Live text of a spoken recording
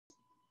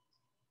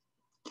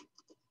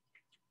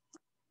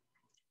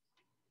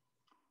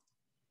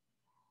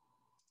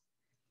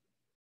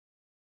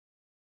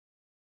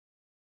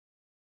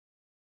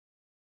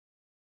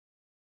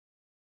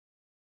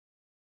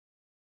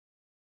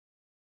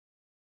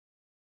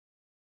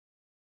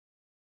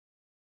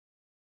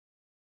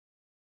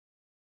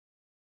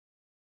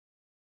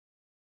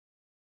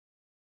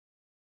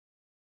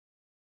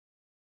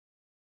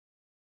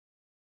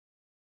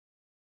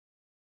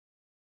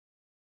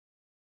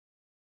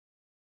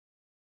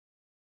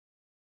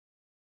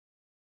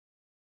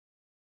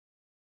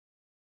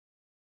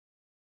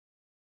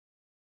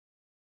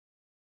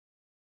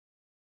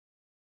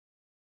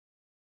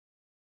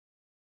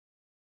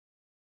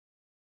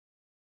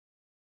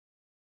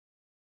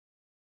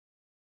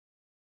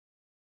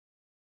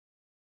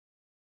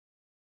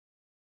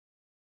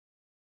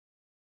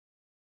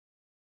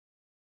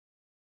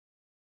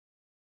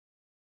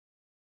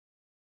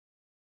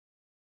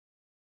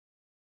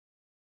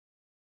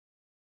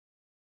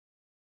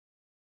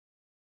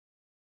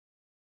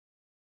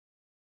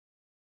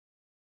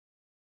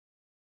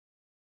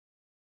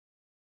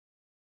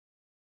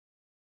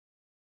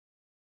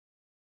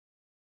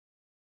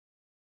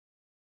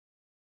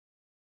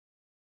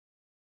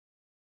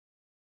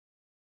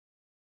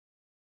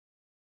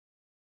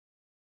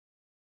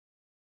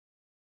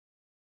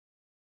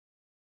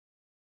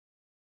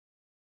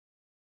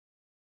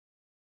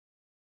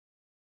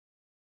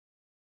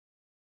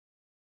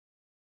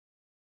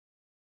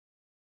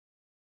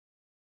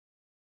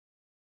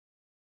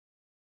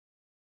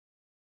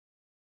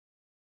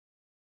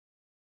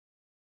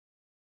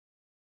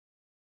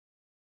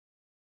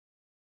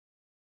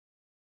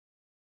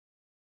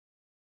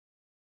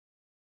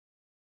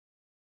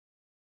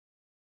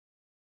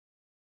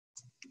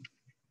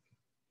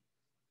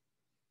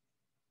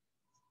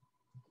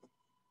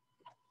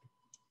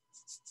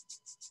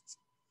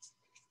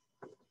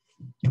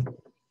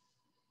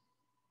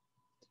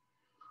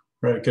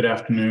Right. Good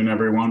afternoon,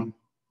 everyone.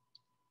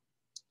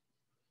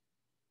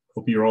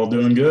 Hope you're all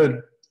doing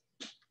good.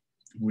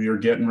 We are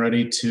getting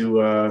ready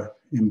to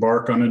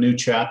embark on a new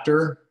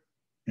chapter.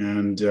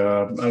 And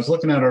I was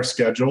looking at our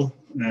schedule,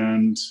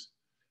 and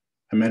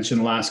I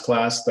mentioned last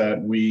class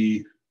that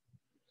we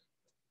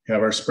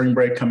have our spring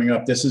break coming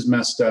up. This is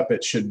messed up.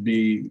 It should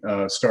be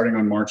starting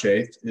on March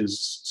 8th is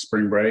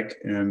spring break.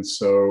 And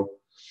so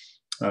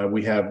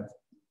we have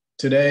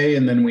today,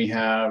 and then we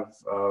have,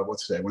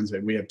 what's today, Wednesday?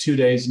 We have 2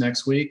 days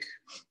next week,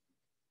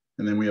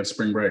 and then we have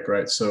spring break,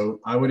 right? So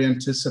I would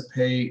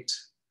anticipate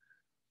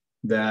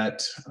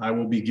that I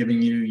will be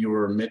giving you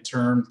your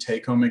midterm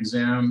take-home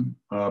exam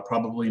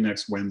probably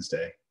next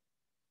Wednesday.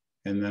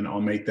 And then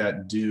I'll make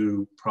that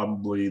due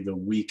probably the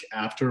week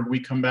after we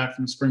come back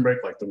from spring break,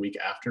 like the week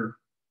after.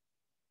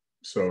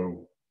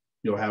 So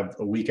you'll have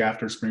a week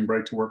after spring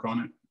break to work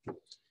on it.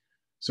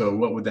 So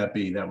what would that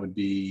be? That would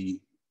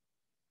be,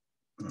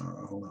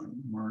 hold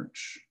on,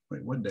 March.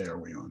 Wait, what day are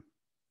we on?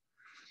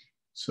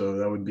 So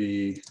that would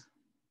be,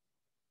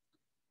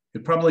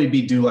 it'd probably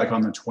be due like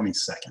on the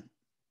 22nd,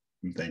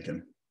 I'm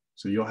thinking.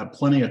 So you'll have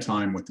plenty of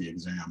time with the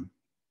exam.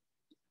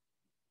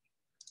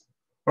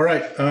 All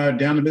right,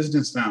 down to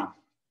business now.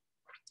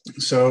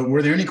 So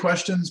were there any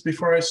questions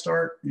before I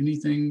start?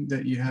 Anything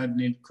that you had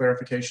need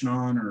clarification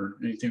on, or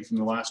anything from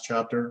the last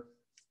chapter?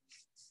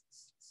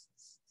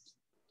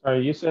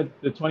 You said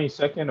the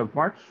 22nd of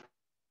March?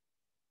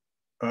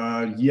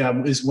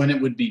 Yeah, is when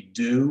it would be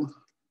due.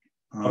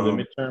 Oh, the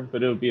midterm,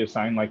 but it would be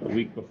assigned like a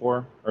week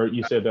before, or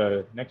you said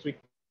next week?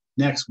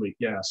 Next week,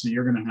 yeah. So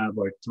you're going to have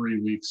like 3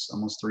 weeks,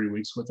 almost 3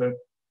 weeks with it.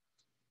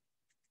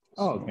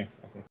 Oh, okay.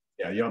 Okay.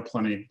 Yeah, you have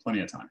plenty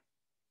of time.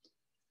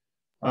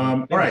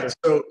 All right,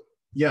 so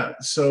yeah,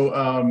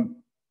 so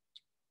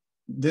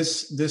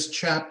this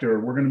chapter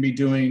we're going to be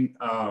doing.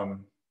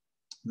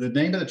 The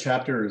name of the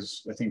chapter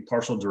is, I think,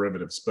 partial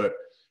derivatives, but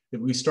if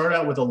we start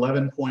out with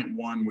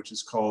 11.1, which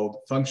is called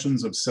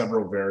functions of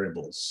several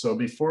variables. So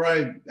before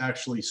I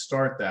actually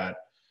start that,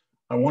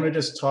 I want to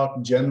just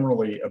talk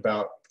generally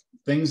about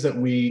things that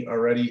we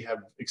already have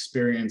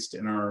experienced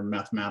in our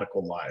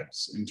mathematical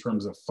lives in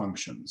terms of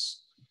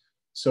functions.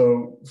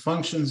 So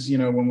functions, you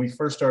know, when we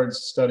first started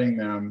studying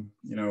them,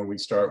 you know, we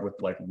start with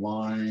like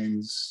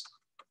lines,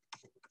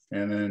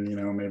 and then, you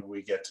know, maybe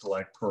we get to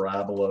like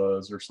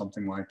parabolas or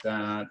something like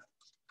that.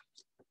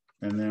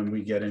 And then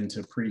we get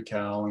into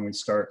pre-cal and we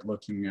start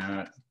looking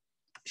at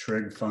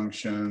trig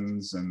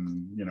functions,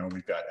 and, you know,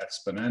 we've got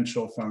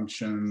exponential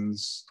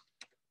functions,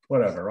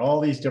 whatever,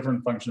 all these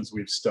different functions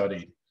we've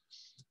studied.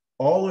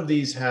 All of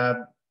these have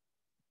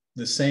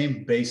the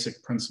same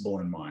basic principle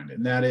in mind,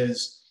 and that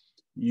is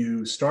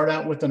you start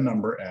out with a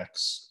number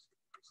x,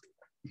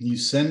 you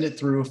send it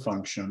through a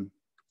function,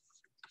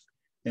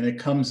 and it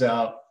comes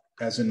out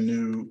as a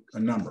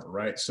number,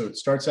 right? So it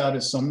starts out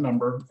as some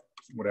number,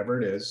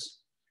 whatever it is,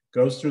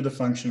 goes through the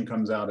function,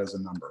 comes out as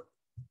a number.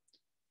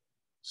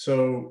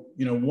 So,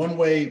 you know, one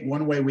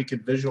way we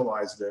could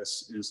visualize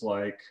this is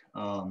like,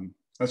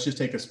 let's just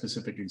take a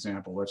specific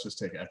example. Let's just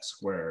take x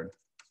squared.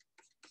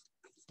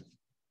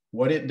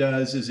 What it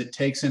does is it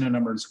takes in a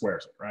number and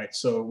squares it, right?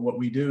 So what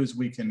we do is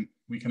we can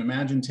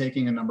imagine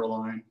taking a number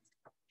line,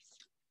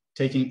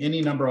 taking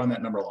any number on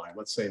that number line,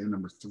 let's say the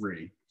number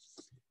 3,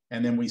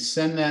 and then we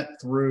send that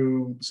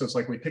through. So it's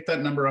like we pick that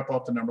number up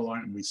off the number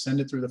line and we send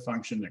it through the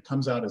function, and it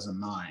comes out as a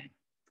 9.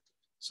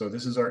 So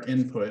this is our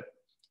input.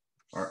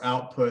 Our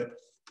output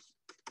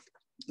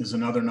is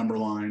another number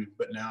line,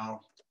 but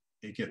now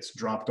it gets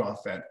dropped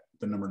off at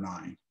the number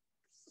 9.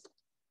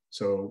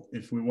 So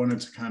if we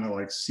wanted to kind of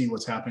like see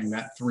what's happening,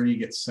 that 3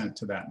 gets sent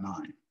to that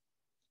 9,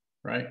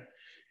 right?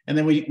 And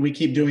then we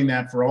keep doing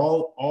that for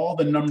all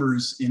the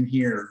numbers in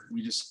here.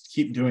 We just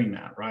keep doing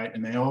that, right?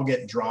 And they all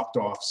get dropped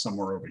off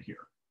somewhere over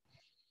here.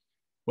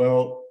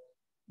 Well,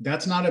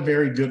 that's not a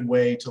very good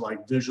way to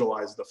like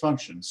visualize the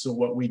function. So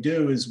what we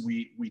do is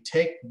we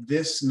take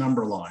this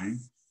number line,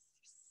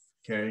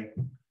 okay,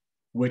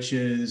 which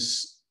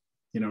is,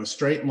 you know, a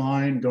straight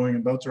line going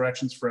in both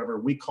directions forever.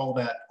 We call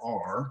that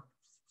R,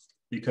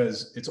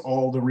 because it's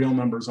all the real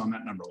numbers on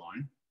that number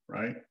line,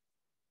 right?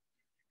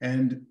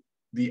 And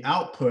the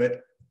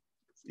output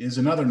is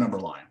another number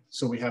line.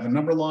 So we have a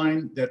number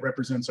line that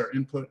represents our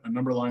input, a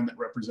number line that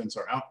represents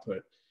our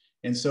output.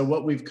 And so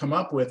what we've come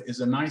up with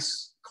is a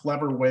nice,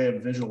 clever way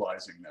of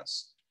visualizing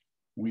this.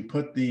 We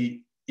put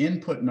the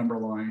input number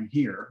line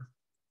here,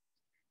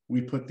 we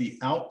put the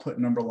output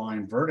number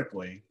line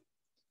vertically,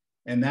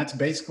 and that's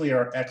basically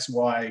our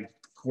XY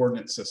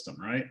coordinate system,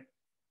 right?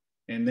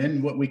 And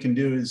then what we can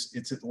do is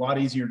it's a lot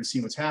easier to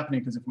see what's happening,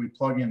 because if we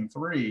plug in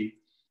 3,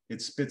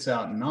 it spits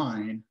out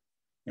 9,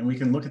 and we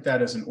can look at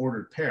that as an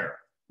ordered pair,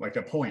 like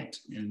a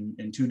point in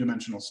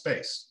 2-dimensional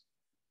space.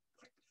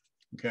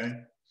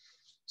 Okay,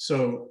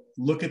 so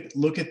look at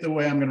the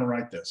way I'm going to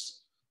write this.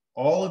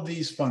 All of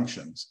these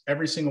functions,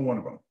 every single one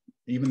of them,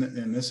 even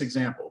in this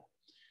example,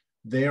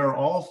 they are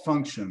all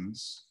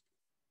functions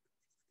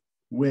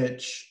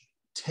which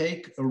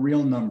take a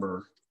real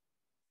number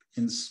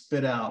and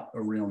spit out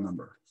a real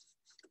number,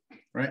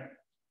 right?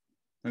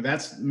 Now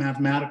that's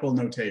mathematical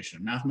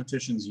notation.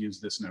 Mathematicians use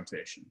this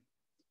notation.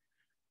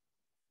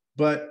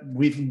 But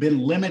we've been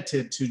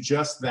limited to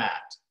just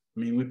that. I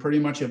mean, we pretty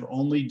much have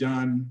only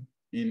done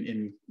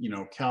in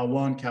Cal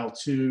 1, Cal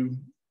 2,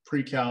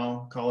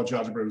 pre-Cal, college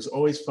algebra, it was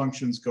always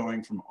functions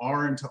going from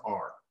R into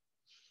R.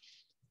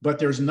 But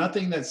there's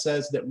nothing that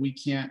says that we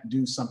can't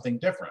do something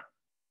different.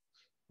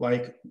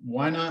 Like,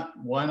 why not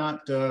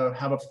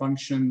have a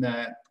function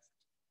that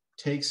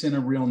takes in a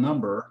real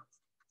number,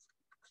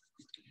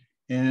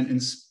 and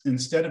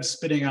instead of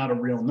spitting out a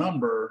real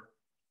number,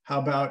 how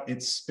about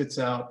it spits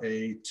out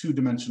a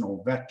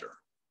two-dimensional vector,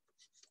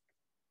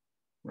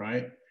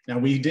 right? Now,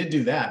 we did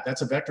do that.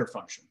 That's a vector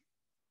function.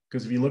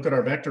 Because if you look at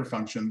our vector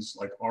functions,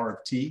 like R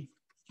of t,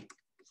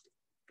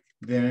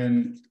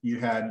 then you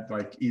had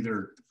like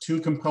either two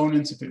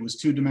components if it was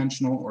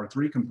two-dimensional, or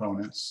three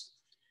components.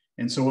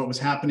 And so what was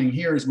happening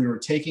here is we were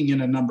taking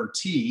in a number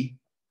t,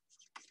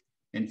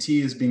 and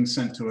t is being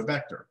sent to a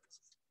vector.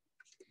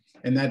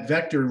 And that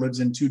vector lives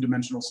in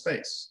two-dimensional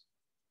space,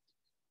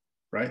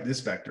 right?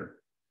 This vector.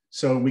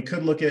 So we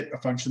could look at a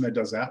function that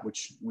does that,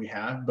 which we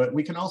have, but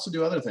we can also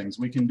do other things.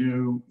 We can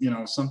do,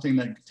 something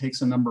that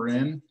takes a number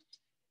in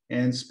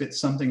and spits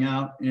something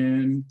out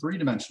in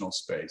three-dimensional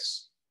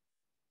space.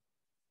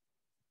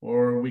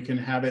 Or we can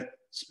have it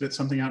spit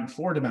something out in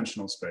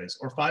four-dimensional space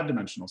or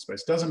five-dimensional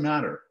space. Doesn't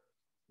matter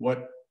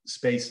what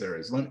space there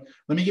is. Let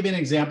me give you an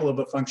example of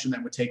a function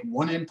that would take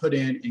one input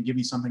in and give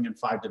you something in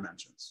 5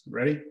 dimensions.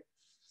 Ready?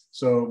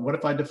 So what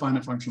if I define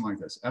a function like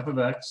this? F of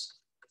x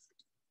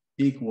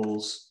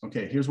equals,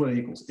 okay, here's what it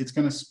equals. It's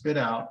going to spit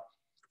out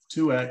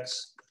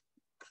 2x,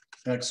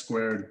 x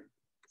squared,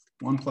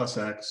 1 plus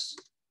x,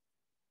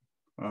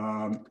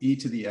 e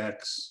to the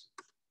x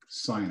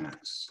sine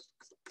x.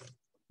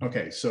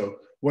 Okay, so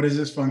what does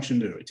this function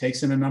do? It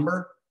takes in a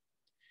number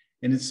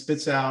and it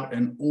spits out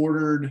an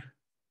ordered,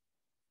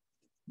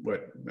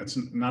 that's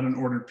not an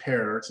ordered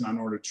pair, it's not an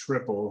ordered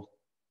triple,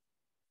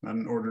 not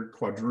an ordered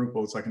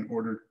quadruple, it's like an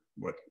ordered,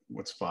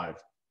 what's 5?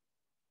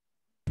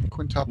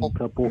 Quintuple.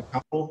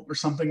 Quintuple or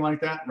something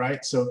like that,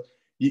 right? So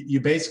you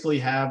basically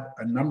have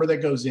a number that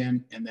goes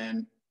in and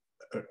then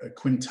a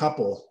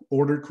quintuple,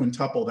 ordered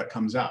quintuple that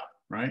comes out,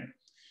 right?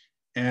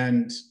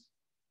 And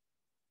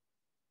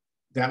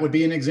that would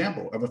be an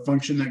example of a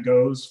function that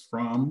goes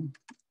from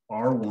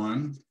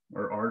R1,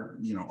 or R,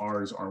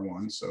 R is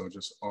R1, so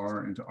just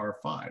R into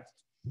R5,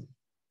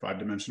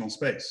 5-dimensional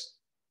space.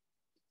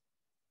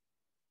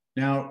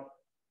 Now,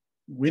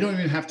 we don't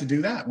even have to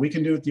do that. We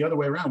can do it the other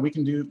way around.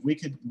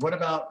 What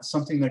about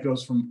something that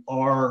goes from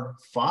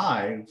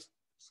R5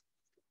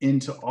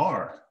 into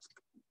R?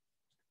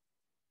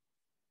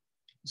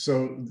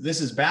 So this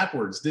is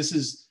backwards.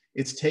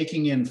 It's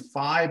taking in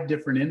 5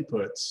 different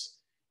inputs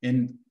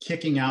and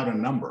kicking out a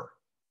number.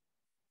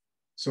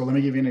 So let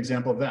me give you an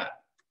example of that.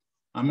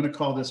 I'm going to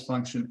call this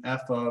function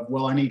f of,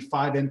 well, I need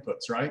 5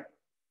 inputs, right?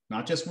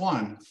 Not just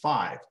 1,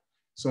 5.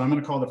 So I'm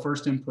going to call the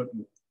first input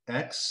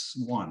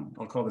x1.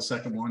 I'll call the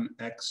second one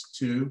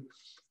x2,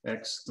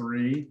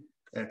 x3,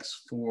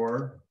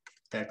 x4,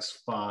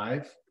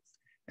 x5.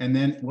 And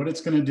then what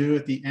it's going to do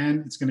at the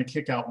end, it's going to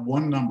kick out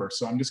one number.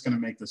 So I'm just going to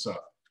make this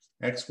up.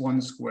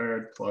 x1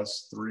 squared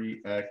plus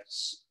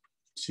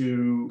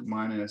 3x2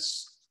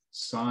 minus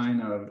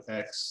sine of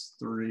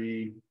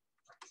x3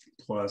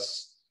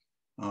 plus,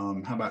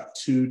 how about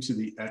 2 to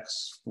the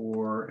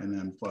x4 and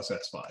then plus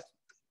x5.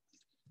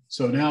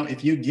 So now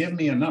if you give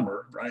me a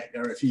number, right,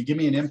 or if you give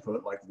me an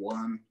input like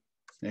 1,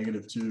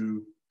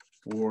 -2,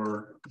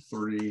 4,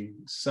 3,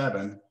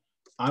 7,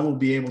 I will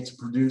be able to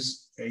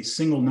produce a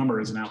single number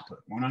as an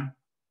output, won't I?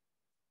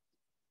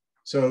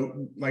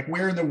 So like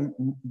where in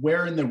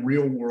the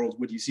real world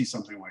would you see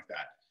something like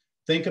that?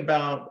 Think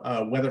about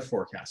weather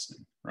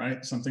forecasting,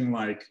 right? Something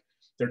like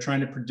they're trying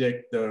to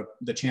predict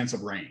the chance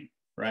of rain,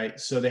 right?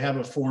 So they have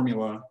a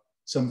formula,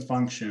 some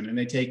function, and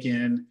they take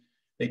in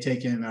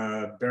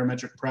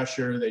barometric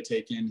pressure, they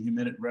take in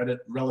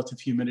relative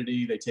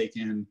humidity, they take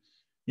in,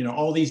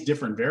 all these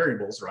different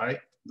variables,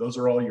 right? Those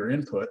are all your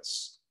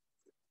inputs.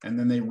 And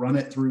then they run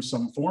it through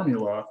some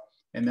formula,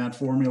 and that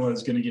formula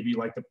is going to give you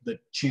like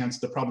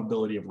the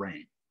probability of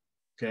rain.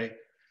 Okay.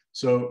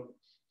 So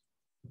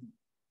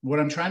what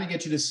I'm trying to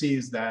get you to see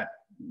is that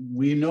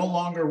we no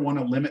longer want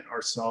to limit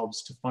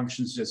ourselves to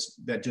functions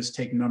that just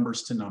take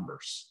numbers to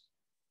numbers.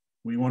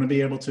 We want to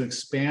be able to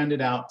expand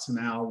it out to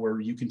now where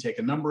you can take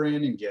a number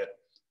in and get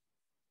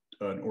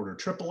an ordered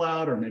triple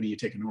out, or maybe you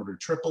take an ordered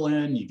triple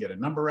in, you get a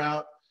number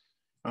out.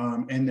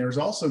 And there's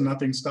also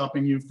nothing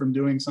stopping you from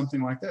doing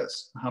something like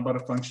this. How about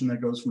a function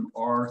that goes from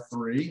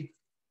R3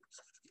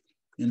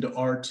 into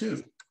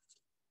R2?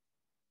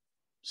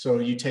 So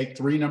you take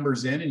 3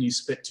 numbers in and you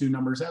spit 2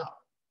 numbers out.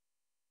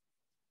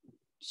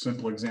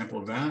 Simple example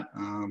of that.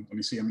 Let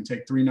me see, I'm going to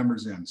take 3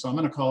 numbers in. So I'm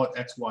going to call it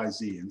x, y,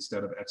 z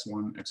instead of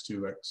x1,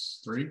 x2,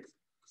 x3.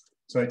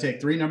 So I take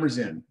 3 numbers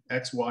in,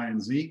 x, y,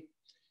 and z,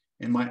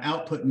 and my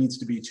output needs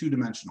to be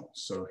 2-dimensional.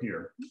 So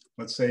here,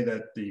 let's say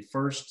that the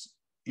first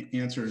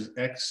answer is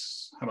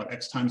x, how about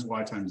x times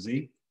y times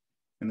z?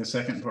 And the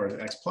second part is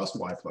x plus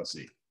y plus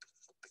z.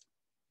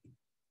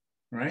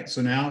 All right,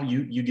 so now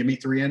you give me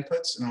 3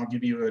 inputs and I'll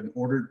give you an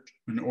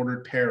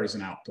ordered pair as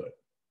an output.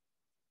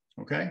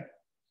 Okay?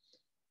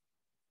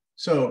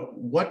 So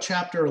what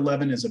chapter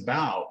 11 is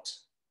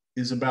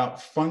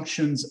about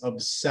functions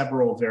of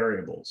several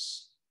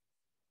variables.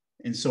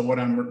 And so what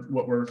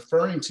we're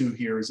referring to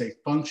here is a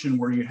function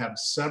where you have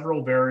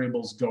several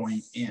variables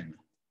going in,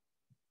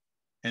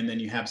 and then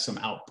you have some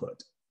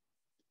output.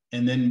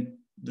 And then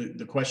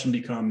the question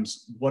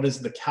becomes, what does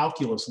the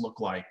calculus look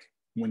like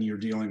when you're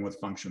dealing with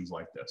functions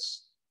like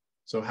this?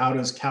 So how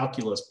does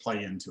calculus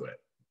play into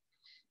it?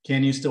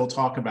 Can you still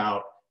talk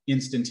about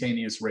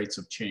instantaneous rates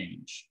of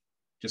change,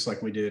 just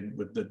like we did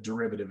with the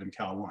derivative in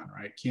Cal 1,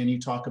 right? Can you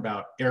talk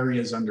about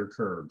areas under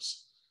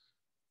curves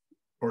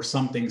or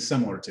something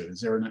similar to?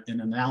 Is there an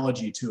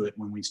analogy to it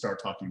when we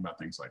start talking about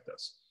things like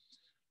this?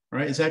 All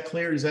right, is that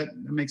clear? Does that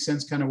make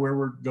sense kind of where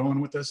we're going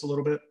with this a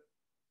little bit?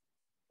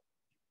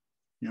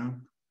 Yeah.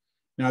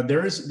 Now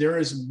there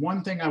is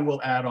one thing I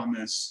will add on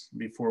this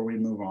before we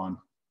move on,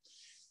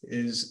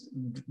 is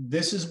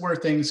this is where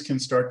things can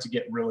start to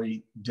get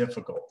really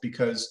difficult,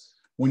 because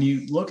when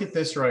you look at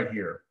this right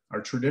here, our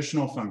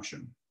traditional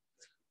function,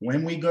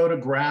 when we go to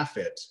graph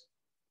it,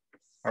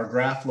 our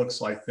graph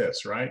looks like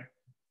this, right?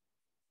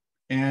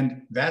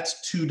 And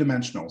that's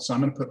 2-dimensional. So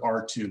I'm going to put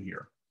R2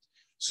 here.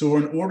 So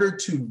in order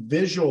to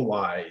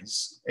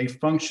visualize a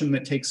function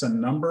that takes a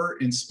number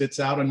and spits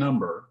out a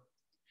number,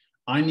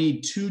 I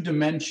need 2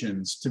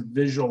 dimensions to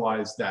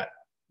visualize that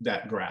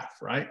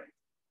graph, right?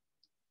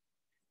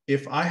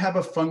 If I have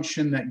a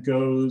function that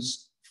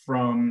goes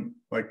from,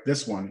 like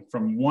this one,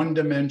 from 1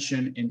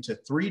 dimension into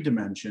 3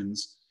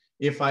 dimensions,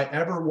 if I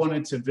ever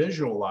wanted to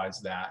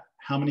visualize that,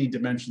 how many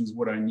dimensions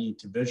would I need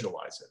to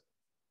visualize it?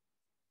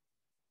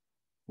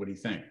 What do you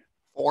think?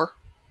 4.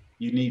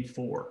 You need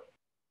 4.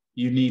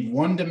 You need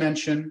 1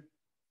 dimension.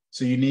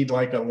 So you need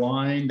like a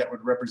line that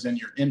would represent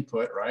your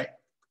input, right?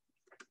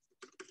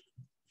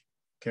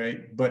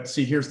 Okay, but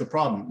see, here's the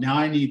problem. Now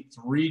I need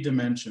 3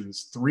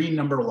 dimensions, 3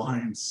 number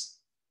lines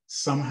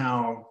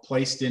somehow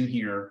placed in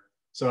here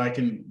so I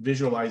can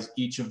visualize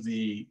each of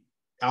the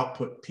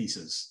output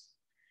pieces.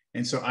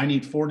 And so I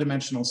need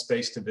 4-dimensional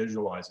space to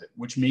visualize it,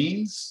 which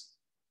means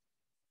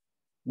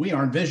we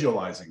aren't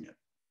visualizing it,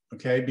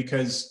 okay?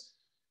 Because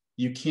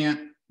you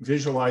can't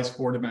visualize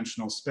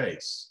 4-dimensional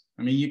space.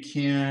 I mean, you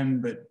can,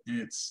 but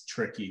it's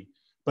tricky.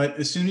 But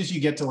as soon as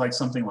you get to like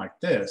something like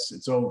this,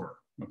 it's over,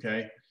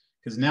 okay?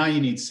 Because now you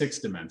need 6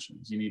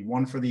 dimensions. You need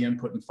 1 for the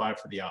input and 5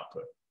 for the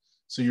output.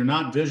 So you're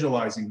not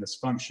visualizing this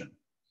function.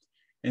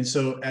 And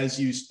so as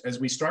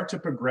we start to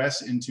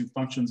progress into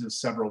functions of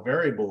several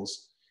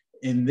variables,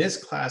 in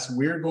this class,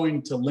 we're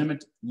going to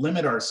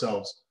limit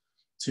ourselves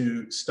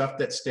to stuff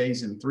that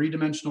stays in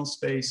 3-dimensional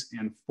space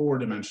and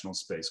 4-dimensional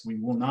space. We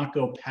will not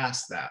go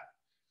past that.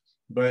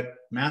 But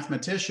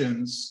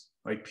mathematicians,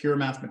 like pure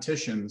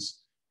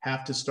mathematicians,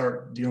 have to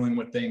start dealing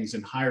with things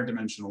in higher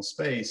dimensional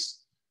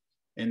space.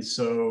 And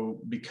so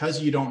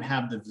because you don't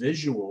have the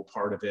visual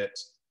part of it,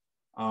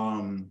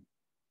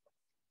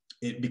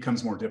 it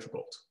becomes more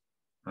difficult,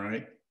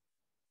 right?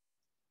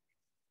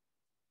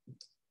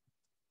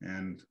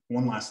 And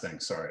one last thing,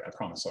 sorry, I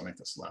promise I'll make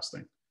this the last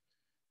thing.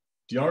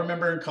 Do y'all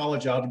remember in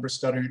college algebra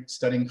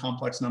studying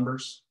complex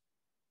numbers?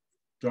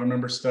 Do y'all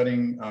remember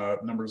studying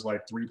numbers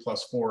like 3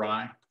 plus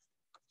 4i?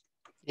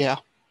 Yeah.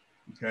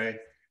 Okay,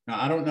 now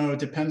I don't know, it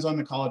depends on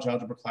the college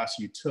algebra class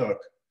you took,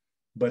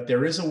 but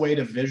there is a way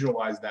to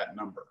visualize that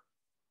number.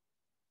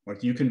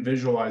 Like you can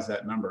visualize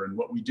that number. And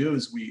what we do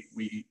is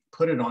we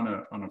put it on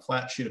a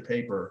flat sheet of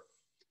paper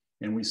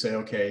and we say,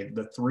 okay,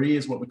 the 3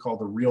 is what we call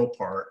the real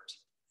part.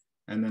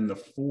 And then the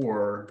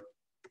 4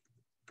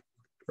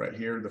 right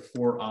here, the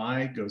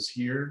 4i goes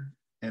here.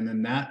 And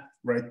then that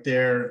right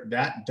there,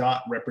 that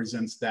dot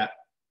represents that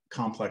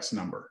complex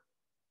number.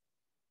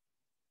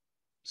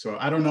 So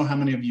I don't know how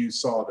many of you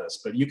saw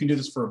this, but you can do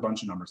this for a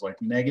bunch of numbers,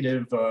 like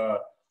negative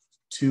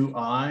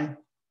 2i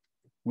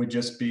would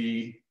just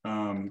be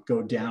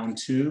go down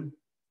 2,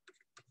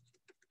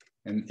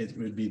 and it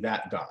would be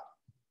that dot.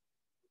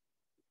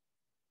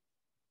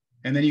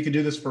 And then you can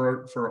do this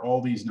for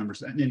all these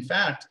numbers. And in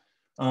fact,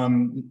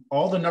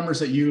 all the numbers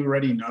that you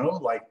already know,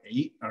 like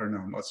 8, or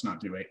no, let's not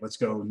do 8. Let's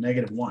go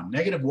 -1.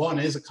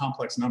 -1 is a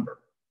complex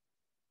number.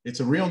 It's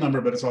a real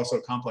number, but it's also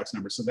a complex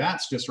number. So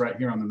that's just right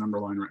here on the number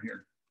line right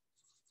here.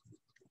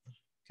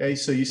 Okay,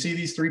 so you see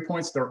these 3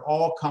 points, they're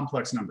all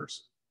complex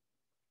numbers.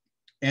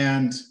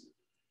 And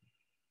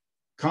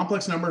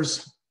complex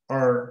numbers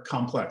are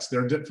complex.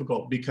 They're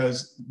difficult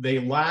because they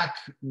lack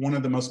one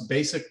of the most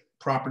basic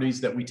properties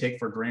that we take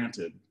for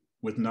granted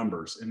with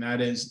numbers, and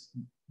that is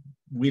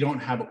we don't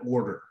have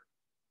order.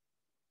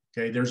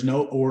 Okay, there's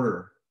no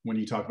order when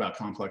you talk about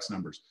complex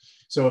numbers.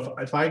 So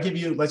if I give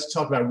you, let's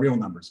talk about real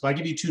numbers. If I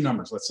give you 2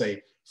 numbers, let's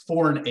say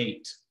 4 and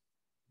 8,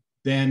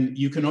 then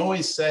you can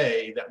always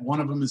say that one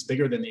of them is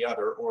bigger than the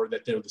other or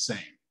that they're the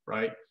same,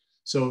 right?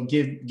 So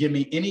give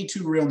me any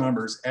 2 real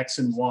numbers, X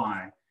and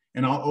Y,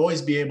 and I'll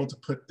always be able to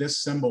put this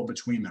symbol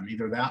between them,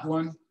 either that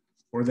one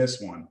or this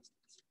one.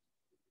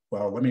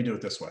 Well, let me do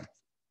it this way.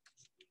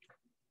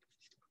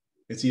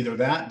 It's either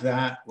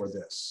that, or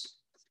this.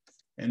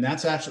 And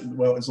that's actually,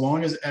 well, as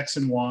long as X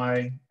and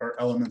Y are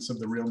elements of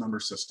the real number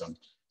system,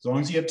 as long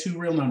as you have two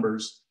real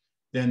numbers,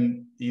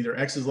 then either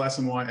X is less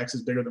than Y, X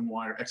is bigger than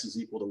Y, or X is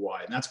equal to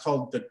Y. And that's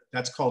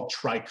called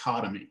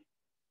trichotomy.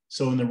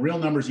 So in the real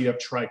numbers, you have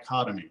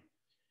trichotomy.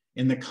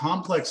 In the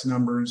complex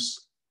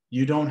numbers,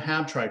 you don't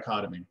have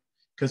trichotomy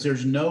because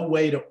there's no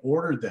way to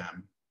order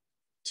them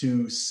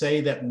to say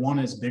that one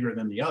is bigger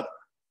than the other.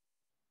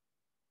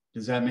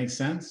 Does that make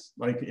sense?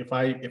 Like if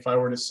I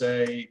were to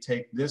say,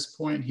 take this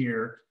point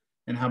here,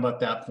 and how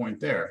about that point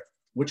there?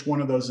 Which one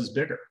of those is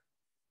bigger?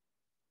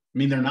 I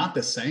mean, they're not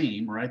the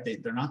same, right?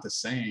 They're not the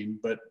same,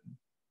 but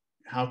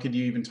how could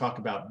you even talk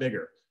about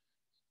bigger?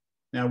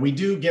 Now we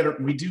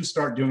do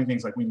start doing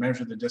things like we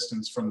measure the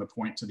distance from the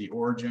point to the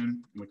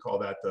origin. We call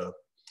that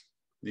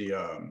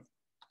the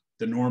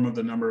norm of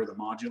the number, the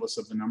modulus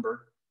of the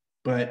number,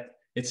 but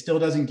it still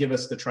doesn't give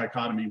us the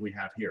trichotomy we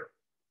have here.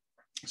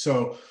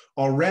 So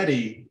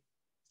already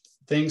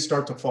things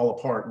start to fall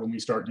apart when we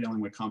start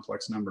dealing with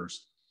complex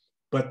numbers.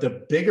 But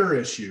the bigger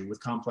issue with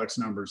complex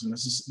numbers, and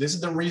this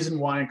is the reason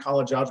why in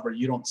college algebra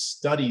you don't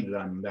study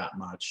them that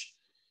much,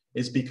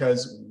 is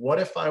because what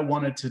if I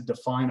wanted to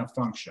define a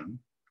function,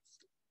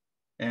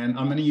 and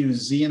I'm going to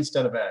use z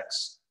instead of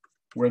x,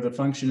 where the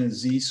function is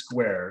z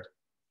squared,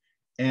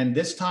 and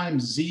this time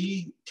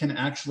z can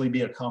actually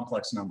be a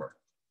complex number.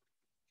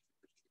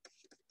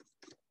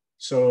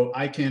 So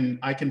I can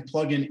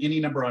plug in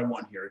any number I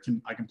want here.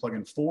 I can plug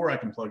in 4, I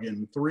can plug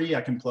in 3,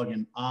 I can plug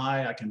in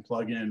I can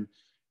plug in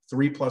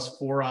 3 plus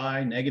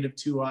 4i, negative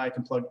 2i. I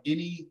can plug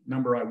any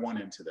number I want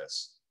into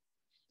this.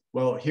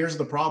 Well, here's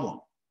the problem.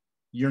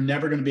 You're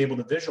never going to be able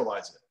to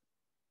visualize it.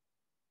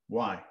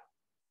 Why?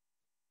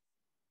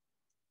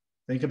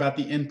 Think about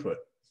the input.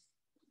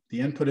 The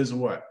input is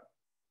what?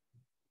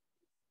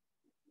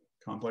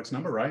 Complex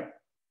number, right?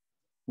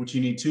 Which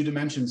you need 2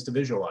 dimensions to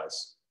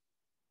visualize.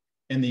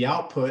 And the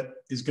output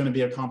is going to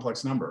be a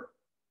complex number,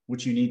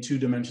 which you need 2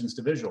 dimensions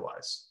to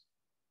visualize.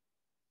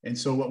 And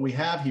so what we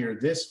have here,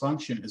 this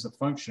function is a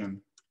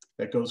function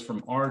that goes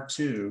from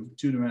R2,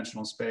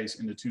 2-dimensional space,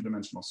 into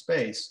 2-dimensional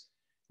space.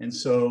 And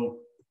so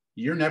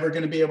you're never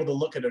going to be able to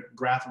look at a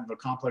graph of a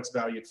complex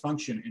valued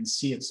function and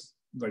see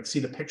see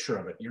the picture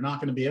of it. You're not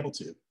going to be able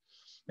to.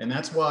 And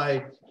that's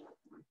why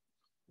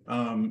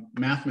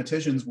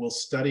mathematicians will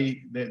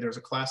study, there's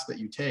a class that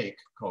you take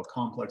called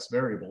complex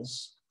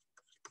variables.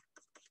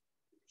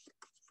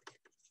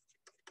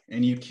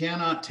 And you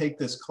cannot take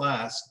this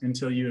class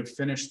until you have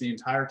finished the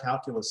entire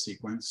calculus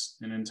sequence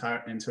and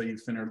until you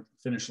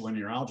finish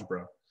linear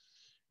algebra.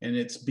 And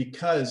it's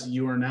because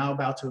you are now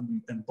about to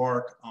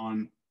embark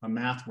on a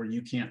math where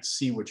you can't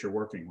see what you're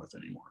working with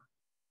anymore.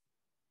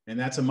 And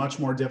that's a much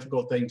more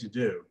difficult thing to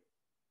do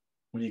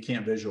when you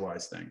can't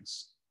visualize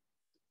things.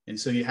 And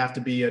so you have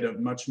to be at a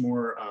much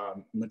more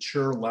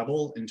mature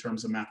level in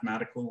terms of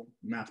mathematical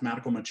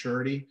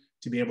maturity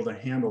to be able to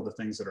handle the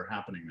things that are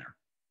happening there.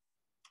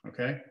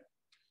 Okay?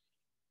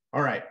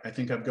 All right, I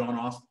think I've gone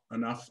off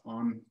enough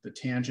on the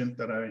tangent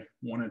that I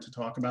wanted to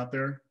talk about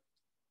there.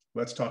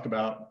 Let's talk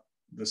about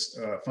this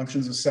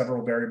functions of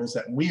several variables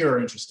that we are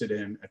interested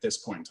in at this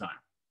point in time.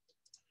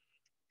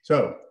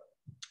 So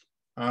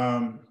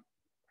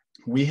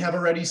we have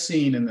already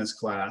seen in this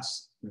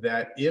class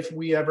that if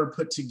we ever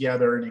put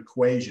together an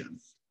equation,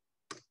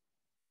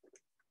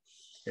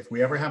 if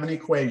we ever have an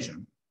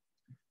equation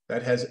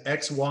that has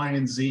x, y,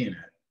 and z in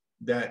it,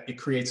 that it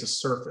creates a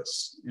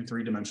surface in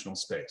 3-dimensional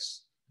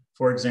space.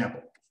 For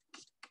example,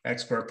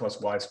 x squared plus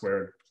y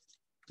squared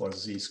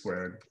plus z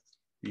squared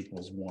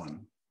equals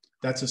 1.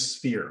 That's a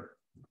sphere.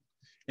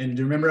 And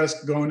do you remember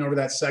us going over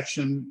that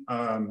section?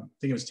 I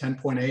think it was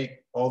 10.8,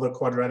 all the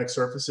quadratic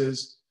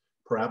surfaces,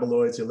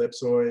 paraboloids,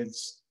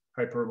 ellipsoids,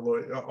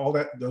 hyperboloid, all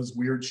that, those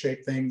weird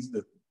shaped things,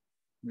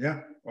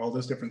 all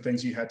those different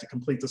things you had to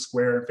complete the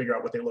square and figure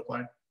out what they look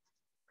like.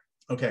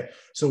 Okay,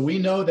 so we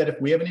know that if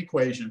we have an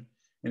equation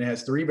and it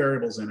has 3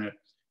 variables in it,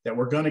 that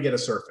we're going to get a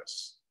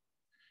surface.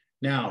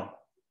 Now,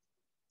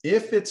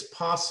 if it's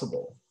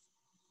possible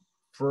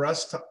for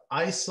us to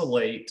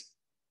isolate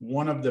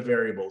one of the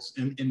variables,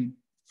 and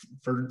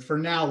for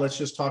now, let's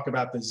just talk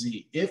about the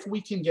z. If we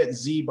can get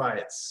z by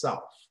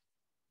itself,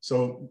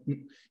 so,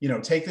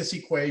 take this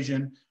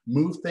equation,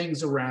 move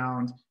things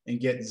around, and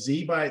get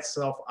z by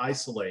itself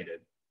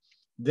isolated,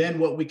 then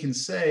what we can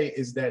say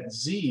is that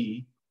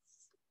z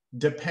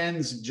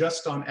depends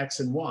just on x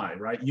and y,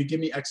 right? You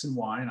give me x and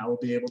y, and I will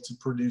be able to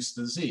produce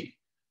the z.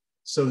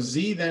 So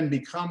z then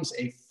becomes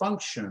a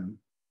function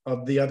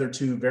of the other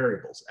 2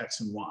 variables, x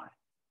and y.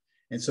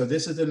 And so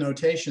this is the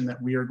notation that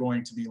we are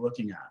going to be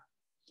looking at.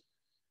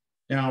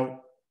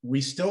 Now, we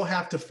still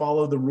have to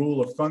follow the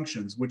rule of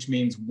functions, which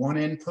means 1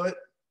 input,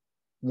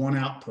 1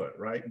 output,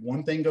 right?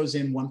 One thing goes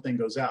in, one thing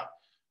goes out.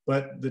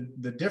 But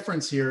the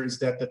difference here is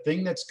that the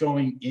thing that's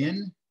going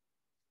in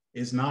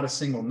is not a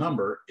single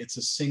number, it's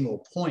a single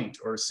point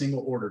or a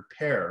single ordered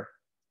pair.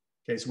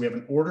 Okay, so we have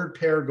an ordered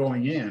pair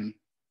going in,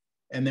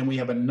 and then we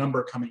have a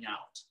number coming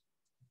out.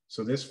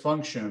 So this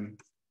function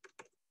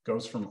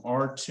goes from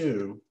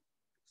R2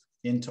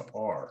 into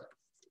R.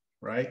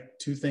 right?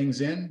 Two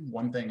things in,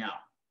 one thing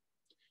out.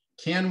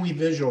 Can we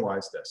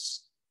visualize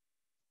this?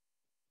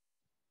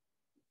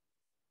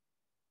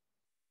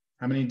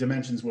 How many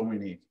dimensions will we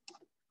need?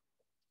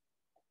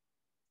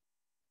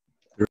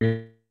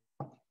 3.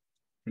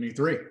 We need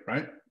 3,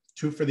 right?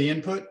 2 for the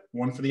input,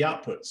 1 for the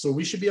output. So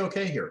we should be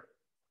okay here,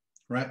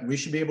 right? We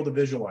should be able to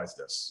visualize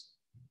this.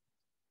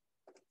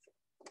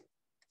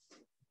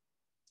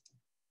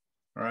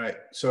 All right,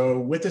 so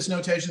with this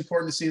notation, it's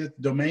important to see that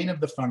the domain of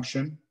the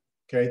function,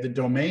 okay, the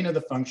domain of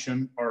the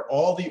function are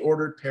all the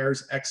ordered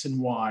pairs x and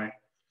y,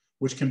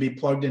 which can be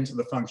plugged into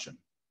the function.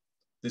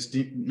 This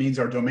means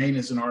our domain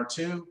is in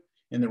R2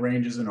 and the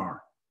range is in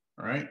R,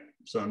 all right?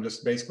 So I'm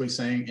just basically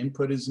saying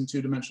input is in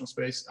 2-dimensional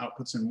space,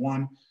 output's in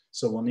 1,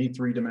 so we'll need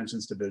 3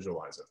 dimensions to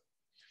visualize it.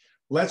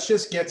 Let's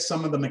just get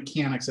some of the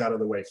mechanics out of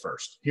the way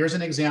first. Here's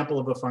an example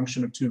of a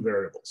function of 2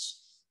 variables.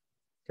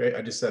 Okay,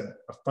 I just said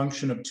a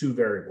function of 2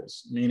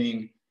 variables,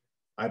 meaning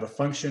I have a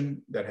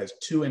function that has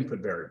 2 input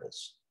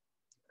variables.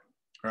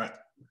 All right.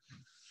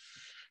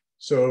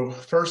 So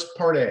first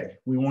part A,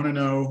 we want to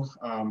know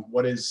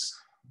what is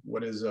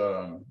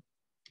well,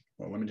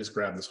 let me just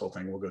grab this whole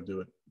thing. We'll go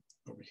do it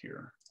over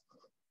here.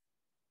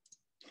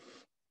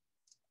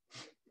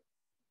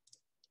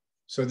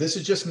 So this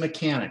is just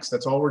mechanics.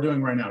 That's all we're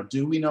doing right now.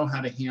 Do we know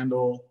how to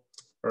handle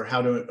or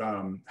how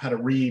to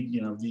read,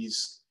 you know,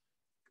 these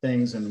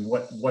things and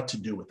what to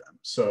do with them?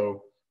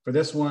 So for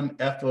this one,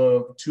 f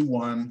of 2,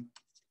 1,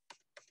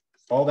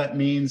 all that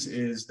means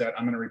is that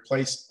I'm going to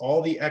replace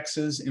all the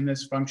x's in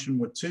this function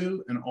with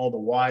 2 and all the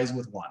y's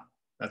with 1.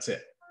 That's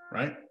it,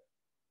 right?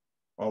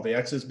 All the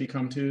x's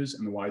become 2's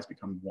and the y's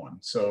become 1.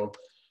 So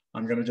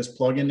I'm going to just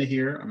plug into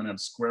here. I'm going to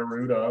have square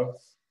root of,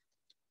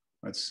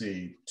 let's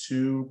see,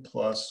 2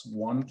 plus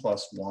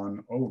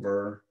 1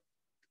 over,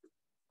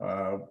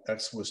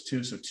 x was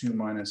 2, so 2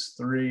 minus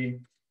 3.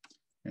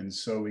 And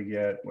so we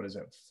get, what is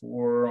that,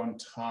 4 on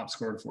top,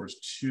 square root of 4 is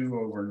 2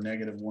 over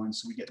 -1,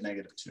 so we get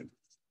 -2.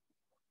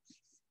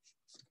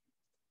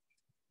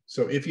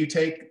 So if you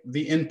take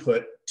the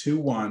input 2,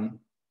 1,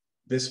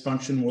 this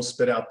function will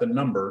spit out the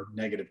number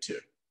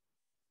 -2.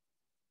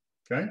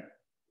 Okay?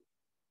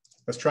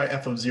 Let's try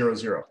f of 0,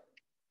 0.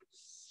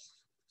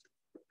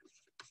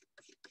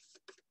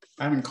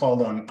 I haven't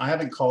called on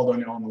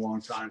y'all in a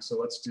long time, so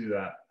let's do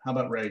that. How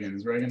about Reagan?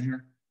 Is Reagan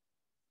here?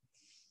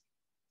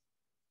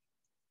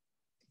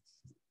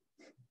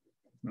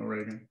 No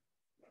Reagan.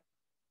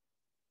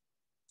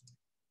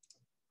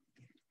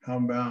 How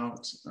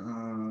about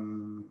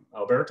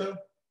Alberto?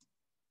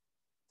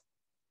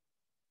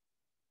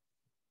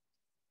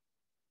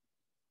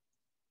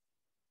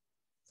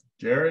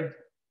 Jared?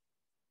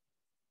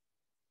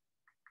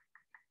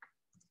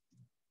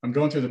 I'm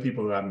going through the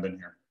people who haven't been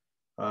here.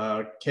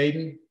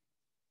 Caden?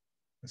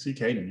 I see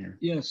Caden here.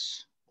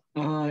 Yes.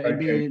 It'd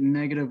be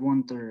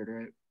 -1/3,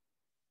 right?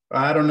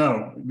 I don't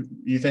know.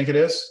 You think it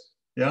is?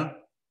 Yeah?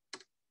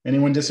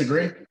 Anyone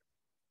disagree?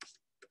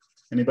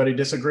 Anybody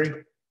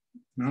disagree?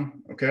 No?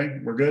 Okay,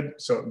 we're good.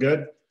 So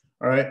good.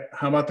 All right.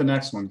 How about the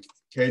next one?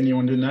 Caden, you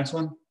want to do the next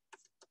one?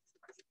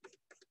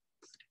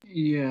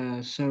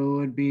 Yeah, so it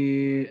would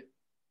be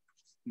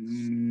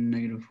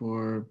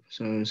 -4.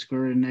 So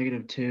square root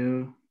of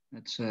 -2,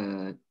 that's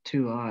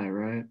 2i,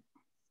 right?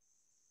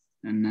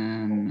 And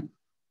then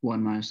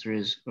 1 minus 3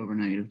 is over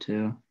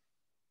 -2.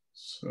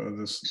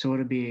 So would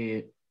it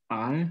be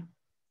I?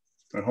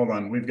 Hold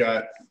on.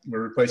 We're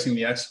replacing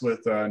the x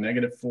with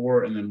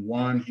 -4 and then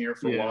 1 here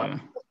for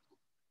y.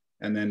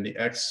 And then the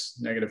x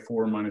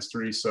 -4 minus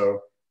 3.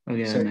 So, oh,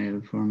 yeah, so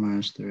 -4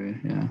 minus 3.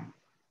 Yeah.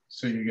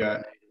 So you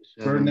got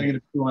square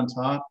root -2 on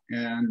top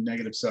and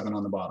 -7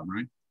 on the bottom,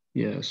 right?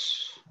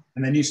 Yes.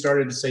 And then you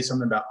started to say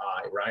something about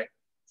I, right?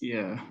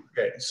 Yeah.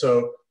 Okay.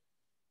 So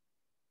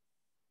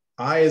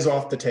I is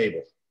off the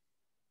table.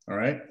 All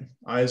right.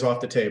 I is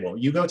off the table.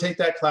 You go take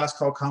that class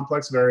called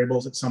complex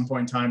variables at some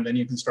point in time, then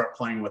you can start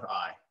playing with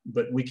I.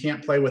 But we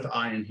can't play with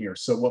I in here.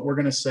 So what we're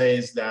going to say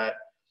is that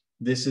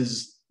this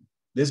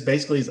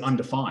basically is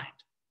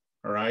undefined.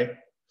 All right.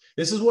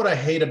 This is what I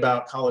hate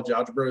about college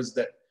algebra is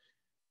that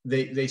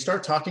they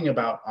start talking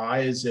about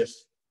I as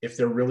if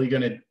they're really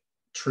going to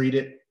treat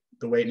it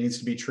the way it needs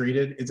to be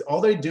treated. It's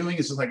all they're doing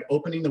is just like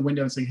opening the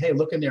window and saying, hey,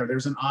 look in there,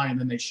 there's an I, and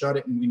then they shut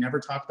it and we never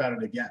talk about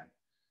it again.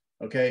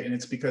 Okay, and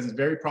it's because it's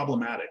very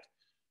problematic.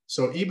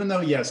 So even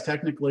though, yes,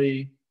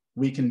 technically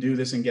we can do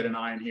this and get an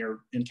I in here,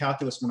 in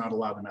calculus, we're not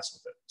allowed to mess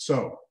with it.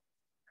 So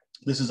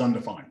this is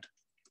undefined.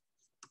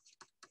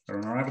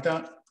 Everyone all right with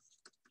that?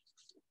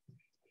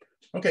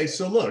 Okay,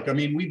 so look, I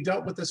mean, we've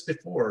dealt with this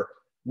before.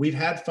 We've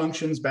had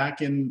functions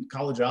back in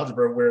college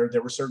algebra where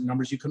there were certain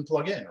numbers you couldn't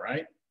plug in,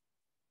 right?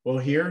 Well,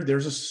 here,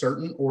 there's a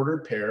certain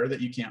ordered pair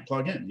that you can't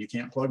plug in. You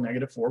can't plug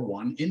 -4,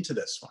 1 into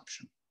this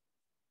function.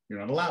 You're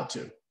not allowed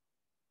to,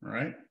 all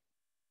right?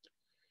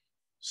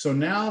 So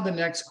now the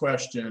next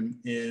question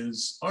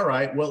is, all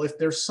right, well, if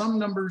there's some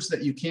numbers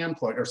that you can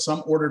plug or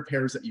some ordered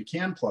pairs that you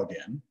can plug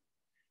in,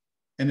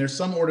 and there's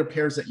some ordered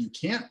pairs that you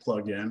can't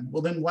plug in,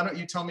 well, then why don't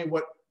you tell me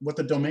what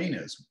the domain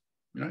is?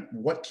 You know,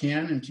 what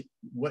can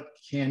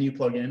you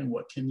plug in and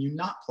what can you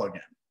not plug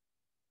in?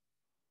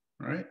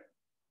 right?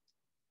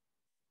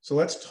 So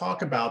let's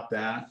talk about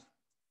that.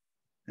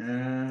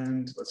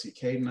 And let's see,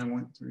 Caden, I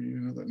went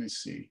through, let me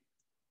see.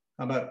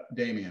 How about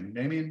Damien?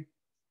 Damien,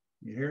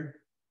 you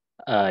here?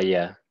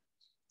 Yeah.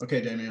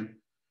 Okay, Damien.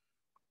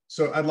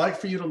 So I'd like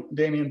for you to,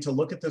 Damien, to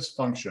look at this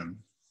function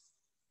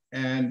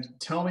and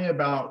tell me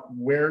about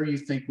where you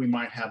think we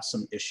might have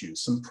some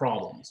issues, some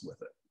problems with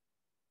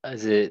it.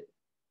 Is it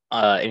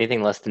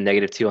anything less than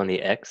 -2 on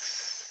the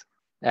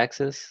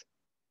x-axis?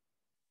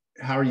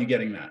 How are you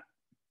getting that?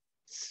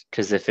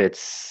 Because if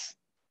it's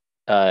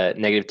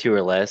 -2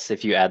 or less,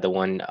 if you add the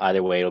one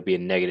either way, it'll be a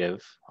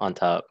negative on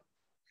top.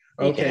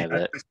 Okay,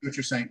 I see what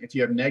you're saying. If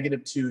you have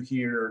 -2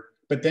 here,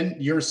 but then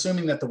you're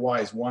assuming that the y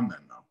is 1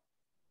 then, though,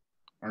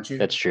 aren't you?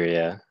 That's true,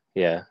 yeah.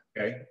 Yeah.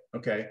 Okay,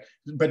 okay.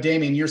 But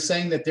Damien, you're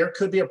saying that there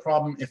could be a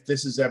problem if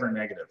this is ever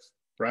negative,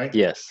 right?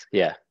 Yes,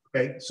 yeah.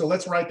 Okay, so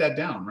let's write that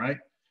down, right?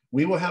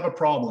 We will have a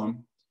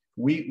problem.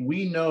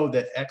 We know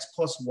that x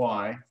plus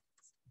y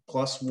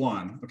plus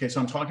 1. Okay, so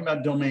I'm talking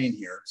about domain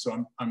here.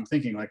 So I'm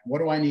thinking, like, what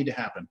do I need to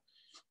happen?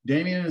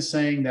 Damien is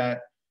saying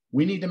that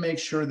we need to make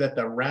sure that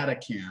the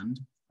radicand,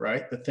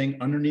 right, the thing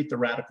underneath the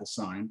radical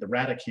sign, the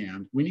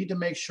radicand, we need to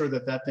make sure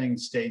that that thing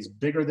stays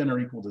bigger than or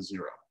equal to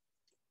 0.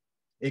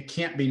 It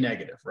can't be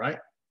negative, right?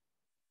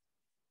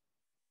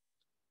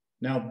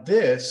 Now,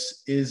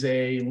 this is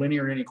a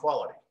linear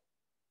inequality.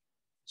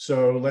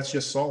 So let's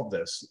just solve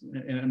this.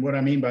 And what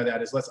I mean by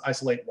that is let's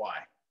isolate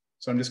y.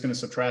 So I'm just going to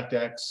subtract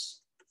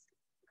x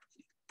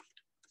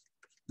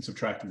and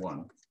subtract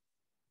 1.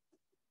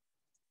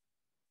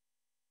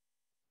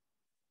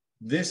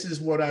 This is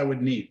what I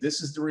would need.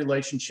 This is the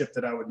relationship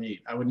that I would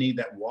need. I would need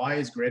that y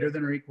is greater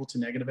than or equal to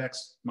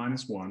 -x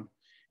minus 1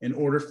 in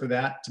order for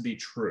that to be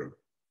true,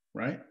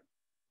 right?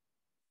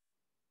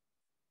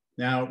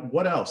 Now,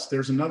 what else?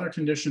 There's another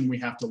condition we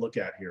have to look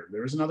at here.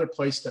 There's another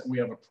place that we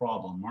have a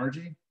problem.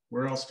 Margie,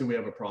 where else do we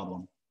have a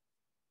problem?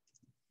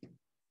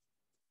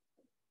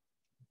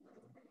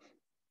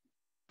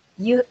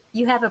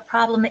 You have a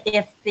problem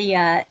if the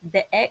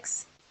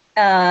x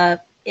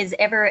is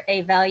ever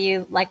a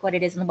value like what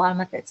it is in the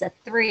bottom. If it's a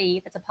 3,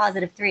 if it's a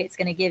 +3, it's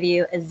going to give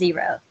you a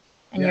 0,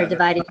 and you're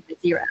dividing by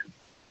 0.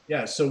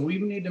 Yeah, so we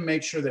need to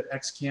make sure that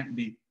x can't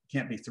be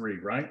 3,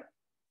 right?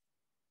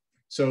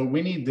 So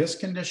we need this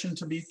condition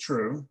to be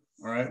true,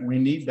 all right? We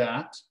need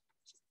that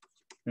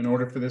in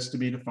order for this to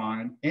be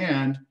defined,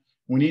 and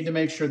we need to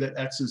make sure that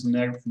x is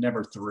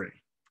never 3.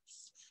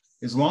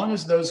 As long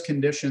as those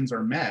conditions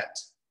are met,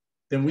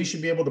 then we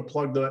should be able to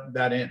plug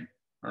that in,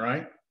 all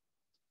right?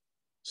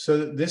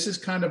 So this is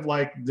kind of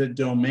like the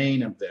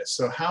domain of this.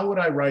 So how would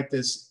I write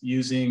this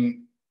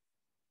using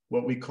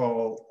what we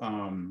call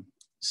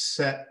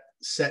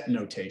set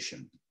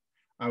notation?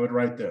 I would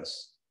write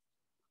this.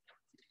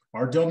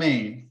 Our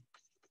domain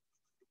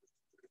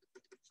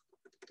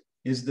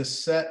is the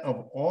set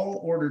of all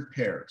ordered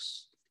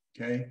pairs,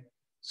 okay?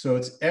 So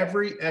it's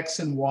every x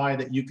and y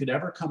that you could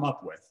ever come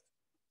up with,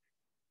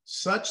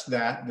 such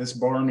that, this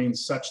bar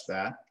means such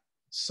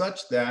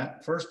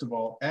that, first of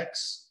all,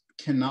 x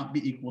cannot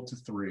be equal to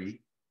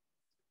 3,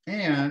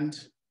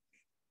 and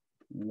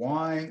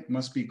y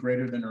must be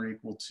greater than or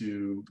equal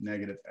to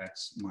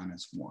 -x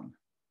minus 1.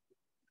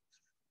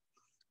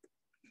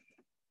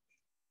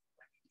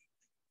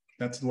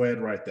 That's the way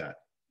I'd write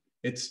that.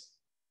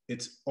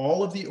 It's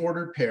all of the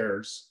ordered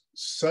pairs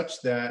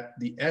such that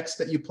the x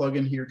that you plug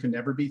in here can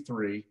never be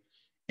 3,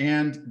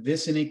 and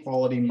this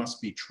inequality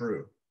must be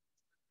true.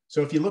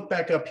 So if you look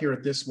back up here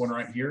at this one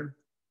right here,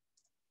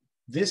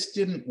 this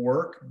didn't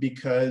work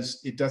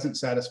because it doesn't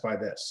satisfy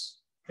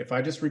this. If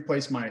I just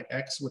replace my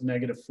x with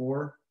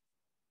 -4,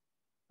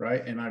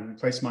 right, and I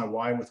replace my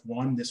y with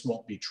 1, this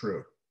won't be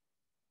true.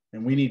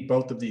 And we need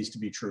both of these to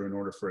be true in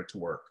order for it to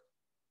work.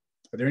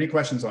 Are there any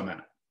questions on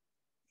that?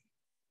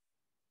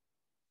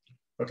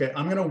 Okay,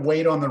 I'm going to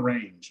wait on the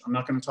range. I'm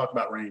not going to talk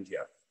about range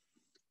yet.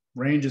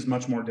 Range is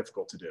much more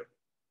difficult to do.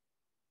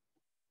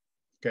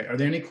 Okay, are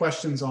there any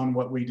questions on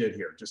what we did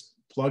here? Just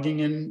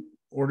plugging in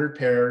ordered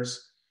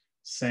pairs,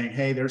 saying,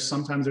 hey,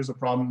 sometimes there's a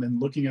problem, and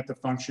looking at the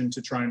function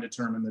to try and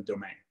determine the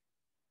domain.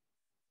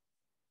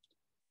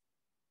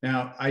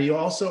 Now, I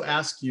also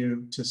ask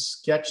you to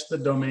sketch the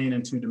domain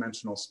in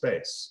two-dimensional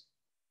space,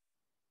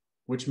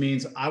 which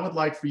means I would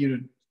like for you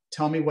to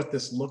tell me what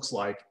this looks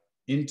like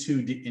in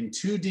 2D. In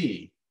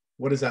 2D,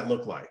 what does that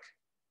look like?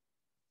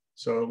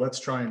 So let's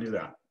try and do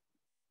that.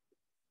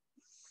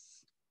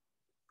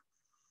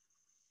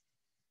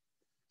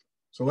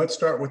 So let's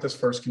start with this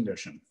first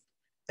condition.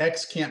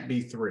 X can't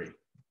be 3.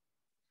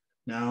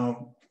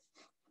 Now,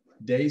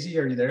 Daisy,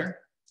 are you there?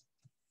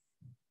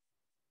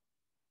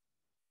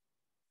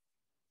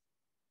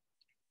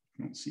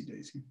 I don't see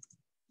Daisy.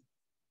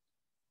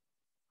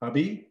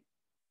 Abi?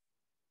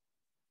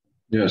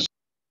 Yes.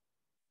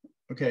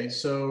 Okay,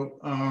 so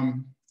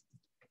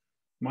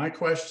my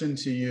question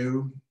to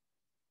you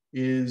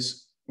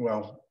is,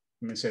 well,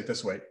 let me say it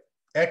this way.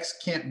 X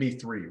can't be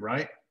 3,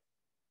 right?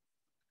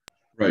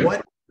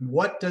 Right.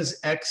 What does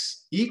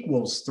x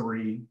equals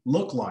 3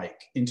 look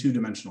like in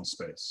two-dimensional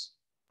space?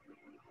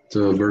 It's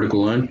a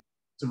vertical line.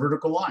 It's a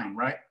vertical line,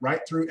 right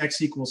through x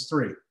equals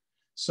 3.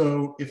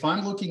 So if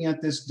I'm looking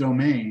at this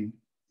domain,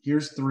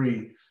 here's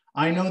 3.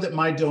 I know that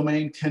my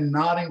domain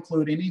cannot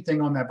include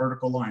anything on that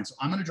vertical line. So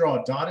I'm going to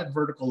draw a dotted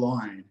vertical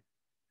line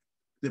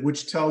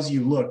which tells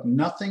you, look,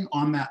 nothing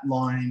on that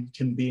line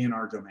can be in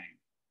our domain,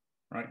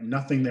 right?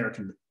 Nothing there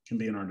can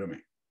be in our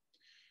domain.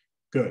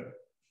 Good.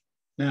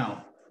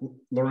 Now,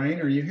 Lorraine,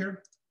 are you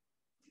here?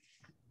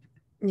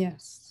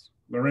 Yes.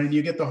 Lorraine,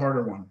 you get the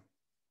harder one.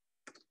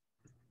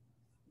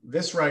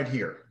 This right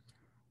here,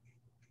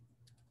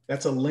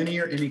 that's a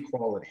linear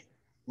inequality.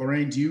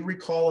 Lorraine, do you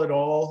recall at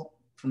all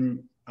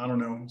from, I don't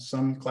know,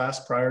 some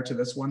class prior to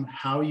this one,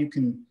 how you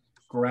can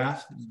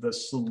graph the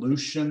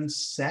solution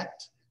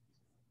set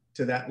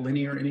to that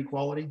linear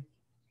inequality?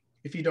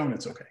 If you don't,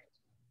 it's okay.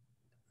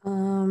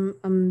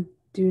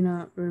 Do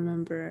not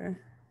remember.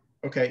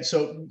 Okay,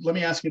 so let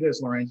me ask you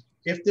this, Lorraine.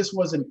 If this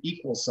was an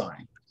equal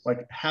sign,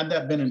 like had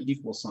that been an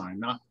equal sign,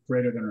 not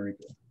greater than or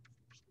equal,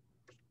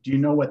 do you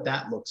know what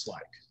that looks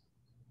like?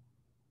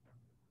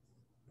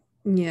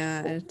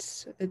 Yeah,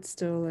 it's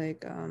still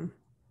like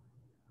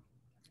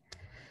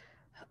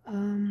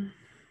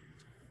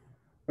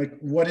like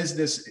what is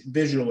this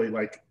visually,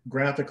 like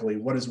graphically?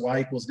 What is y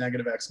equals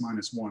negative x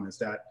minus 1? Is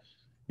that,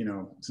 you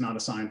know, it's not a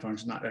sine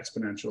function, not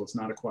exponential, it's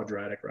not a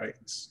quadratic, right?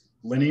 It's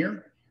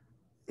linear?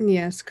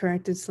 Yes,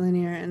 correct. It's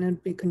linear and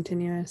it'd be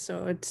continuous.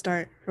 So it'd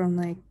start from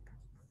like,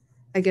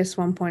 I guess,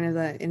 one point of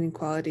that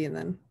inequality and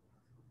then.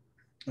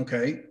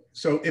 Okay,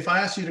 so if I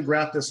asked you to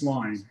graph this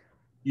line,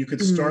 you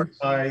could start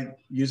by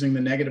using the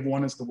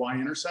 -1 as the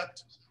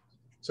y-intercept.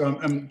 So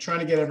I'm trying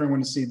to get everyone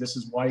to see this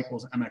is y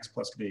equals mx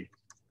plus b,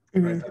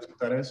 right? That's what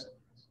that is.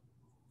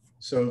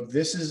 So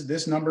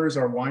this number is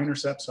our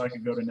y-intercept, so I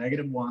could go to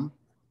 -1.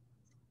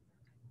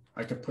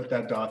 I could put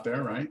that dot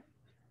there, right?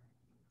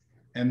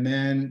 And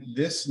then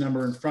this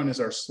number in front is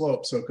our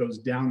slope, so it goes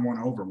down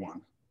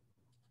 1/1.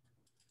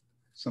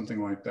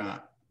 Something like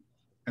that.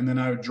 And then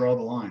I would draw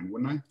the line,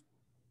 wouldn't I?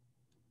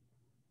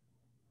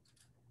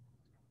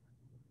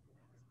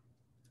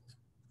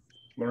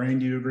 Lorraine,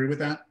 do you agree with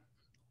that?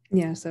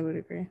 Yes, I would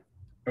agree.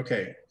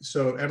 Okay,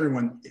 so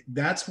everyone,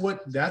 that's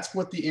what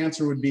the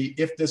answer would be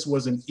if this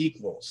was an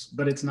equals,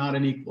 but it's not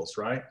an equals,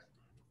 right?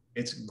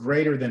 It's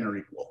greater than or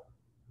equal.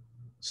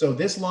 So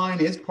this line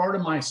is part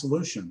of my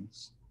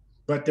solutions,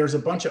 but there's a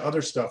bunch of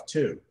other stuff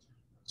too.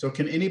 So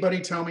can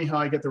anybody tell me how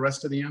I get the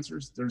rest of the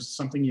answers? There's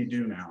something you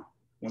do now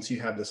once you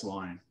have this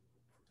line.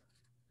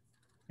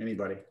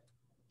 Anybody?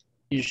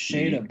 You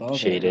shade above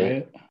shade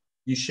it, right?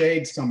 You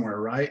shade somewhere,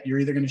 right? You're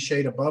either going to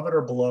shade above it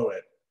or below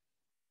it.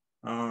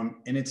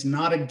 And it's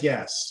not a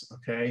guess,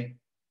 okay?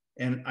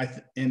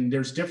 And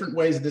there's different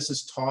ways this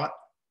is taught.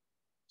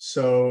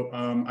 So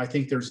I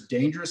think there's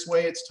dangerous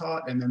way it's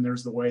taught, and then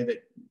there's the way that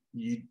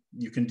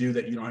you can do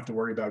that you don't have to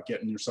worry about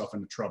getting yourself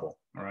into trouble,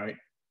 all right?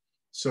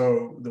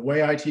 So the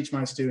way I teach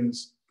my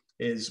students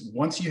is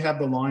once you have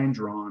the line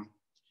drawn,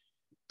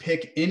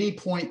 pick any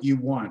point you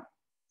want,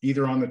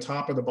 either on the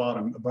top or the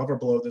bottom, above or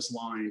below this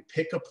line,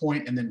 pick a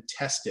point and then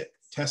test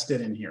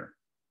it in here.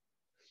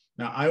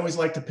 Now, I always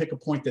like to pick a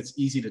point that's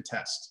easy to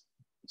test.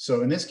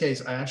 So in this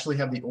case, I actually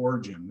have the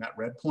origin, that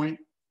red point.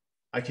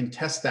 I can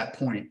test that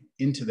point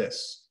into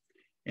this.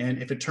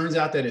 And if it turns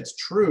out that it's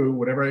true,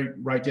 whatever I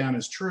write down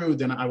is true,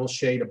 then I will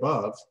shade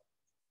above.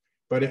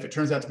 But if it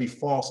turns out to be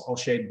false, I'll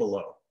shade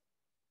below.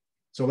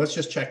 So let's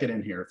just check it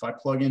in here. If I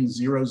plug in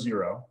 0,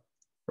 0,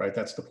 right,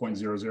 that's the point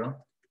 0,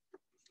 0.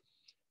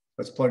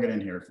 Let's plug it in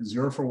here.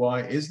 0 for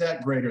y, is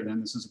that greater than,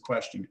 this is a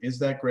question, is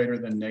that greater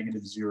than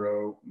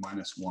 -0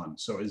 minus 1?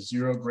 So is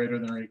 0 greater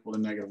than or equal to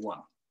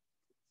 -1?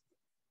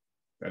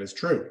 That is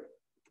true,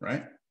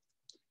 right?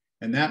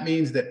 And that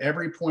means that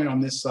every point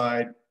on this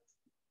side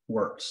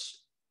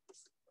works.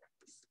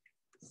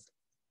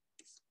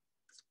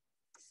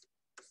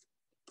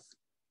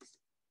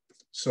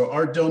 So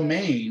our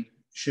domain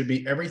should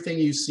be everything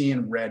you see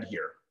in red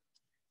here,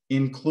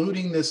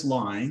 including this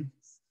line,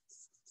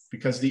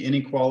 because the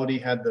inequality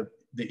had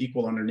the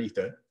equal underneath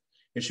it.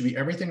 It should be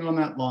everything on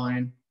that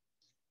line,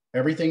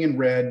 everything in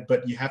red,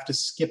 but you have to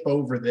skip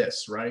over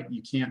this, right?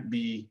 You can't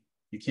be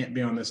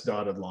on this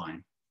dotted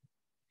line.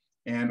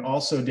 And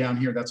also down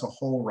here, that's a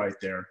hole right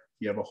there.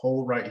 You have a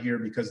hole right here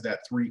because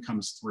that 3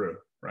 comes through,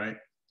 right?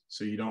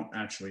 So you don't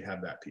actually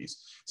have that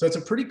piece. So it's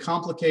a pretty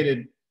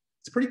complicated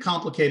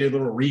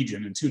little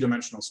region in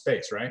two-dimensional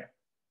space, right?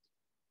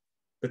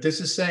 But this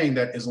is saying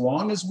that as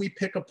long as we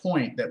pick a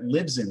point that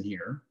lives in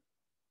here,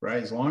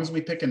 right? As long as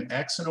we pick an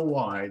x and a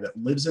y that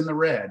lives in the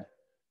red,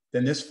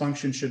 then this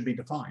function should be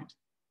defined.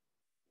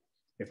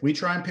 If we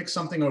try and pick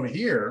something over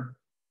here,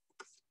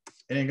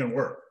 it ain't gonna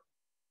work.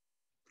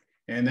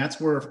 And that's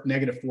where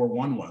 -4,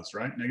 1 was,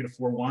 right?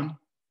 -4, 1.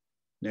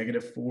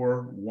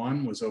 -4,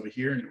 1 was over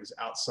here and it was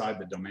outside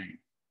the domain.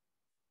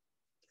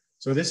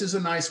 So this is a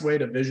nice way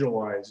to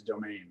visualize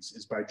domains,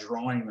 is by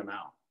drawing them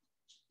out.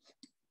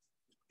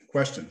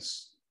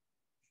 Questions?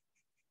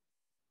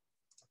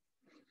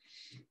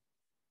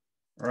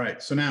 All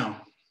right, so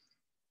now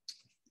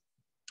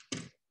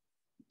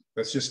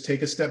let's just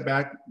take a step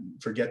back,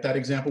 forget that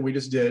example we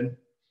just did.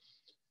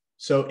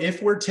 So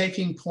if we're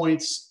taking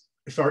points,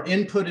 if our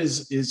input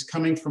is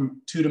coming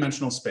from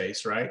two-dimensional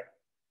space, right?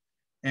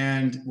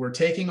 And we're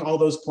taking all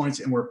those points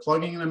and we're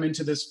plugging them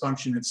into this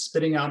function, it's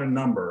spitting out a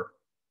number,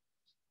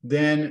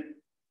 then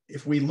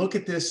if we look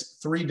at this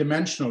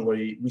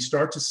three-dimensionally, we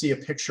start to see a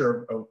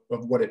picture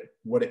of what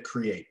it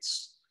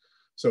creates.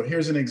 So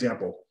here's an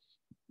example,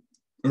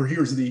 or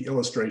here's the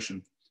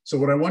illustration. So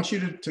what I want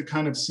you to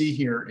kind of see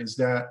here is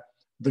that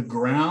the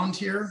ground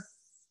here,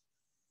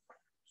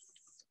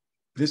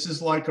 this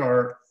is like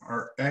our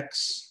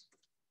X,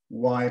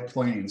 Y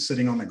plane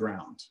sitting on the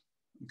ground,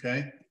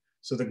 okay?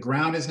 So the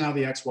ground is now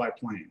the X, Y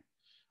plane.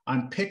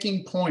 I'm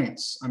picking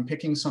points, I'm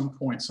picking some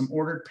points, some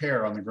ordered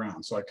pair on the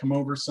ground. So I come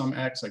over some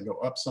X, I go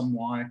up some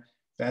Y,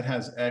 that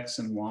has X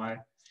and Y,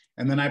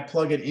 and then I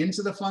plug it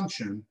into the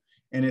function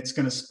and it's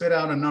gonna spit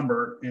out a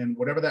number, and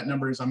whatever that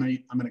number is, I'm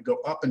gonna go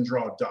up and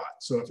draw a dot.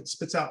 So if it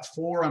spits out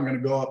 4, I'm gonna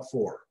go up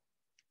 4.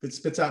 If it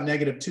spits out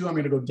 -2, I'm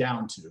gonna go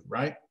down 2,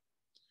 right?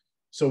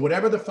 So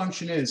whatever the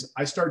function is,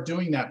 I start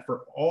doing that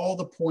for all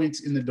the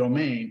points in the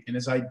domain. And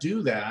as I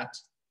do that,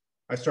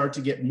 I start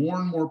to get more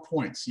and more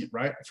points,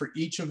 right? For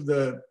each of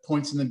the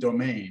points in the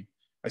domain,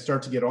 I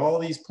start to get all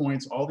these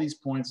points,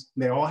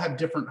 they all have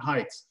different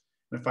heights.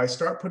 And if I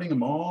start putting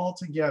them all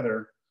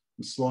together,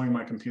 I'm slowing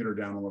my computer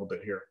down a little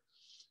bit here.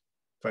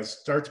 If I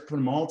start to put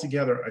them all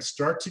together, I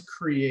start to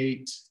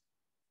create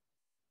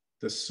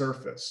the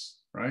surface,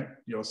 right?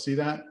 You'll see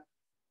that?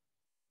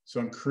 So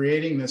I'm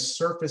creating this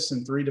surface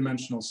in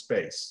three-dimensional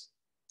space.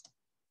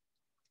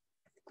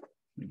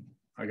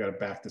 I got to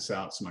back this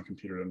out so my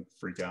computer doesn't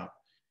freak out.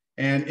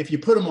 And if you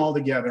put them all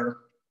together,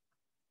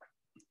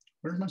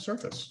 where's my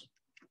surface?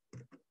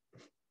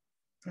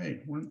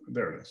 Hey,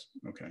 there it is.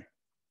 Okay.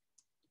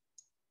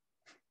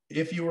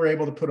 If you were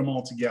able to put them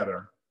all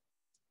together,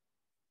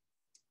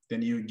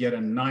 then you get a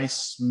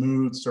nice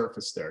smooth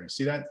surface there. You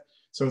see that?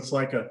 So it's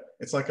like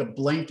a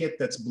blanket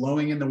that's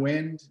blowing in the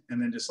wind and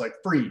then just like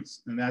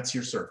freeze, and that's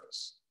your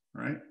surface,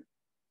 right?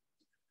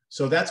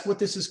 So that's what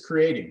this is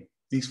creating.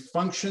 These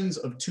functions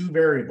of two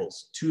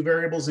variables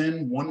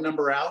in, one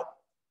number out,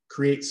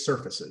 create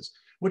surfaces,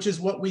 which is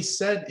what we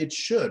said it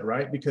should,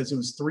 right? Because it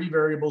was 3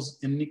 variables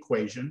in an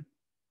equation,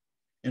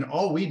 and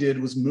all we did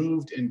was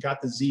moved and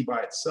got the z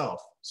by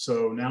itself.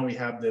 So now we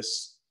have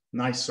this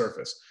nice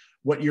surface.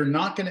 What you're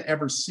not going to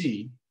ever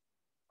see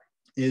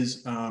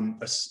is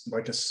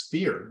like a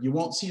sphere. You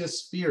won't see a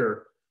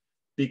sphere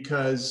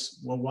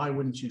because, well, why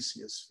wouldn't you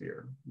see a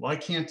sphere? Why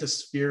can't a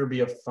sphere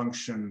be a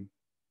function?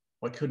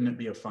 Why couldn't it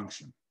be a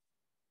function?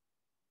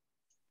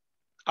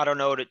 I don't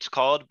know what it's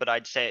called, but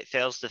I'd say it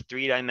fails the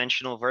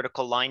 3-dimensional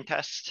vertical line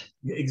test.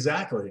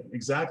 Exactly,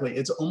 exactly.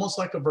 It's almost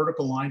like a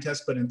vertical line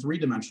test, but in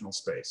 3-dimensional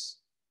space.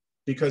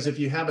 Because if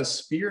you have a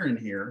sphere in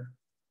here,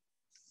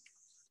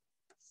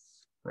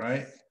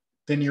 right,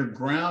 then your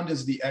ground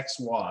is the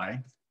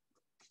XY.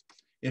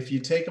 If you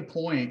take a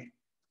point,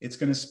 it's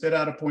going to spit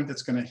out a point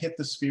that's going to hit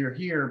the sphere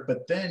here,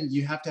 but then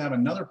you have to have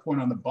another point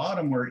on the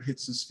bottom where it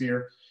hits the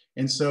sphere.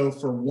 And so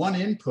for one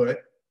input,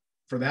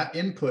 for that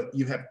input,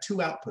 you have 2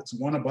 outputs,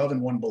 one above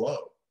and one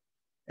below.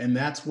 And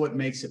that's what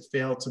makes it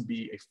fail to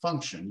be a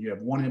function. You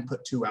have 1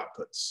 input, 2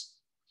 outputs.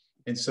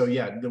 And so,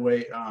 yeah, the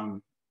way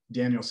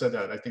Daniel said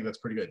that, I think that's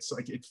pretty good. It's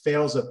like it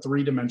fails a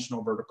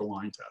 3-dimensional vertical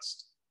line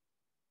test.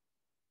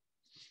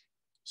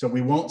 So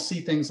we won't see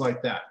things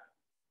like that,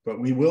 but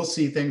we will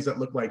see things that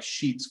look like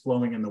sheets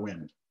flowing in the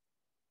wind.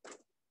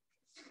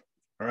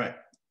 All right,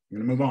 I'm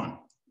gonna move on.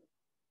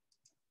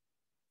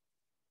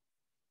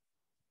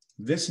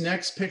 This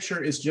next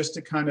picture is just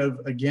to kind of,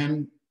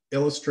 again,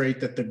 illustrate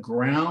that the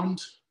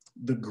ground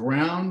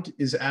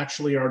is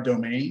actually our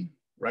domain,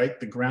 right?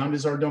 The ground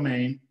is our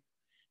domain.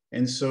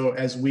 And so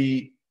as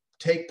we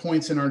take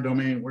points in our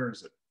domain, where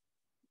is it?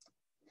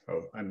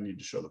 Oh, I need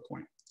to show the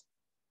point.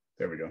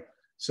 There we go.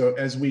 So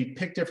as we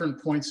pick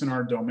different points in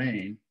our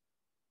domain,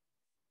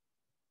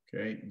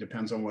 okay,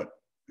 depends on what,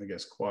 I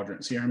guess,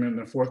 quadrant. See, I'm in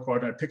the 4th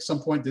quadrant. I pick some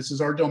point. This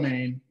is our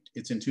domain.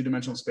 It's in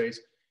 2-dimensional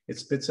space. It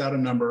spits out a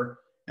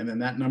number, and then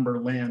that number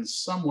lands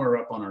somewhere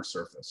up on our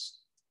surface.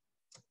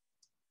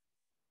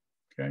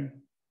 Okay.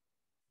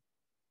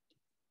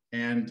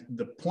 And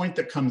the point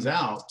that comes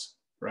out,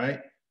 right?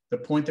 The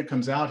point that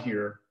comes out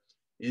here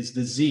is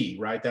the z,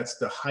 right? That's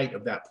the height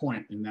of that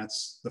point, and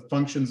that's the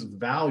function's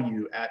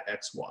value at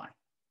xy.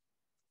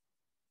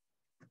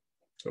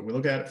 So we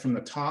look at it from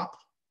the top.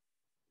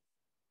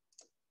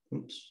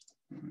 Oops.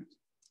 Right.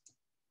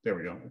 There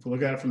we go. If we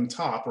look at it from the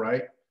top,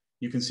 right,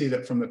 you can see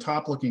that from the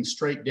top looking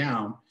straight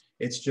down,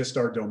 it's just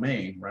our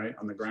domain, right,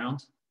 on the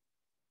ground.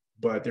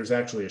 But there's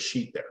actually a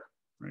sheet there,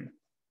 right?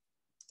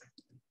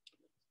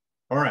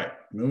 All right,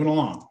 moving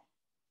along.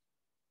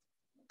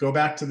 Go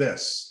back to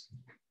this.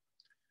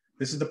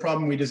 This is the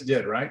problem we just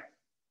did, right?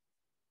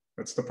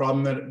 That's the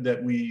problem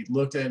that we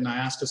looked at, and I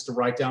asked us to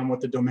write down what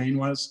the domain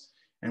was.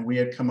 And we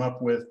had come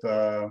up with,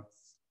 well,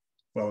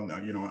 no,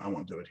 you know what, I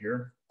won't do it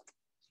here.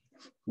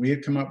 We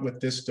had come up with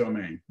this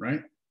domain,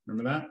 right?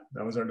 Remember that?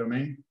 That was our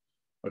domain.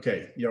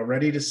 Okay, y'all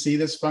ready to see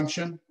this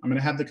function? I'm gonna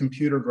have the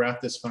computer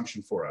graph this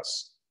function for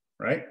us,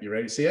 right? You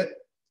ready to see it?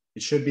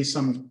 It should be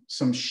some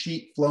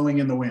sheet flowing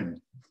in the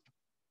wind.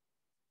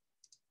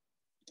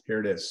 Here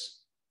it is.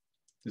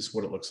 This is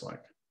what it looks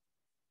like.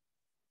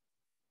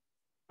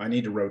 I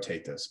need to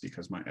rotate this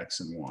because my X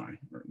and Y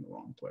are in the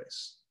wrong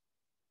place.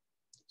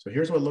 So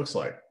here's what it looks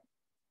like.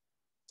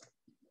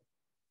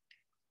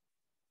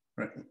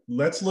 Right.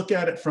 Let's look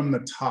at it from the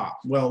top.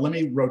 Well, let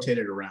me rotate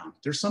it around.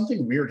 There's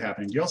something weird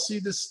happening. Do y'all see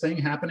this thing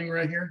happening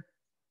right here?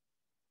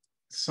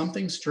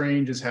 Something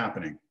strange is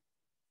happening.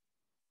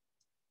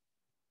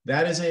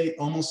 That is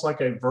almost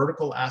like a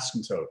vertical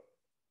asymptote.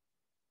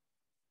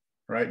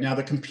 Right now,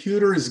 the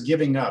computer is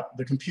giving up.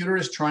 The computer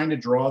is trying to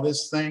draw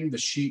this thing, the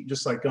sheet,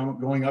 just like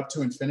going up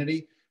to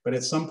infinity. But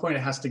at some point,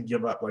 it has to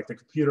give up. Like the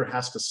computer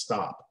has to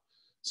stop.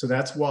 So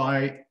that's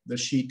why the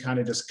sheet kind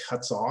of just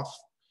cuts off.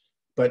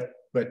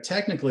 But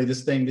technically,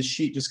 this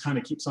sheet just kind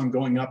of keeps on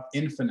going up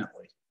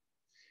infinitely.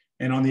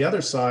 And on the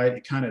other side,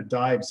 it kind of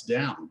dives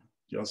down.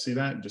 Do y'all see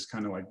that? It just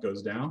kind of like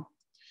goes down.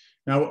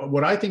 Now,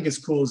 what I think is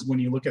cool is when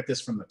you look at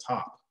this from the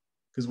top.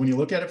 Because when you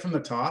look at it from the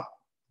top,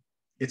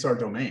 it's our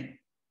domain,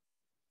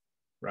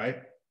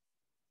 right?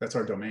 That's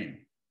our domain.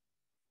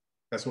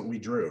 That's what we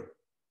drew.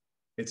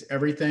 It's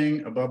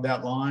everything above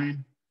that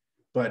line,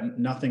 but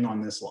nothing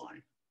on this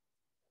line.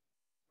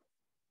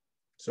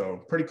 So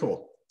pretty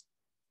cool.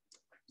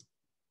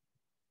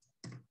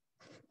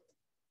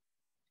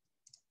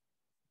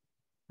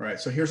 All right,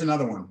 so here's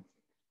another one.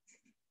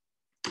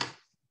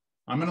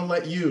 I'm gonna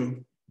let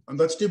you,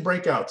 let's do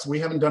breakouts. We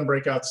haven't done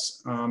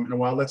breakouts in a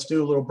while. Let's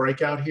do a little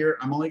breakout here.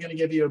 I'm only gonna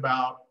give you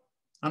about,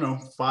 I don't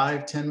know,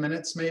 5-10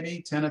 minutes,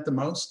 maybe 10 at the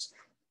most,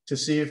 to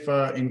see if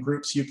in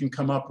groups you can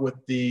come up with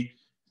the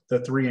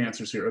 3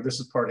 answers here. This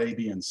is part A,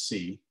 B, and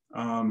C.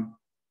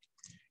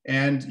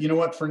 And you know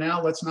what, for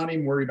now, let's not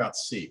even worry about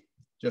C.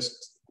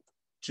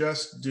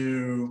 Just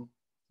do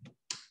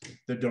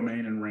the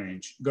domain and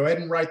range. Go ahead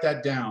and write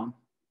that down.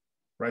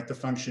 Write the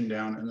function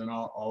down, and then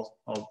I'll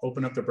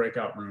open up the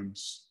breakout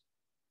rooms.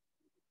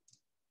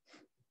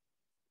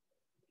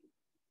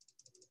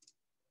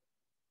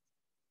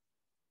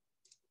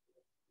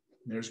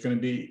 There's going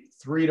to be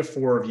 3 to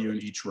 4 of you in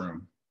each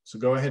room. So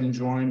go ahead and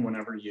join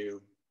whenever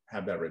you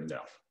have that written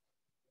down.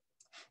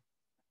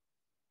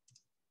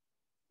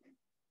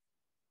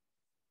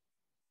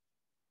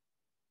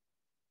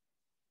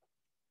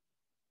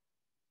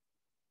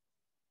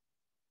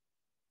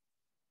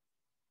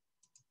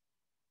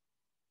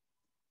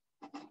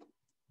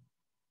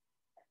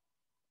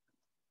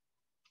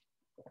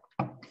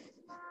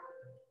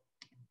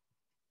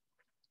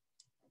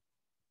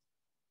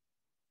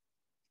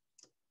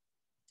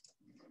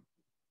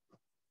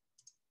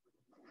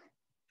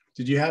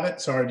 Did you have it?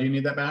 Sorry, do you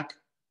need that back?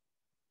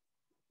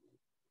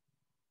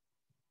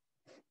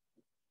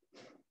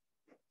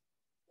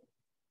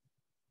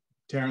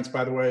 Terrence,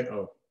 by the way,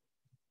 oh,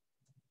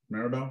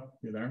 Maribel,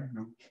 you there?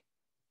 No.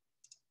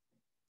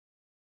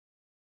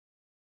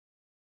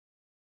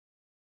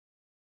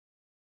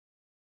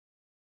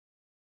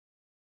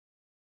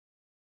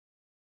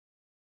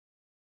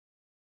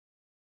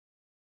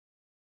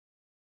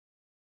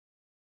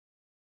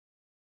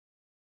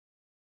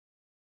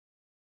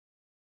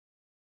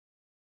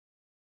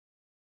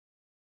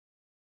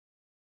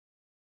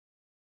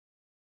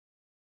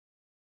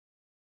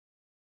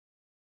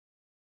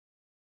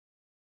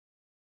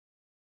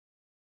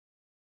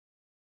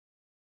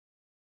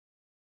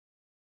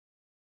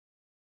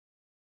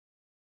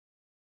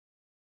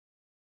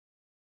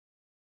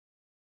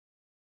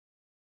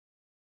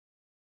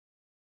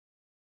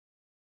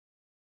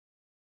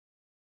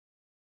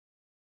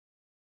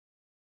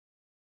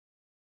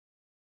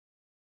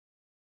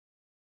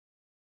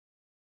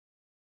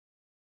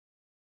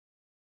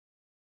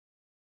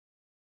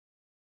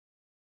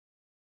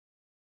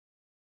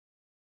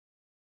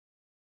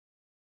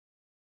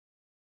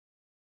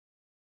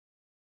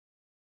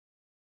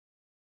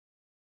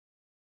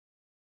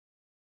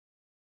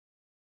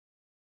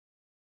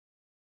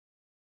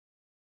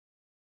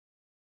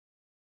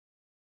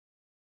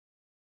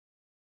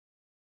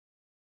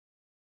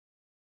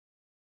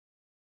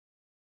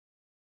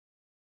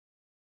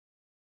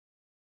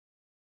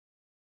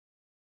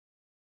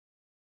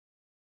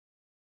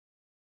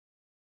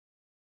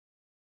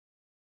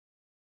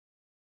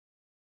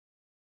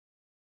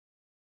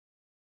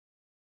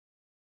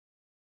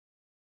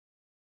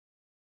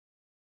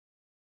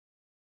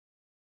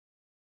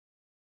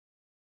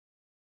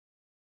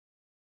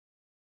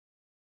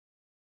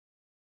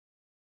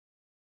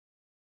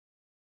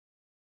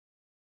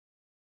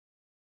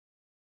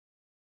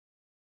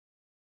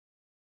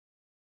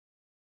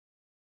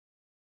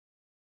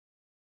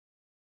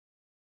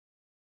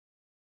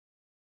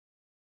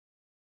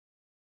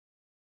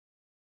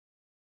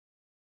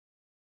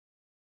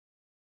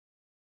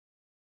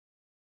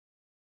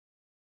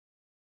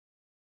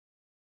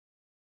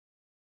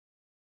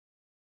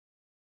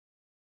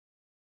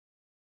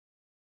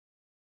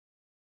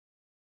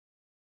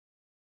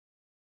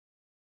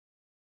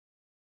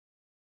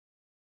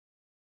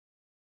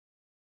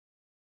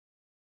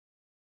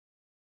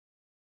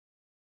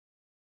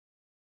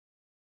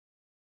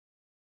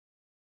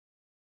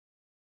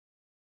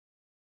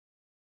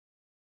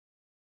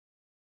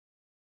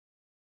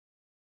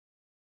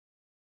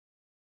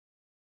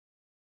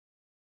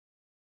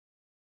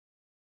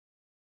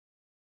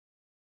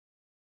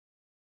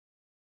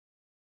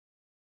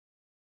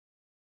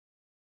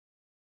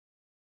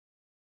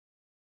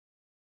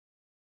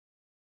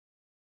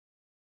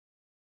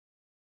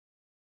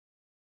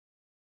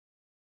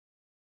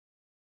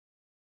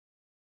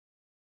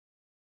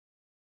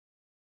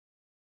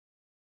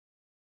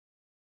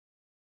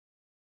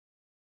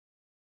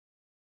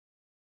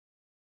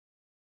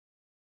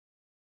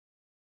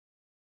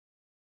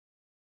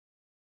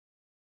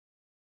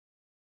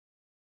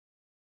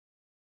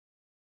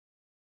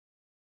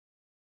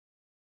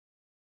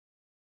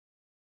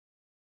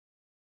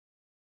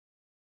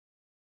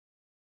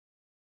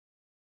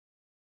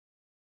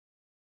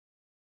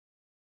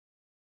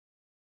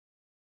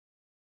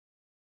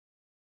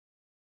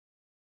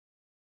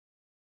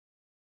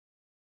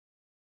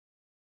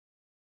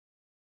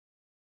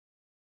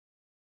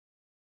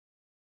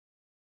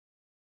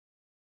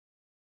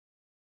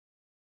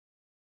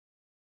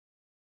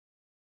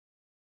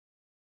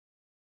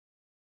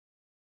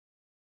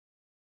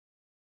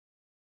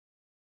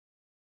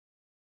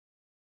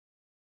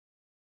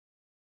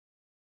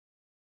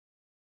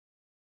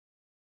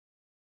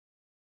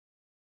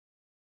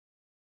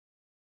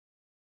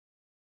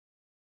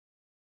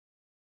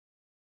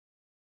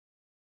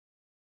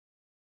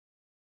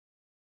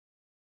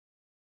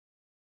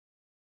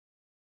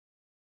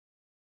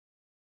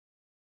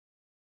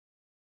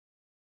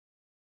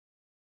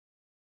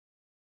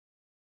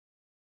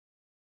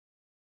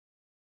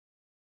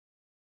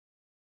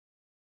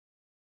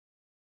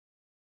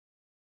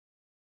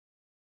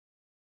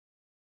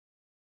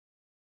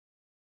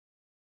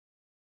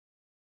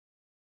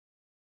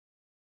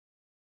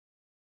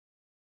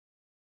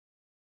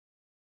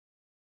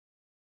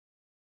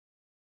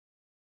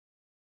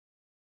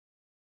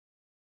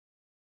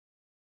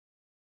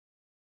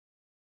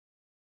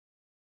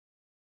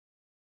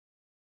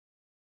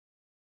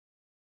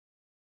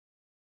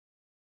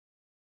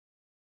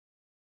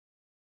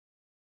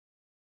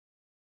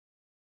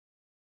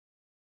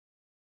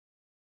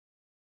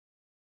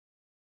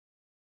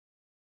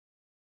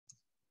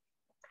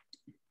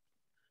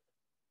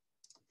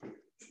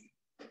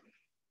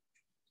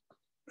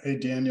 Hey,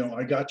 Daniel,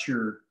 I got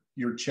your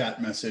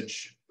chat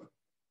message.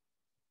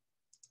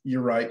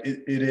 You're right.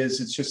 It is.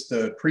 It's just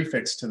the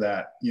prefix to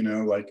that, you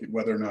know, like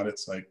whether or not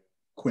it's like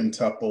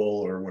quintuple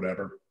or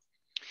whatever.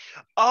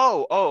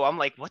 Oh, I'm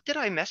like, what did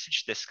I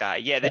message this guy?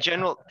 Yeah, the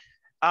general,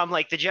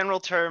 like the general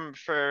term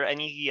for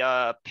any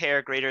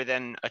pair greater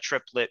than a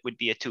triplet would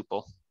be a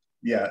tuple.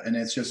 Yeah, and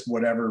it's just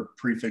whatever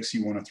prefix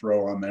you want to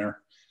throw on there.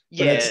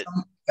 But Yeah,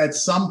 at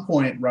some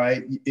point,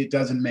 right, it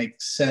doesn't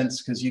make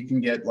sense because you can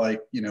get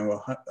like, you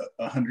know,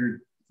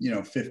 100,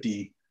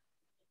 50,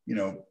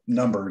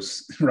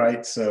 numbers,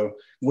 right? So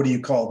what do you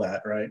call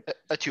that, right?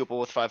 A tuple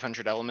with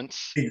 500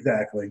 elements.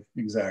 Exactly.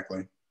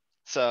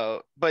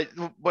 So, but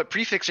what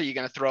prefix are you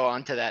going to throw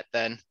onto that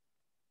then?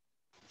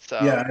 So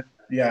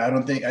yeah,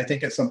 I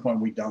think at some point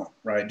we don't,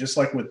 right? Just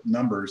like with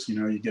numbers,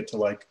 you get to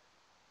like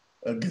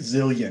a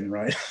gazillion,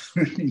 right?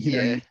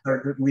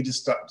 We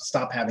just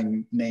stop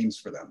having names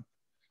for them.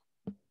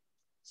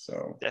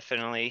 So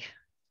definitely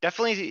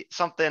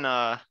something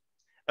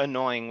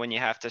annoying when you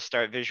have to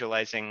start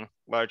visualizing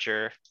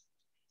larger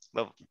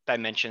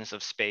dimensions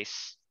of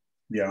space.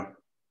 Yeah.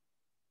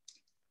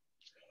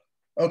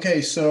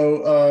 Okay,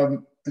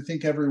 so I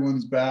think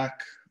everyone's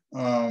back.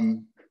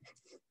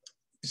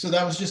 So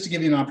that was just to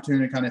give you an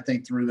opportunity to kind of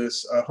think through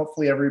this.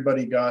 Hopefully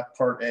everybody got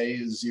part A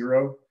is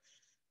 0.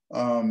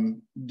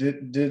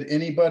 Does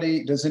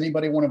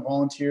anybody want to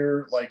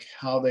volunteer like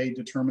how they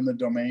determine the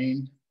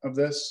domain of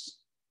this?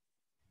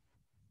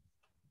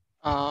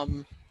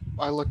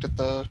 I looked at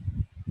the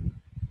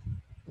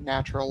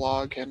natural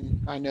log,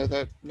 and I know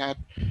that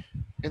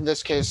in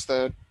this case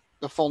the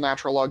full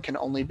natural log can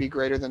only be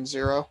greater than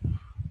 0.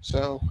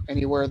 So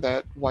anywhere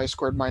that y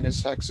squared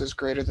minus x is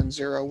greater than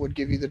 0 would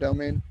give you the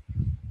domain.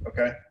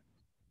 Okay.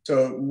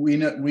 So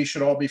we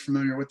should all be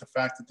familiar with the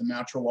fact that the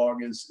natural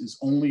log is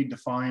only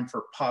defined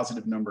for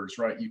positive numbers,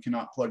 right? You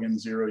cannot plug in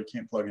 0, you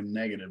can't plug in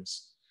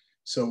negatives.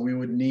 So we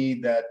would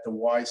need that the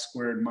y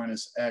squared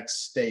minus x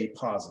stay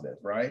positive,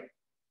 right?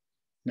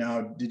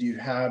 Now, did you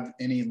have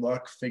any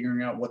luck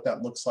figuring out what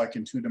that looks like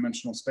in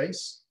 2-dimensional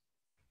space?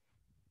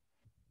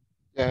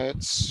 Yeah,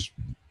 it's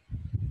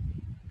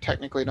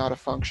technically not a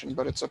function,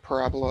 but it's a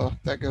parabola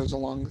that goes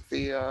along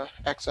the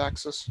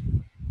x-axis.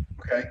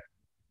 Okay.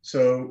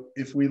 So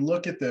if we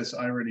look at this,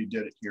 I already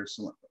did it here,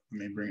 so let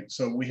me bring it.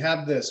 So we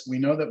have this, we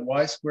know that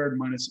y squared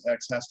minus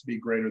x has to be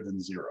greater than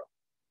 0.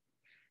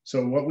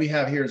 So what we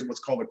have here is what's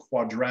called a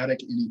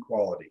quadratic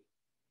inequality.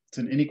 It's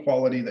an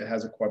inequality that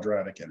has a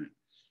quadratic in it.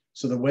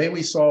 So the way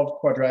we solve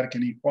quadratic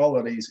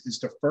inequalities is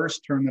to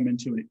first turn them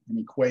into an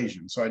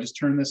equation. So I just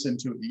turned this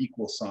into an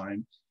equal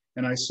sign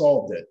and I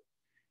solved it.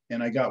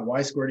 And I got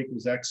y squared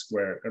equals x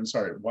squared,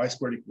 y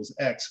squared equals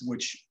x,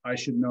 which I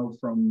should know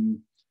from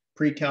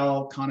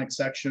pre-cal, conic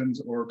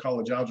sections, or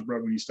college algebra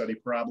when you study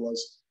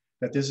parabolas,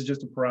 that this is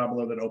just a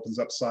parabola that opens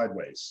up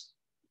sideways.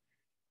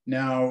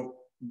 Now,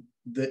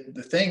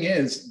 the thing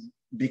is,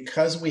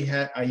 because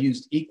I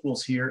used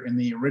equals here and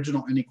the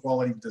original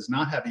inequality does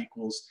not have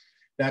equals,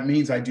 that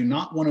means I do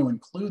not want to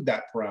include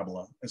that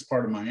parabola as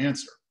part of my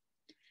answer.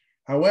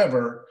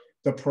 However,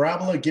 the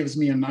parabola gives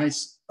me a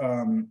nice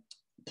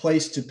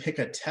place to pick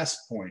a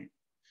test point.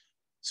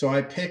 So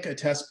I pick a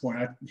test point.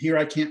 Here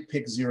I can't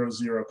pick 0,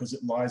 0 because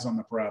it lies on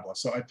the parabola.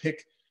 So I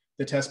pick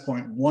the test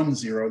point 1,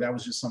 0. That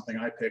was just something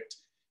I picked.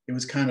 It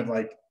was kind of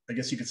like, I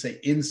guess you could say,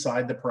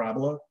 inside the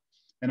parabola.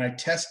 And I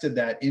tested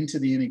that into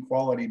the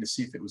inequality to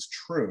see if it was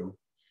true.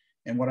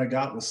 And what I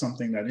got was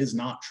something that is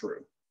not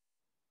true.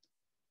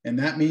 And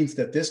that means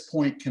that this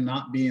point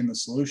cannot be in the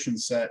solution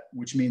set,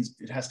 which means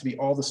it has to be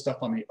all the stuff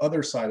on the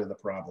other side of the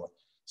parabola.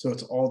 So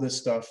it's all this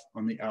stuff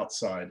on the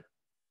outside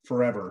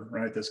forever,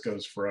 right? This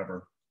goes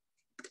forever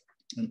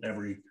in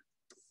every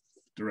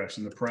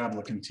direction. The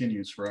parabola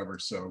continues forever.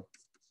 So,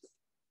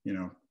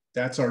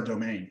 that's our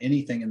domain.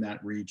 Anything in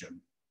that region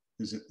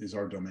is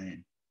our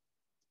domain.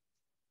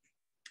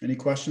 Any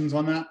questions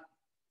on that?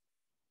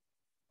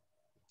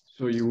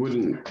 So you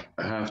wouldn't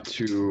have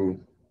to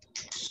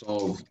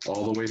solve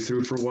all the way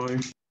through for y?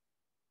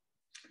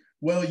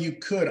 Well, you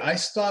could. I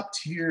stopped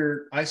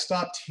here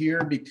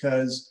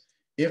because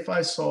if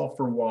I solve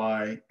for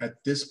y,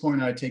 at this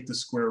point, I take the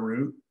square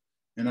root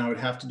and I would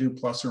have to do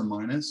plus or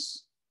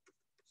minus.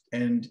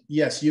 And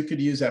yes, you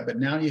could use that, but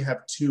now you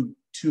have two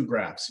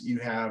graphs. You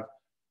have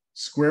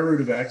square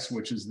root of x,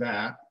 which is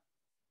that.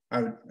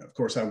 Of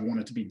course, I want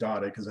it to be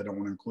dotted because I don't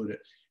want to include it.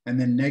 And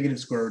then negative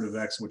square root of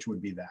x, which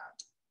would be that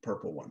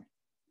purple one.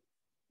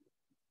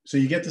 So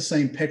you get the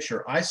same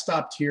picture. I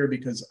stopped here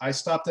because I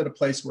stopped at a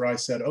place where I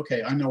said,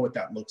 okay, I know what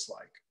that looks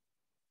like.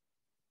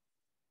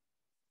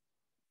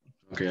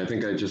 Okay, I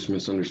think I just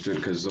misunderstood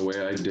because the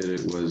way I did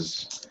it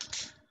was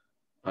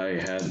I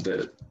had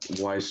that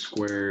y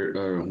squared,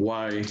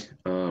 y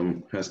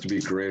has to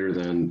be greater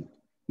than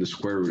the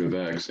square root of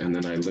x, and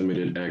then I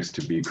limited x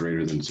to be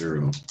greater than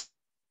 0.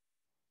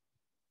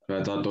 So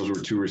I thought those were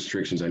two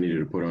restrictions I needed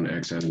to put on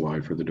x and y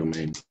for the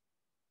domain.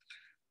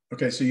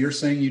 Okay, so you're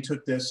saying you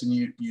took this and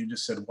you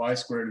just said y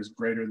squared is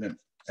greater than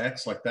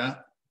x, like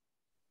that?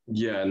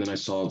 Yeah, and then I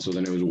solved, so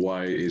then it was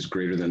y is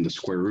greater than the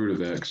square root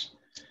of x.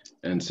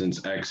 And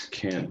since X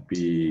can't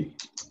be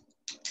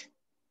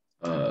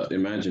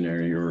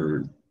imaginary,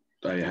 or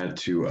I had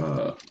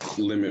to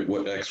limit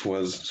what X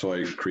was, so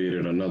I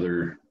created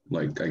another,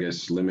 like, I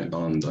guess, limit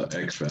on the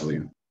X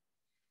value.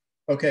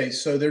 Okay,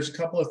 so there's a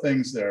couple of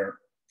things there.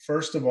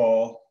 First of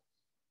all,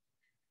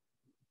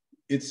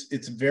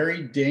 it's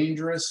very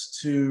dangerous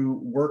to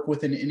work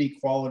with an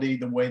inequality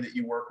the way that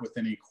you work with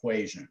an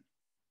equation.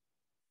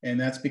 And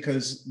that's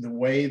because the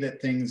way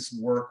that things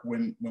work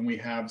when we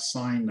have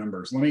sign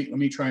numbers. Let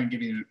me try and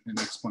give you an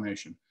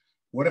explanation.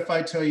 What if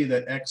I tell you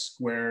that x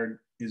squared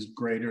is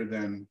greater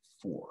than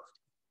 4?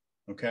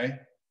 Okay.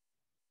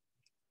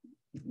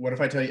 What if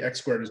I tell you x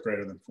squared is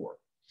greater than 4?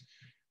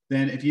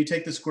 Then if you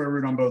take the square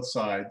root on both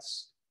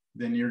sides,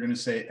 then you're going to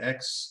say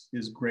x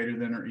is greater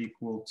than or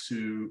equal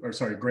to, or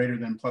sorry, greater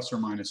than plus or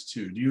minus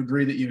 2. Do you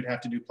agree that you would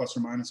have to do plus or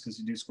minus because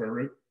you do square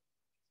root?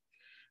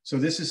 So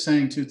this is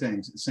saying two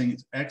things. It's saying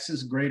x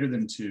is greater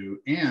than 2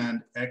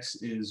 and x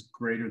is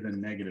greater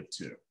than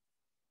 -2.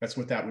 That's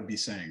what that would be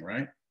saying,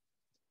 right?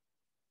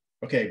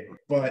 Okay,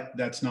 but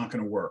that's not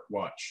going to work.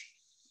 Watch.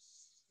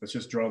 Let's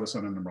just draw this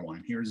on a number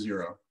line. Here's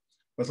 0.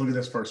 Let's look at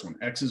this first one.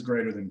 X is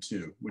greater than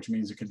 2, which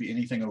means it could be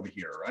anything over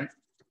here, right?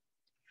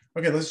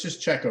 Okay, let's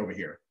just check over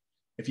here.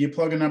 If you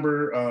plug a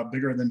number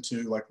bigger than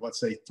 2, like let's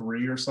say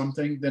 3 or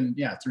something, then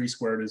yeah, 3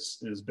 squared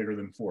is bigger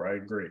than 4. I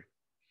agree.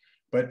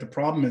 But the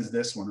problem is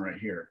this one right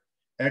here.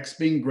 X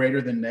being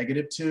greater than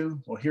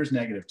 -2, well, here's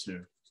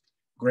 -2.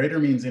 Greater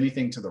means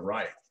anything to the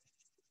right.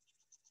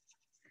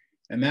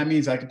 And that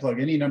means I can plug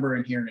any number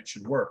in here and it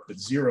should work, but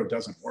 0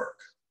 doesn't work,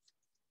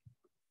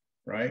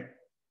 right?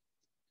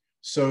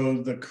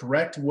 So the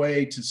correct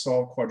way to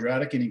solve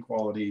quadratic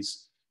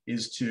inequalities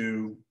is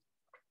to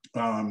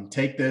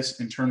take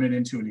this and turn it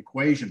into an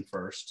equation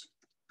first.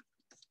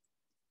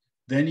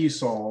 Then you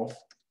solve.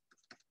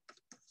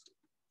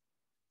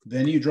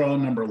 Then you draw a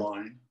number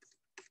line.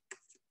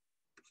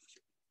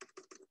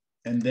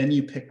 And then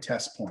you pick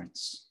test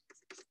points.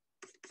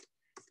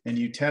 And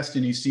you test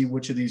and you see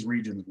which of these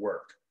regions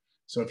work.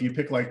 So if you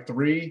pick like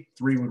 3,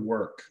 3 would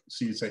work.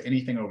 So you'd say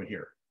anything over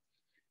here.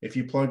 If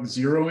you plug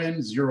 0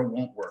 in, 0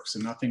 won't work. So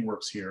nothing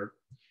works here.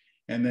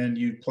 And then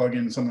you plug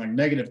in something like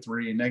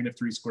 -3, and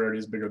 -3 squared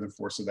is bigger than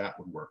 4, so that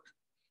would work.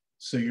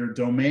 So your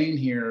domain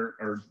here,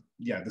 or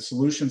yeah, the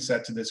solution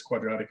set to this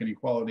quadratic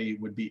inequality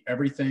would be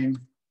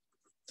everything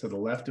to the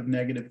left of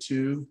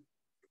 -2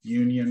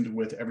 unioned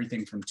with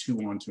everything from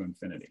 2 on to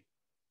infinity.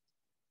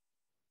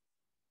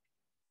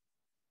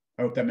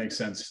 I hope that makes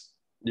sense.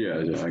 Yeah,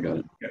 I got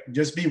it. Yeah,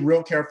 just be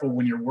real careful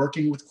when you're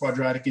working with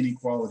quadratic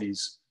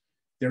inequalities.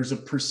 There's a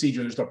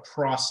procedure, there's a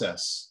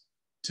process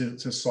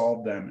to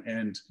solve them.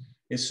 And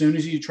as soon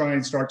as you try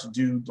and start to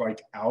do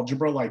like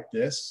algebra like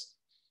this,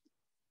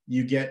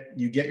 you get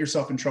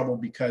yourself in trouble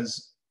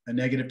because a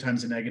negative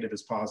times a negative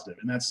is positive.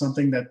 And that's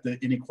something that the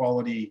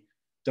inequality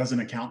doesn't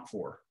account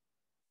for.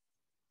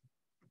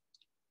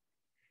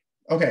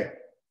 Okay,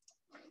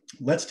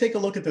 let's take a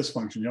look at this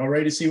function. Y'all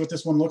ready to see what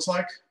this one looks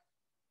like?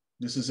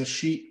 This is a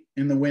sheet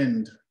in the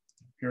wind.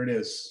 Here it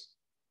is.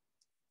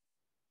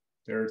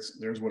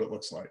 There's what it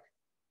looks like.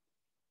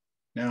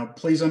 Now,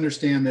 please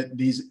understand that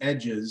these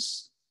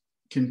edges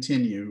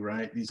continue,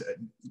 right?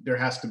 There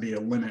has to be a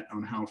limit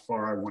on how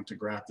far I want to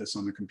graph this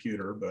on the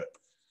computer, but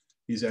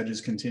these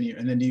edges continue.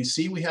 And then do you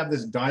see we have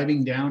this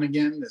diving down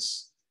again,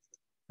 this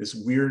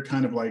weird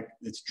kind of like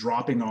it's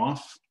dropping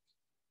off,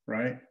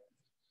 right?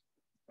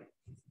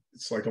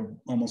 It's like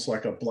almost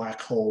like a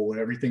black hole.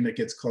 Everything that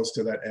gets close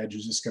to that edge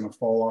is just going to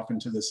fall off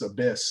into this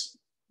abyss.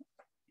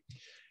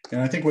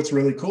 And I think what's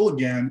really cool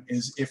again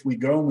is if we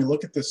go and we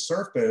look at this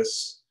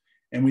surface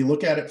and we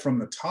look at it from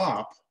the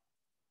top,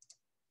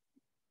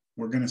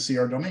 we're going to see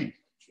our domain,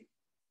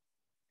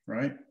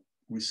 right?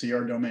 We see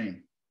our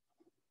domain.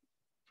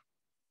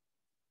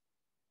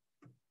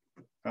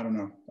 I don't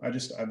know.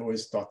 I've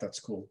always thought that's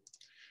cool.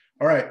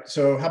 All right.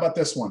 So how about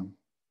this one?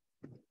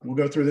 We'll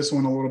go through this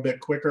one a little bit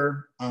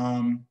quicker.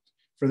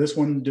 For this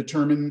one,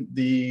 determine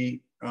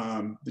the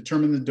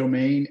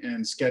domain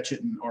and sketch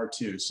it in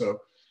R2.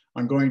 So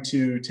I'm going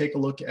to take a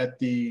look at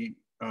the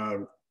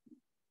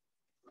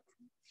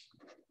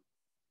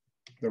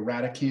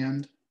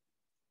radicand.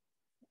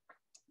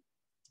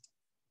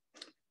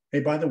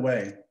 Hey, by the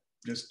way,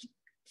 just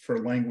for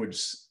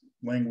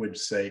language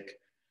sake,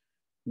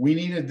 we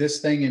needed this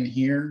thing in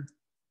here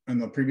in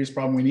the previous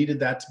problem. We needed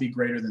that to be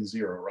greater than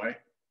 0, right?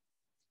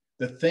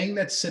 The thing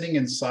that's sitting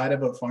inside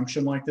of a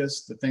function like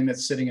this, the thing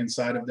that's sitting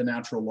inside of the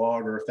natural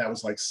log, or if that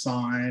was like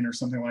sine or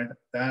something like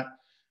that,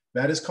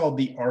 that is called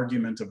the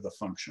argument of the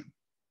function.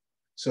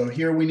 So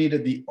here we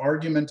needed the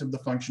argument of the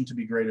function to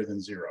be greater than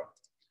 0.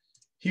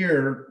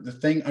 Here, the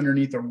thing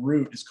underneath the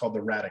root is called the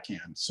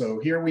radicand. So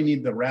here we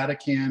need the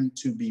radicand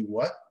to be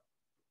what?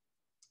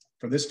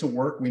 For this to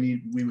work,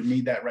 we would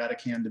need that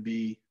radicand to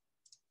be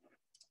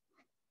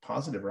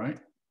positive, right?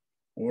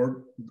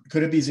 Or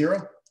could it be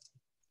 0?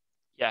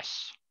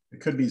 Yes. It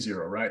could be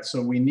 0, right?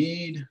 So we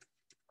need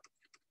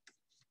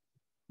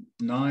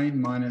 9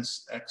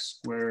 minus x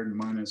squared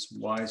minus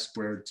y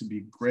squared to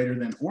be greater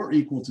than or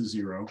equal to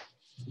 0.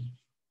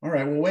 All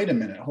right, well, wait a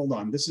minute, hold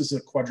on. This is a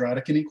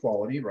quadratic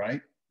inequality,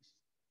 right?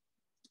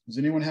 Does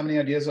anyone have any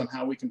ideas on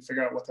how we can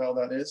figure out what the hell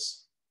that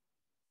is?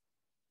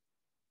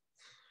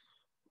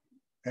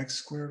 X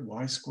squared,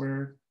 Y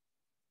squared.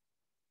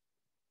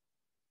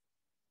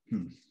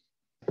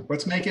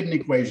 Let's make it an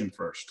equation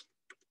first.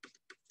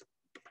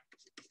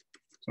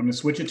 So I'm going to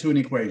switch it to an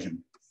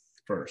equation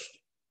first.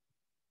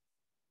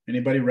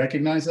 Anybody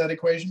recognize that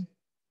equation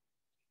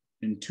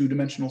in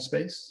two-dimensional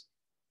space?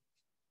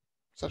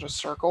 Is that a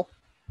circle?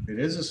 It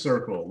is a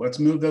circle. Let's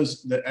move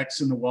the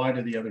X and the Y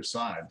to the other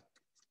side.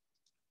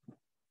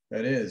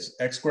 That is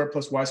X squared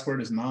plus Y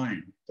squared is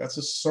 9. That's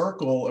a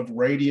circle of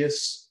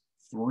radius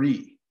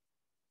 3,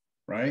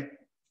 right?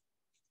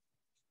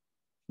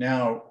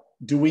 Now,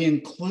 do we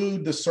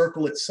include the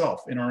circle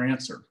itself in our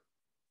answer?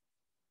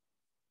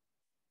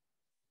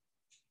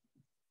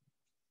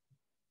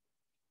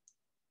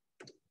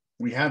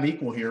 We have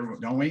equal here,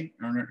 don't we,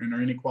 in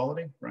our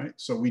inequality, right?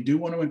 So we do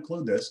want to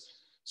include this.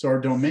 So our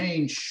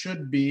domain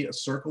should be a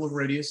circle of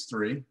radius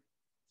 3,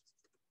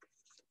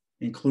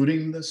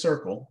 including the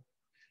circle.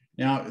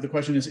 Now, the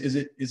question is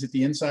it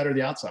the inside or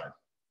the outside?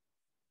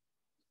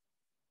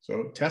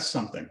 So test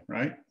something,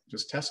 right?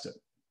 Just test it.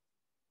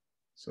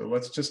 So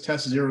let's just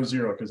test 0,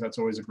 0, because that's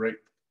always a great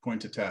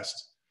point to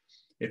test.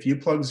 If you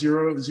plug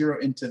 0, 0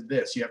 into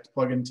this, you have to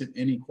plug into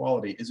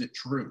inequality. Is it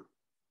true?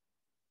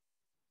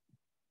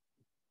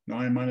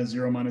 9 minus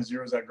 0 minus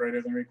 0, is that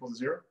greater than or equal to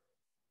 0?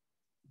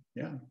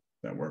 Yeah,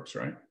 that works,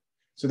 right?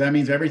 So that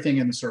means everything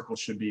in the circle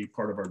should be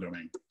part of our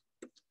domain.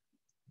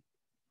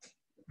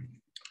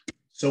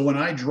 So when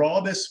I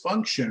draw this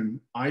function,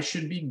 I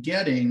should be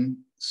getting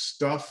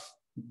stuff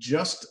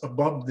just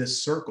above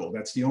this circle.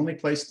 That's the only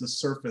place the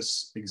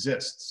surface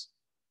exists,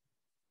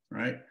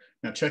 right?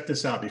 Now check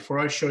this out. Before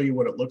I show you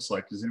what it looks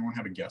like, does anyone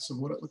have a guess of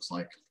what it looks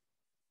like?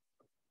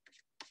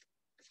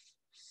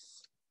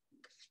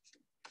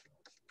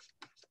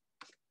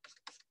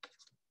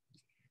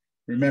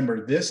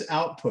 Remember, this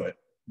output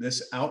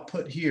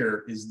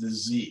here is the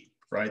Z,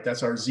 right?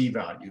 That's our Z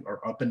value,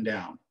 our up and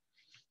down.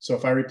 So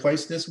if I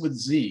replace this with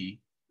Z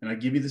and I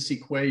give you this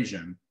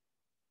equation,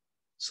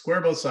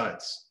 square both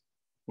sides.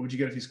 What would you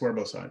get if you square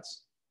both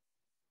sides?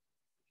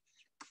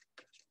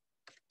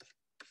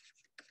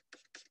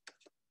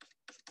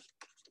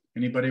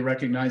 Anybody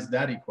recognize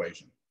that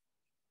equation?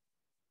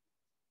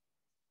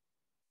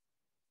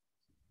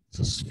 It's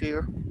a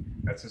sphere.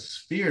 That's a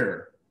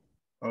sphere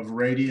of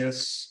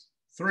radius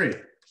 3,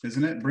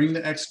 isn't it? Bring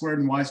the x squared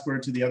and y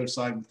squared to the other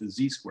side with the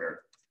z squared,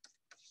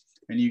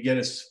 and you get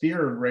a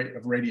sphere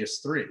of radius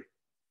 3.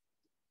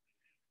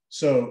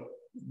 So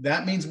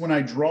that means when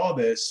I draw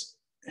this,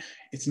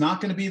 it's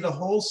not going to be the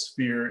whole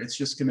sphere, it's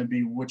just going to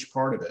be which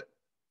part of it?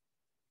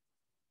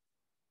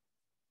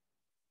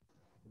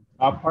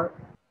 Top part?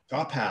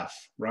 Top half,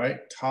 right?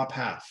 Top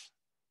half.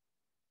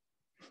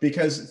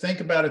 Because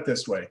think about it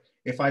this way.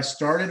 If I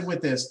started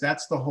with this,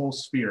 that's the whole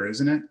sphere,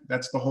 isn't it?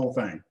 That's the whole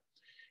thing.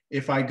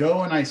 If I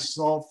go and I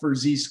solve for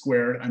z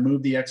squared, I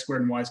move the x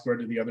squared and y squared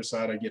to the other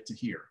side, I get to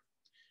here.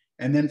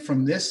 And then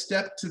from this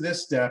step to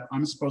this step,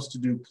 I'm supposed to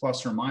do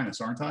plus or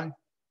minus, aren't I?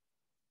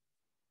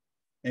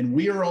 And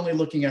we are only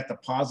looking at the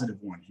positive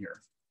one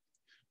here.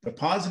 The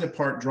positive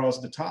part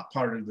draws the top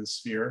part of the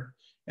sphere,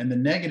 and the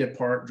negative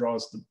part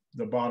draws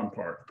the bottom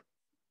part.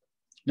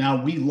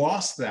 Now we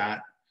lost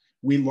that.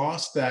 We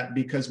lost that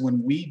because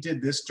when we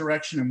did this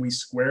direction and we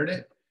squared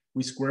it,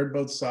 we squared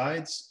both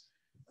sides.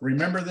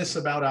 Remember this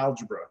about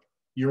algebra.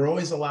 You're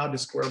always allowed to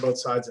square both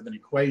sides of an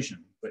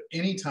equation, but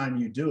anytime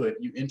you do it,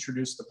 you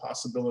introduce the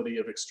possibility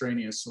of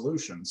extraneous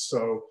solutions.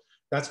 So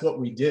that's what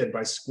we did.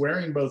 By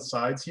squaring both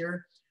sides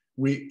here,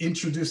 we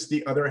introduced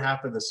the other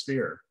half of the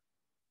sphere,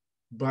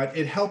 but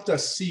it helped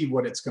us see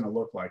what it's going to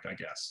look like, I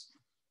guess.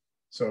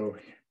 So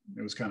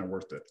it was kind of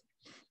worth it.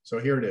 So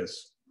here it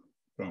is.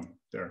 Boom,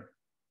 there.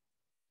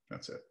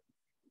 That's it.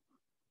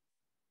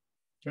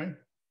 Okay.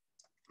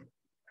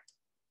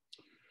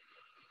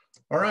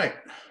 All right.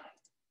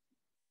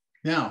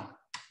 Now,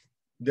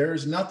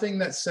 there's nothing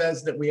that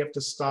says that we have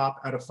to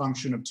stop at a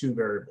function of 2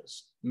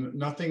 variables.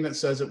 Nothing that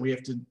says that we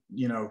have to,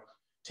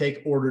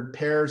 take ordered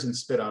pairs and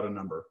spit out a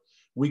number.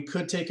 We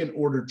could take an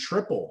ordered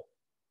triple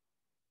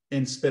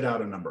and spit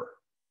out a number,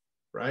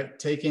 right?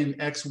 Take in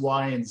X,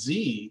 Y, and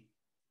Z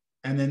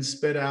and then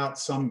spit out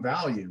some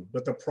value.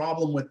 But the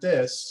problem with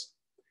this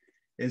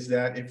is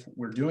that if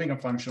we're doing a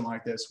function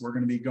like this, we're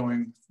going to be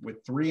going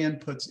with 3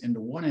 inputs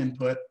into 1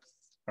 input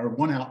or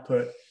 1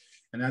 output,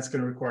 and that's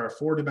going to require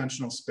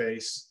 4-dimensional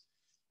space,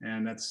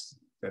 and that's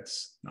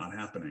not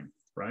happening,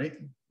 right?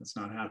 That's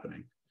not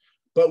happening.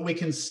 But we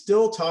can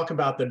still talk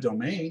about the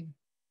domain.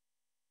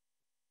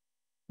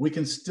 We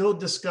can still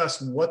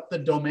discuss what the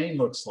domain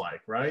looks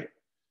like, right?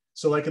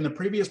 So like in the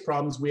previous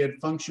problems, we had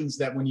functions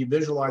that when you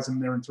visualize them,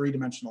 they're in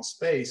 3-dimensional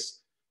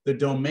space. The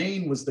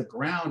domain was the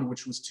ground,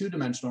 which was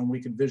 2-dimensional, and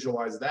we could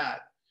visualize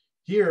that.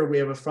 Here we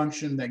have a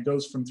function that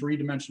goes from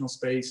 3-dimensional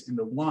space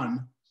into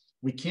 1.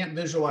 We can't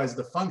visualize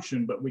the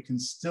function, but we can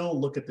still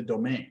look at the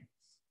domain.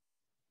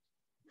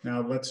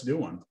 Now let's do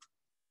one.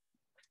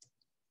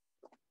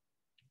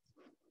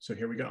 So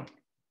here we go.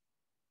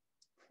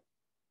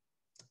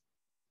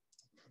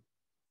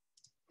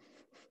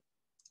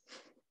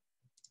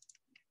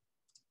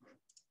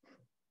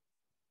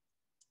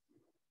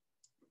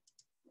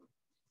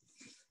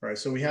 All right,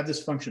 so we have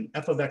this function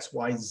f of x,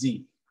 y,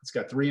 z. It's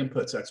got 3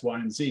 inputs, x, y,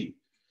 and z.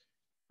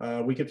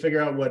 We could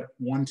figure out what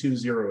 1, 2,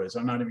 0 is.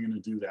 I'm not even going to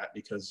do that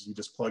because you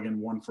just plug in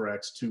 1 for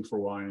x, 2 for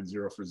y, and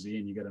 0 for z,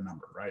 and you get a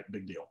number, right?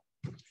 Big deal.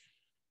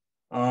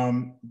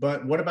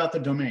 But what about the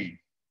domain?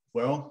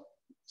 Well,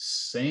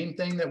 same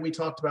thing that we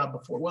talked about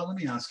before. Well, let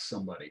me ask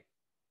somebody.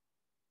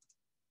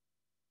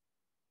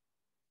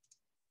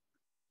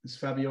 Is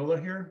Fabiola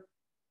here?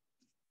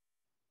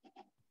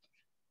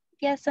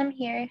 Yes, I'm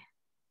here.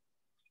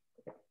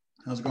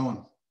 How's it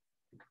going?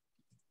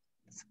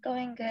 It's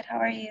going good. How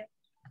are you?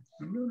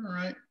 I'm doing all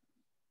right.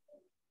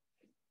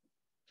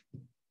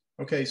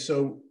 Okay,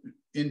 so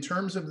in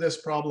terms of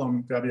this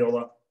problem,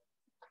 Fabiola,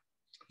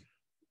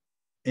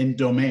 in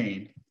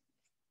domain,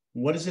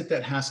 what is it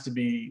that has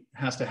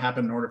to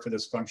happen in order for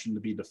this function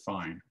to be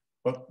defined?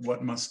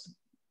 It must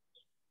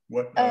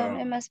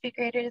be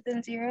greater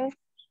than 0.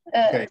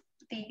 Okay.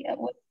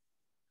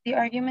 The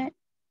argument.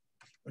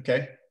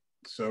 Okay,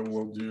 so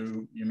we'll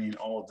do, you mean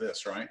all of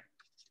this, right?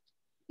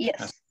 Yes.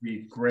 Has to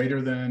be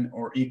greater than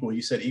or equal.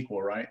 You said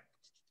equal, right?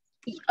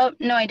 Oh,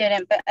 no, I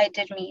didn't, but I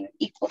did mean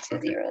equal to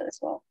Okay. 0 as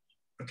well.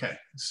 Okay,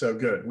 so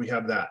good, we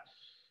have that.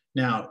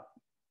 Now,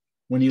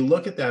 when you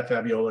look at that,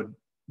 Fabiola,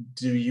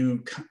 do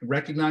you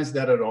recognize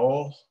that at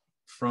all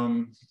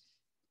from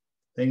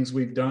things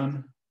we've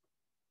done?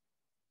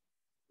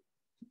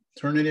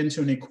 Turn it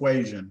into an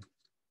equation.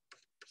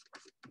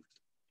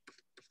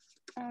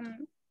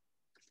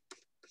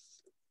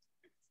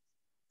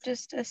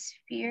 Just a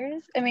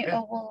sphere. I mean, Yeah.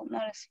 oh, well,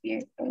 not a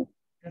sphere. Oh,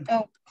 Yeah.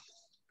 oh.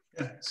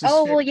 Yeah, it's a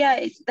Oh, sphere. well, yeah,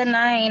 it's the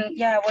 9.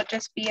 Yeah, would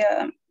just be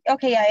a.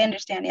 Okay, yeah, I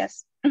understand.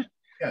 Yes.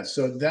 Yeah,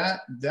 so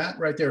that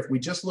right there, if we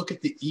just look at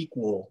the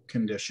equal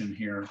condition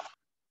here,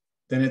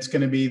 then it's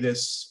going to be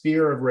this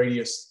sphere of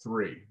radius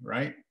 3,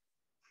 right,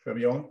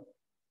 Fabiola?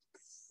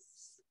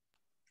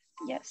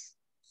 Yes.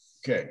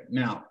 Okay,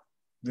 now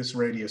this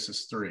radius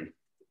is 3.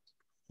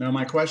 Now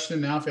my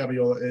question now,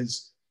 Fabiola,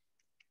 is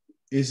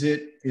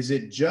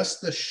it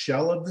just the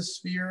shell of the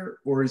sphere,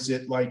 or is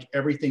it like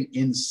everything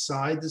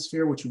inside the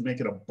sphere, which would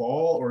make it a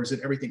ball, or is it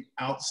everything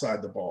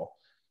outside the ball?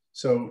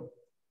 So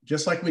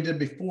just like we did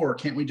before,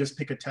 can't we just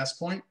pick a test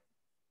point?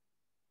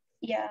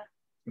 Yeah.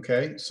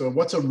 Okay, so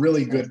what's a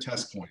really good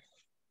test point?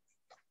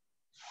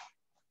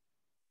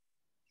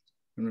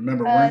 And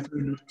remember, we're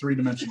in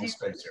three-dimensional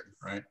space here,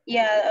 right?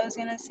 Yeah, I was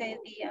gonna say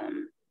the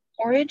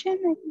origin.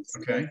 I guess.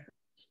 Okay,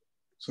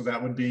 so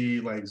that would be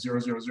like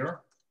 0, 0,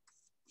 0?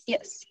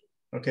 Yes.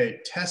 Okay,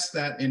 test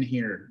that in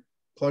here.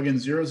 Plug in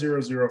 0, 0,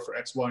 0 for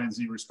x, y, and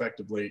z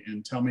respectively,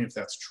 and tell me if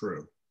that's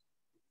true.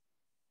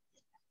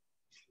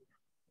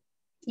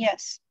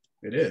 Yes.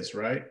 It is,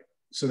 right?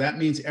 So that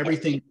means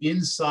everything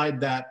inside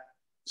that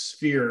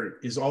sphere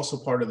is also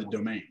part of the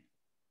domain.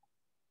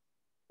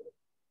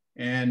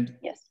 And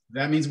yes,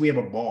 that means we have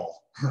a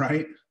ball,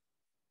 right?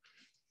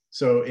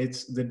 So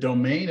it's the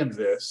domain of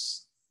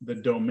this. The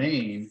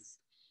domain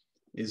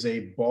is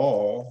a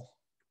ball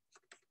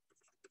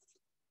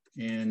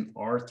in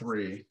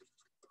R3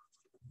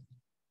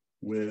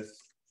 with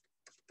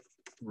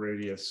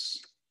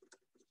radius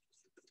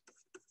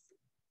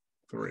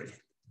 3.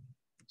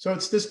 So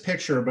it's this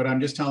picture, but I'm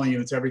just telling you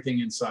it's everything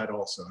inside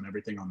also and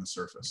everything on the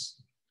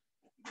surface.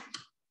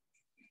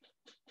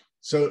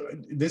 So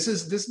this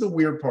is the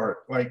weird part,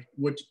 like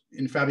what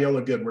in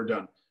Fabiola, good, we're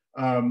done.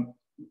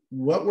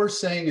 What we're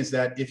saying is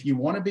that if you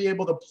want to be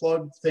able to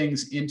plug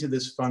things into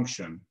this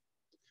function,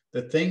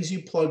 the things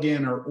you plug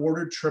in are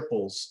ordered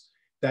triples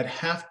that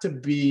have to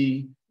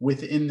be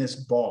within this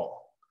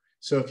ball.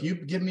 So if you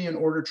give me an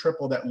ordered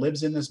triple that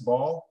lives in this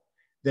ball,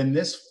 then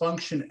this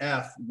function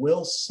f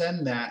will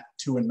send that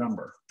to a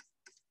number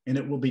and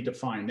it will be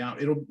defined. Now,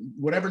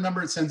 whatever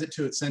number it sends it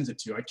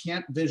to. I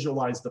can't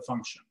visualize the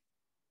function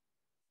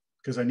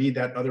because I need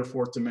that other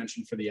fourth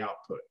dimension for the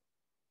output.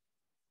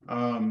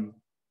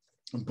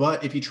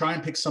 But if you try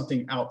and pick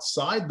something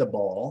outside the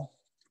ball,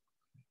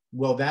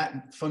 well,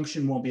 that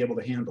function won't be able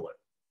to handle it.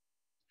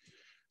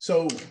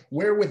 So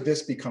where would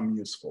this become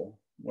useful?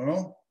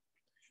 Well,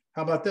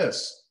 how about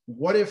this?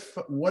 What if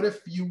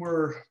you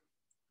were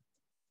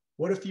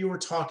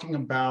talking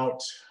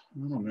about,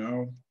 I don't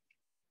know,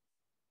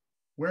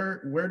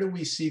 where do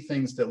we see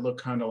things that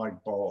look kind of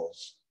like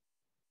balls?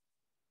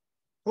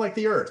 Like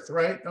the Earth,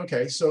 right?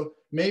 Okay, so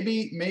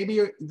maybe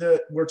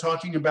we're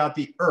talking about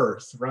the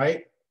Earth,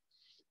 right?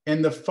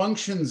 And the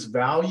function's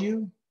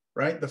value,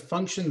 right? The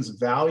function's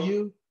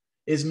value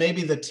is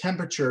maybe the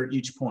temperature at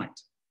each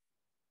point,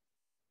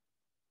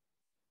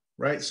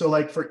 right? So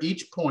like for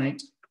each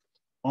point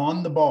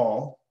on the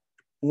ball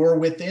or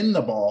within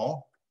the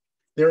ball,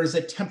 there is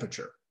a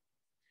temperature.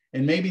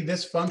 And maybe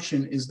this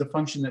function is the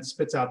function that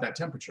spits out that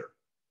temperature.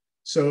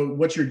 So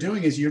what you're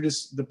doing is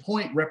the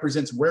point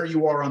represents where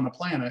you are on the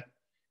planet,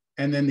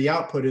 and then the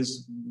output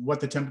is what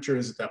the temperature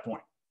is at that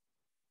point.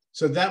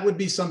 So that would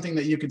be something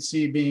that you could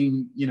see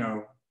being,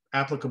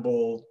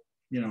 applicable,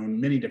 in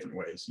many different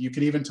ways. You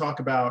could even talk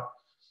about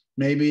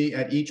maybe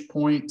at each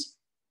point,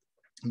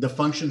 the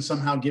function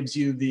somehow gives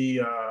you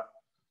the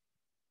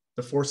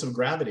force of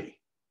gravity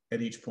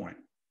at each point.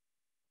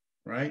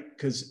 right?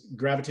 Because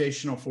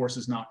gravitational force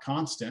is not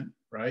constant,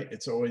 right?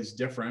 It's always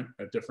different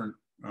at different,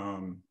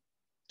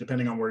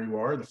 depending on where you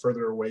are. The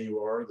further away you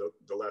are,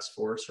 the less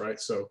force, right?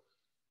 So,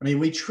 I mean,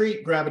 we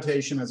treat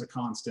gravitation as a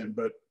constant,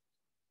 but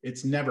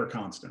it's never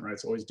constant, right?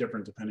 It's always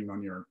different depending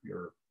on your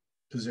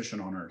position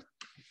on Earth.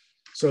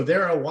 So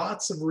there are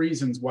lots of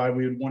reasons why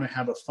we would want to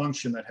have a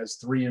function that has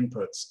 3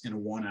 inputs and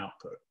 1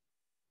 output.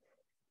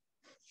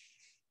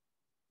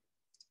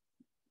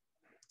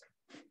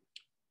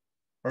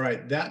 All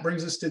right, that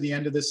brings us to the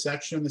end of this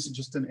section. This is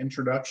just an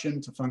introduction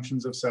to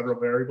functions of several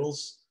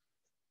variables.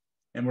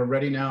 And we're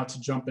ready now to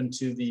jump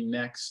into the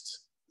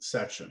next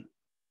section.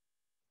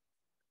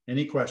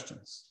 Any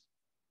questions?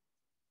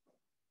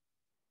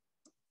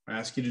 I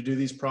ask you to do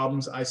these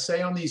problems. I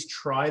say on these,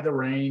 try the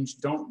range.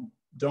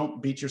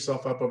 Don't beat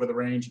yourself up over the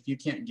range. If you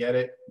can't get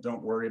it,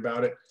 don't worry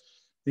about it.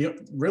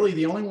 Really,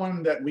 the only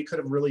one that we could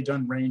have really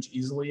done range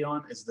easily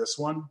on is this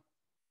one.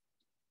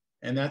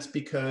 And that's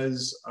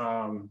because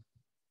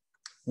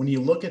when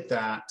you look at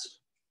that,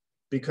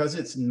 because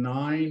it's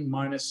 9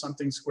 minus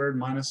something squared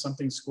minus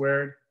something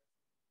squared,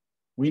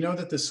 we know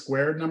that the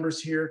squared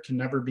numbers here can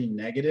never be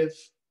negative.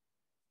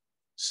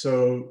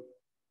 So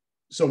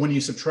when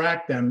you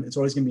subtract them, it's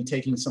always going to be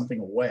taking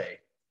something away.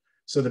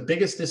 So the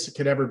biggest this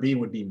could ever be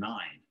would be 9.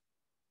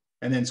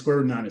 And then square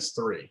root of 9 is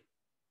 3.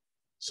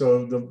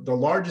 So the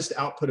largest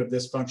output of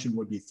this function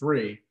would be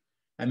 3.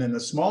 And then the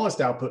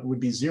smallest output would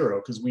be 0,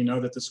 because we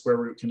know that the square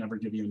root can never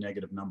give you a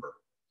negative number.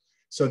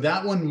 So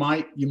that one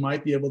you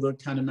might be able to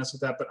kind of mess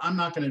with that, but I'm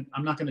not going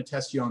to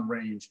test you on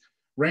range.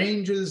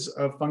 Ranges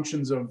of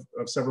functions of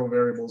several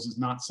variables is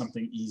not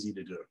something easy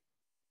to do.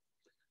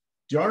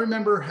 Do y'all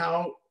remember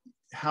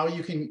how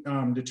you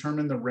can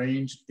determine the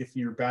range if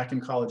you're back in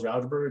college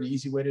algebra? An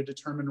easy way to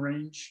determine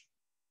range?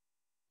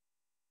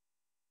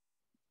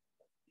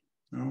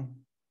 No?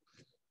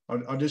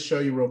 I'll just show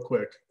you real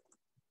quick.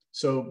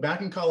 So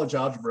back in college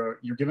algebra,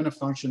 you're given a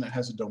function that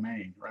has a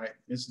domain, right?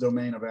 It's the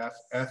domain of f.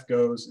 F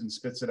goes and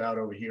spits it out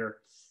over here,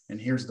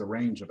 and here's the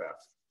range of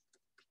f.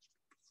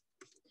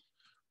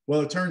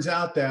 Well, it turns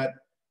out that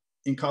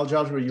in college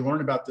algebra, you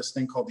learn about this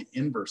thing called the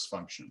inverse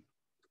function.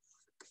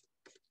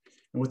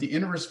 And what the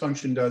inverse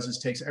function does is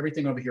takes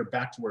everything over here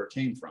back to where it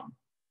came from.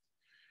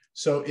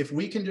 So if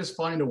we can just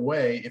find a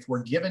way, if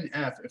we're given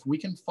f, if we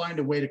can find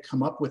a way to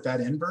come up with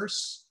that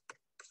inverse,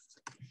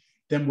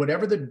 then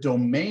whatever the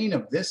domain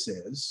of this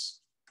is,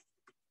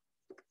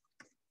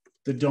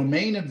 the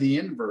domain of the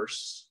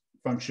inverse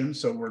function,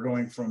 so we're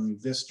going from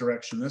this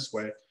direction this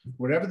way,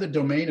 whatever the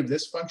domain of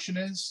this function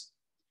is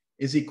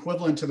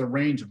equivalent to the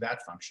range of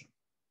that function.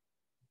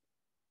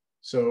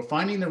 So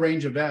finding the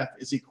range of f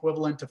is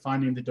equivalent to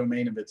finding the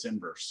domain of its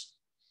inverse.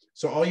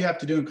 So all you have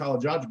to do in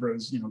college algebra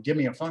is, give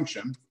me a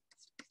function.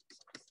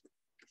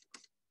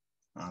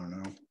 I don't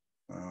know.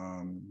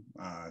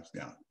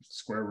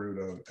 Square root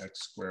of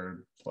x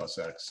squared plus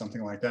x,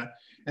 something like that.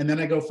 And then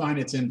I go find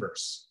its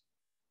inverse.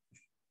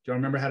 Do you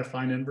remember how to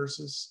find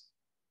inverses?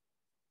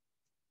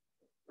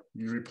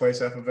 You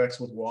replace f of x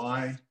with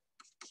y.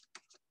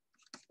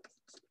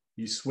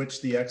 You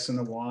switch the x and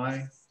the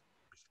y.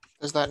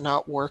 Does that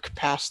not work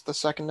past the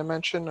second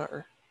dimension,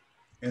 or?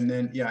 And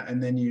then, yeah,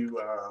 and then you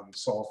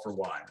solve for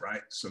y,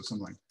 right? So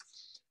something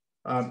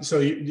like,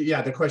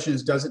 the question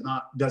is, does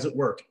it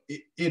work?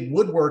 It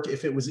would work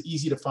if it was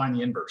easy to find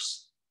the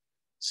inverse.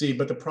 See,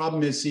 but the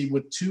problem is,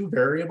 with 2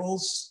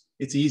 variables,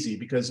 it's easy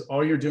because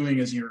all you're doing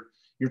is you're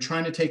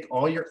trying to take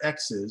all your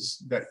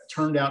x's that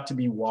turned out to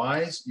be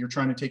y's, you're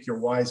trying to take your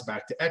y's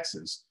back to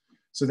x's.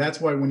 So that's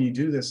why when you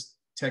do this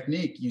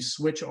technique, you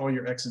switch all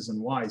your x's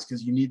and y's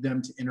because you need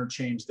them to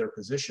interchange their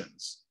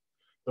positions.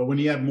 But when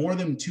you have more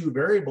than 2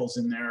 variables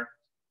in there,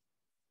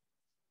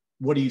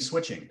 what are you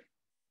switching?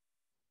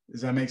 Does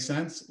that make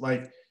sense?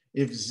 Like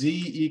if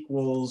z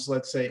equals,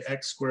 let's say,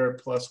 x squared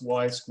plus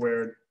y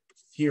squared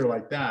here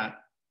like that,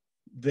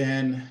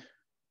 then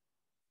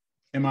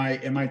am I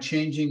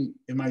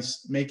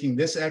making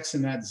this x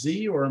and that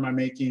z, or am I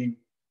making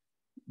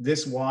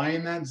this y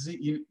and that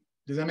z?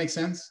 Does that make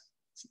sense?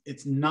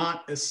 It's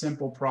not a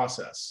simple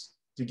process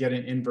to get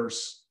an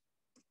inverse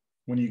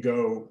when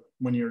you're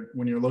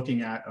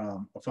looking at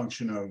a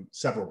function of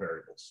several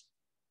variables.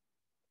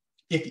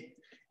 If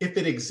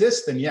it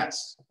exists, then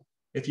yes.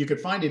 If you could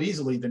find it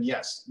easily, then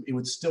yes, it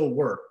would still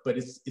work, but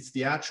it's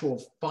the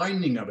actual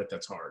finding of it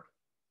that's hard.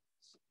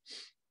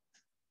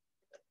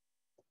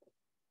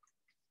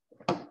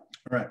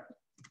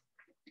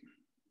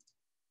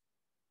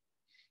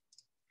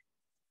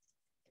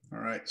 All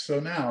right, so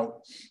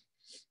now,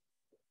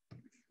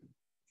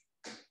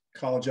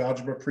 college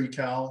algebra,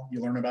 pre-cal,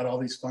 you learn about all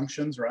these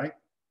functions, right?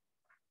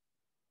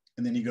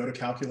 And then you go to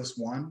calculus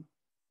 1,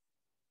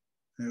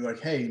 and you're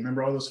like, hey,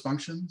 remember all those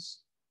functions?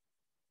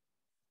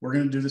 We're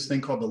going to do this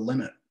thing called the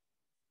limit,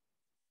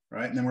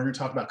 right? And then we're going to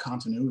talk about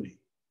continuity.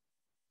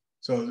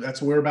 So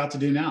that's what we're about to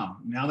do now.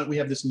 Now that we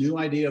have this new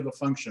idea of a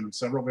function of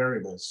several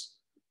variables,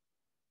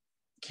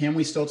 can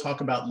we still talk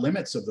about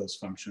limits of those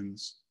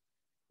functions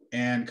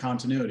and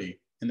continuity?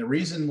 And the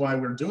reason why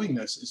we're doing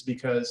this is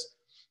because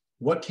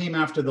what came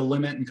after the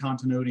limit and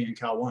continuity in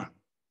Cal 1?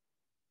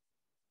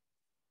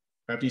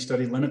 After you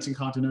studied limits and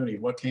continuity,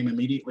 what came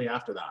immediately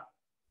after that?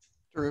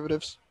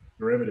 Derivatives.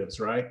 Derivatives,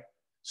 right?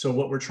 So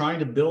what we're trying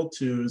to build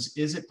to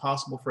is it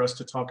possible for us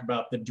to talk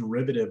about the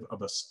derivative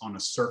of us on a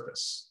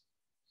surface?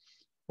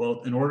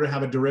 Well, in order to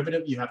have a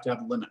derivative, you have to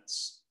have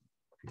limits.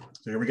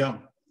 So here we go.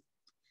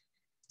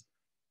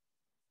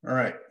 All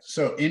right,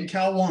 so in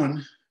Cal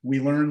 1, we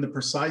learned the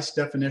precise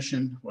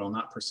definition, well,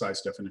 not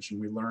precise definition,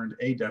 we learned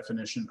a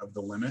definition of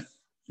the limit.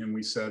 And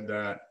we said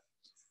that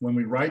when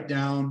we write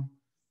down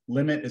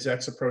limit as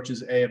x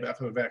approaches a of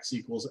f of x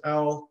equals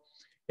L,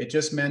 it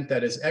just meant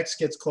that as x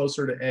gets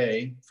closer to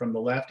a from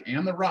the left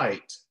and the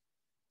right,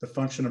 the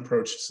function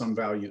approached some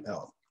value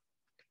L.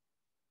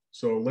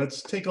 So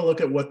let's take a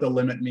look at what the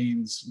limit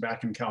means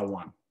back in Cal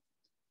 1.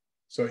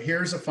 So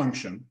here's a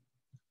function.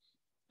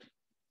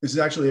 This is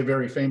actually a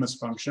very famous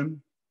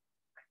function.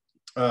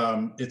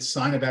 It's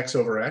sine of x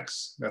over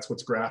x. That's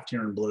what's graphed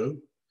here in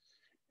blue.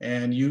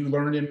 And you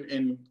learned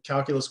in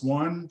Calculus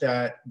 1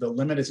 that the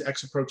limit as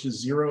x approaches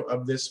 0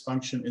 of this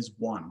function is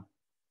 1.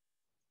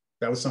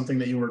 That was something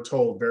that you were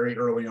told very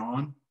early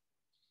on.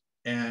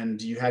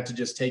 And you had to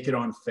just take it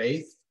on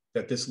faith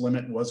that this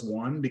limit was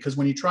 1. Because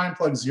when you try and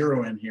plug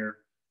 0 in here,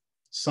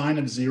 sine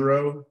of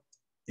 0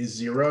 is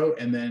 0.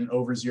 And then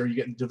over 0, you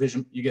get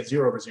division, you get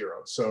 0 over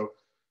 0. So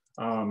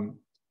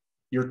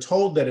you're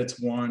told that it's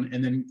 1,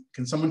 and then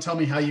can someone tell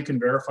me how you can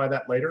verify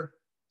that later,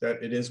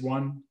 that it is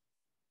 1?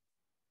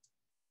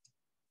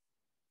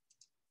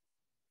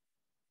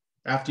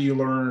 After you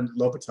learn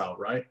L'Hopital,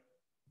 right?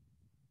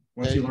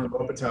 Once you learn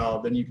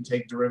L'Hopital, then you can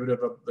take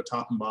derivative of the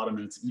top and bottom,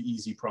 and it's an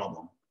easy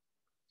problem.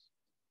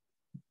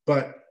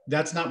 But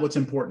that's not what's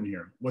important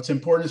here. What's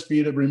important is for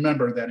you to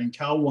remember that in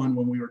Cal 1,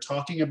 when we were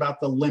talking about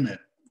the limit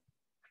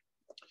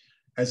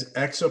as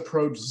x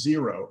approached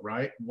 0,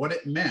 right? What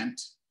it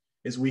meant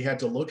is we had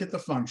to look at the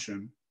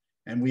function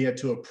and we had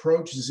to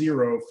approach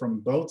 0 from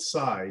both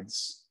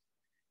sides,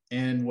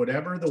 and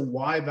whatever the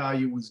y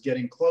value was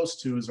getting close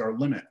to is our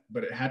limit,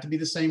 but it had to be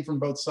the same from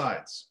both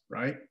sides,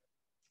 right?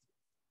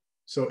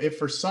 So if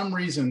for some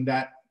reason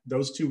that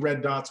those two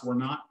red dots were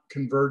not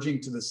converging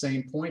to the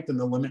same point, then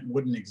the limit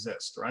wouldn't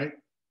exist, right? It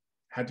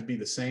had to be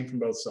the same from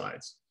both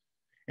sides.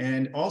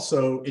 And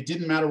also, it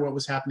didn't matter what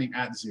was happening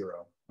at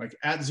 0. Like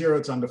at 0,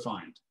 it's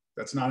undefined.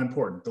 That's not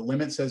important. The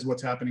limit says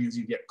what's happening is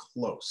you get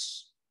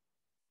close.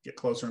 Get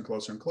closer and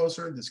closer and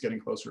closer. This is getting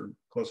closer to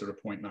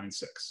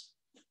 0.96.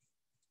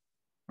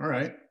 All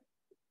right.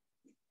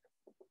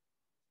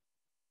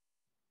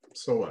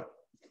 So what?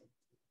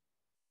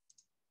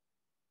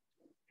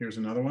 Here's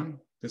another one.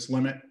 This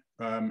limit,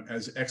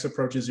 as x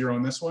approaches 0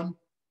 on this one,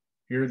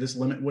 here this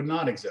limit would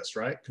not exist,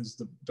 right? Because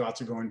the dots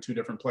are going 2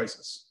 different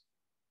places.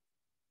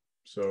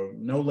 So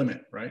no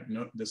limit, right?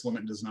 No, this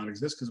limit does not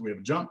exist because we have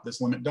a jump.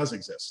 This limit does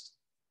exist.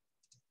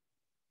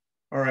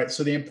 All right,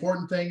 so the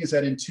important thing is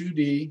that in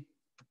 2D,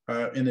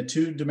 in the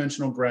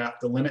 2-dimensional graph,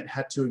 the limit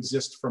had to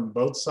exist from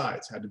both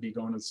sides, had to be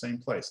going to the same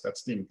place.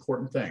 That's the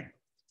important thing.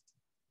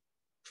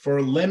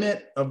 For the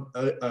limit of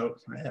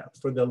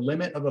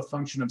a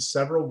function of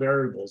several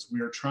variables, we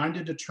are trying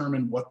to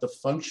determine what the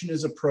function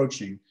is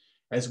approaching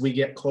as we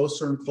get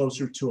closer and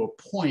closer to a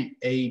point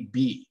A,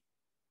 B.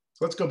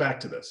 So let's go back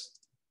to this.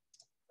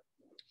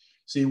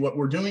 See, what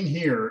we're doing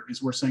here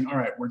is we're saying, all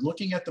right, we're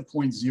looking at the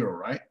point 0,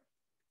 right?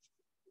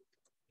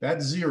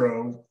 That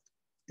 0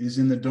 is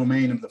in the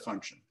domain of the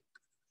function.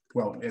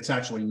 Well, it's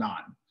actually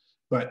not,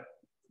 but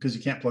because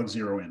you can't plug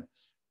 0 in,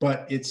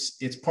 but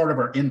it's part of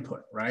our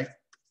input, right?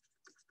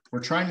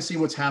 We're trying to see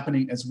what's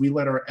happening as we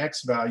let our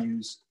x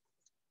values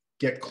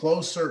get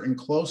closer and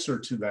closer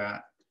to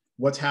that.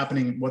 What's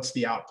happening, what's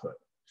the output?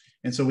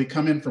 And so we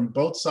come in from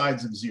both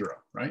sides of 0,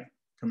 right?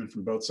 Come in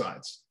from both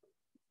sides.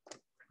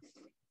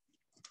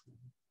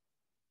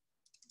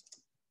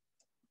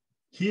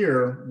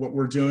 Here, what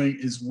we're doing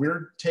is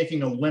we're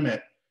taking a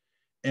limit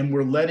and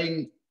we're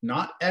letting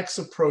not x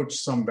approach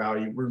some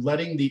value, we're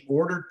letting the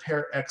ordered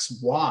pair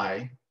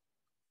xy,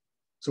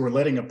 so we're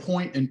letting a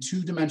point in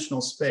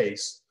 2-dimensional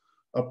space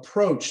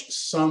approach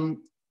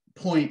some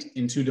point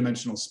in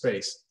 2-dimensional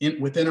space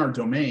within our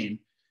domain,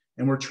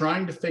 and we're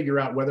trying to figure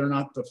out whether or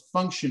not the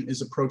function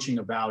is approaching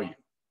a value.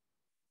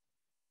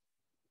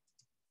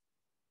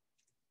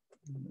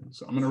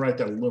 So I'm going to write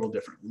that a little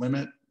different.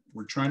 Limit,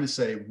 we're trying to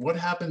say, what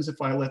happens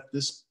if I let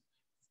this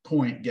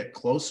point get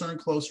closer and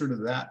closer to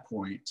that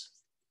point?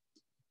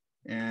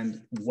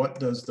 And what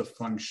does the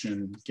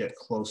function get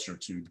closer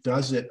to?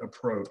 Does it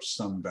approach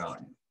some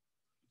value?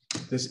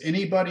 Does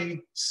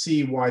anybody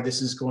see why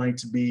this is going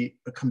to be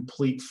a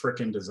complete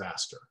frickin'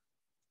 disaster?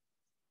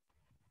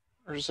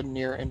 There's a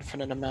near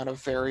infinite amount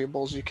of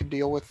variables you could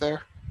deal with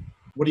there.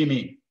 What do you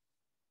mean?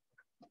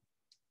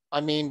 I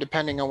mean,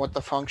 depending on what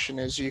the function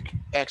is,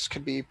 x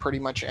could be pretty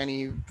much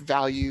any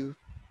value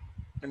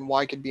and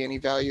y could be any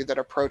value that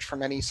approach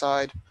from any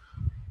side.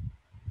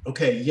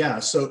 Okay, yeah,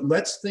 so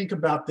let's think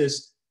about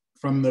this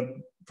from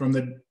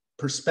the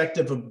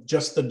perspective of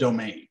just the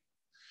domain.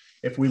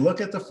 If we look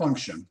at the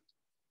function,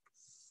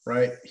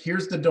 right,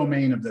 here's the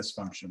domain of this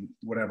function,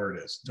 whatever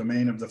it is,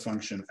 domain of the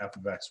function f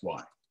of x,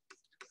 y.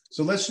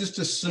 So let's just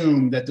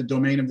assume that the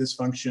domain of this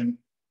function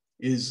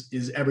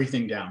is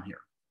everything down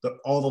here,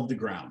 all of the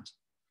ground.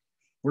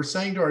 We're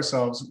saying to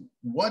ourselves,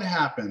 what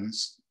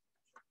happens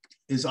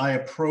is I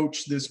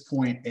approach this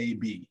point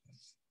AB.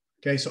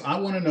 Okay, so I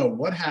want to know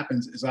what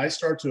happens as I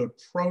start to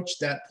approach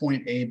that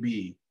point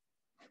AB.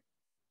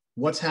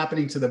 What's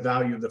happening to the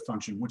value of the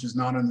function, which is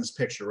not in this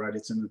picture, right?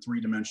 It's in the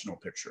three-dimensional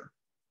picture.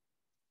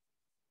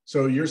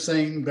 So you're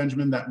saying,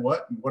 Benjamin, that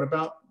what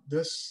about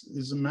this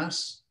is a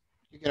mess?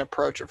 You can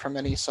approach it from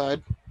any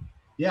side.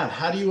 Yeah,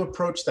 how do you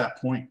approach that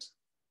point?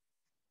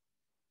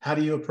 How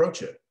do you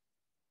approach it?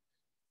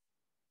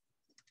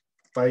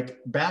 Like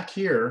back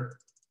here,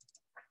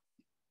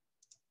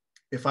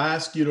 if I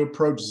ask you to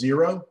approach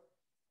 0,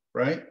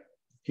 right?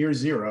 Here's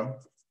 0.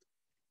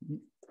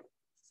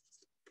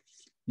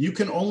 You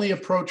can only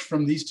approach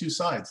from these two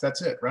sides.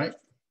 That's it, right?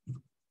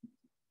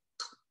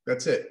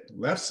 That's it.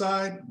 Left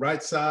side,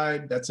 right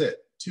side, that's it.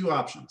 2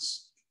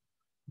 options.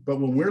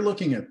 But when we're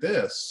looking at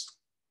this,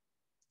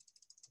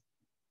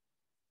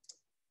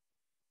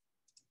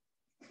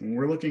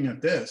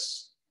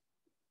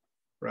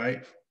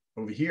 right,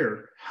 over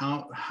here,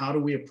 how do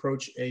we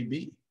approach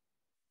AB?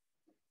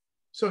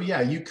 So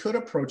yeah, you could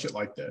approach it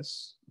like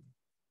this.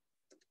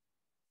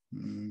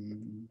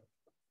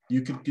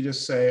 You could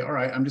just say, all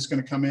right, I'm just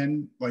going to come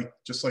in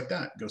just like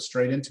that, go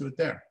straight into it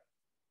there.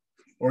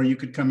 Or you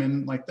could come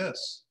in like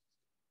this.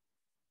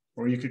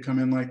 Or you could come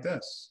in like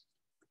this.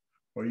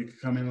 Or you could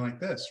come in like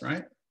this,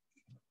 right?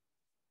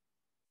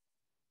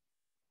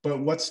 But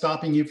what's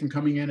stopping you from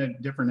coming in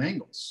at different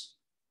angles?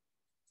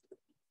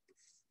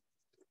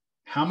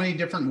 How many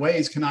different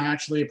ways can I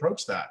actually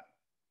approach that?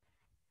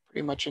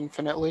 Pretty much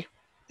infinitely.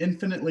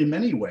 Infinitely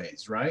many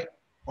ways, right?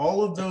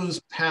 All of those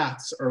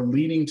paths are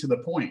leading to the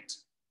point.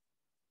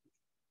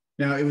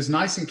 Now, it was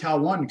nice in Cal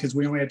 1 because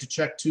we only had to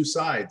check 2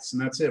 sides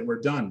and that's it,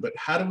 we're done. But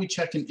how do we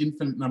check an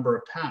infinite number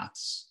of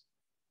paths?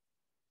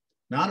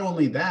 Not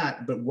only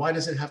that, but why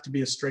does it have to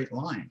be a straight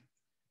line?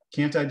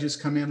 Can't I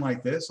just come in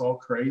like this, all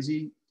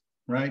crazy,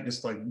 right?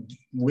 Just like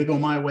wiggle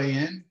my way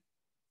in?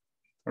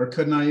 Or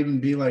couldn't I even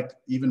be like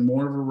even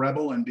more of a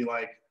rebel and be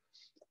like,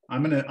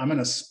 I'm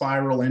gonna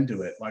spiral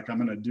into it, like I'm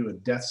gonna do a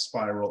death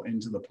spiral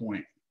into the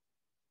point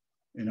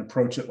and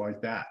approach it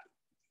like that,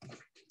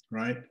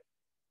 right?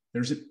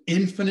 There's an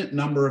infinite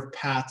number of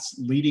paths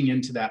leading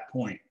into that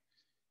point,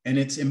 and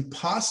it's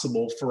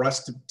impossible for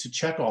us to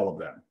check all of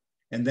them.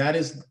 And that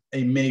is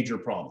a major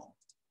problem.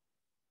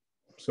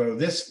 So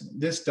this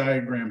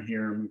diagram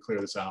here, I'm gonna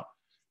clear this out.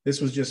 This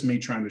was just me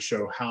trying to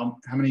show how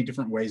many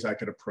different ways I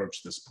could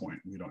approach this point.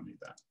 We don't need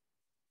that.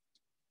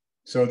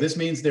 So this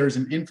means there's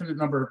an infinite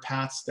number of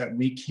paths that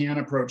we can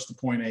approach the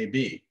point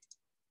AB.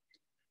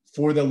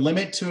 For the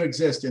limit to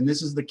exist, and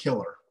this is the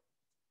killer.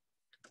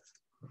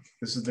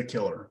 This is the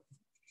killer.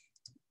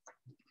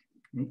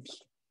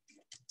 Oops.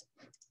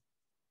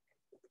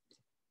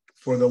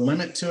 For the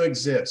limit to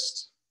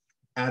exist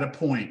at a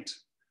point,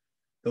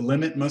 the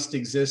limit must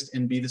exist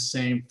and be the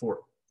same for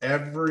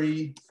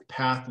every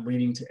path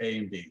leading to A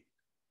and B.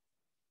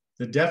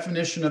 The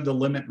definition of the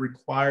limit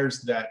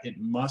requires that it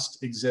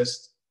must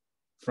exist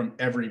from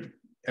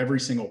every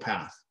single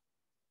path,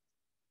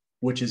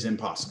 which is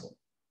impossible.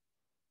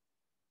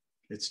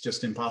 It's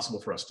just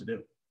impossible for us to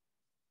do.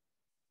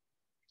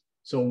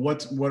 So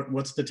what's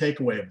the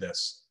takeaway of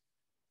this?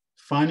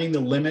 Finding the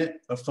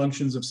limit of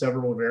functions of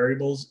several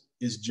variables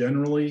is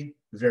generally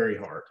very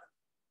hard,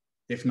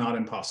 if not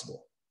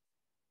impossible.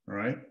 All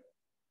right.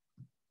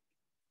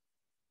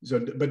 So,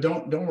 but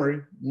don't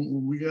worry,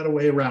 we got a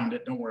way around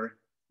it. Don't worry.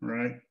 All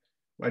right.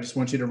 I just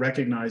want you to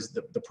recognize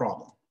the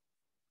problem.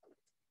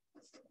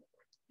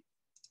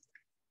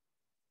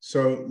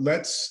 So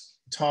let's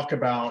talk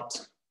about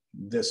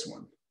this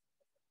one.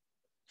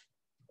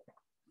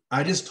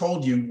 I just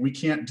told you we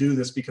can't do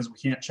this because we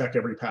can't check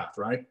every path,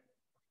 right?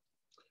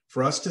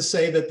 For us to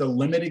say that the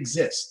limit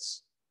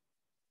exists,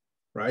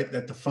 right?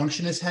 That the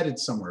function is headed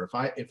somewhere.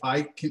 If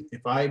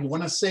I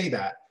want to say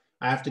that,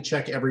 I have to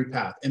check every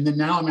path. And then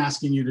now I'm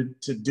asking you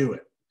to do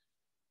it.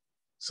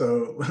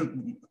 So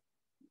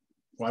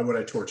why would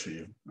I torture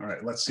you? All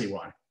right, let's see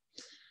why.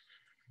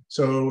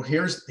 So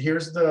here's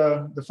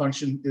the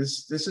function.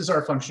 This is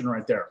our function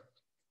right there.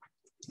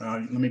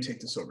 Let me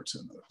take this over to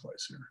another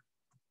place here.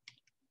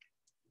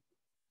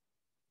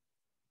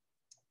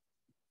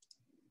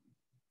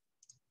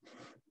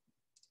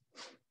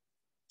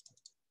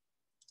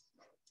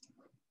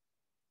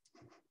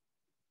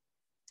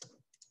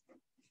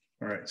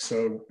 All right,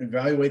 so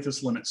evaluate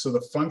this limit. So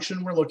the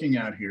function we're looking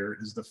at here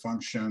is the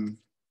function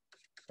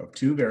of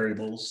 2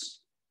 variables.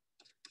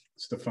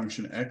 It's the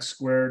function x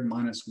squared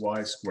minus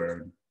y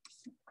squared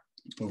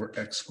over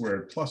x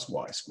squared plus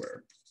y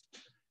squared.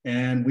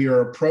 And we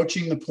are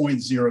approaching the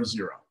point 0,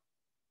 0.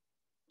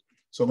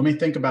 So let me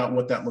think about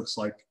what that looks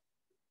like.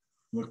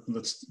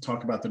 Let's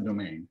talk about the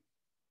domain.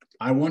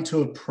 I want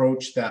to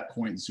approach that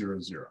point 0,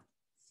 0.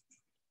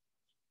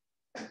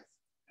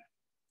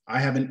 I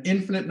have an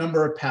infinite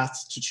number of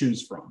paths to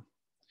choose from.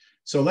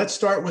 So let's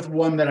start with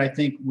one that I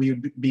think we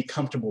would be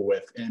comfortable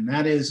with, and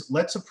that is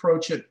let's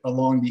approach it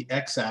along the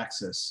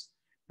x-axis.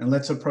 And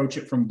let's approach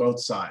it from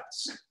both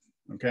sides,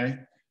 okay?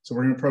 So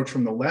we're gonna approach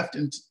from the left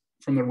and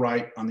from the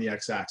right on the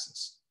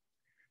x-axis.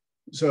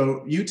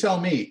 So you tell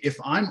me, if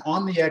I'm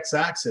on the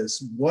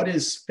x-axis, what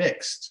is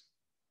fixed?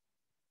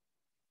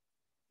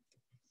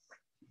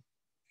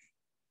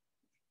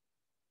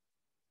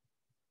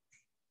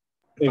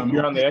 If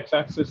you're on the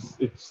x-axis,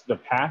 it's the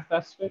path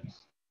that's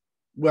fixed?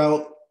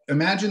 Well,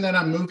 imagine that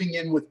I'm moving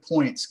in with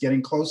points,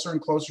 getting closer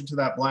and closer to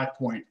that black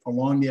point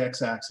along the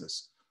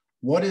x-axis.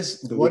 What is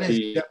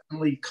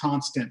definitely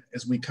constant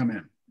as we come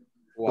in?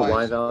 The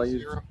y value.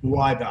 The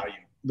y value.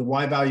 The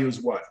y value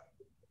is what?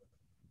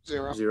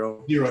 0.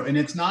 0. 0. And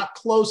it's not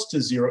close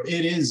to 0.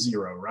 It is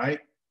 0, right?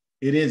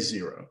 It is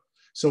 0.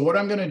 So what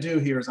I'm going to do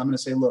here is I'm going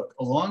to say, look,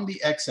 along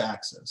the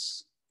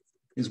x-axis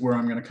is where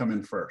I'm going to come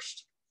in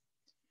first.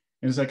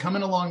 And as I come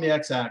in along the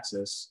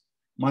x-axis,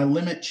 my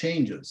limit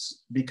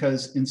changes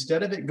because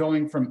instead of it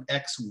going from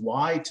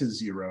xy to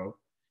 0,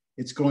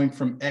 it's going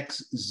from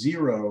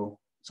x0,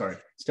 sorry,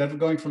 instead of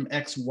going from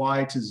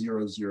xy to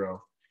 0,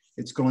 0,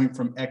 it's going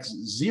from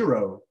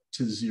x0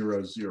 to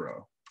 0,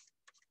 0.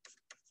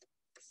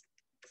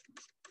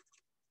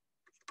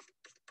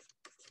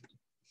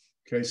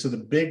 Okay, so the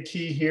big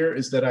key here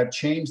is that I've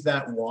changed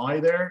that y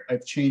there.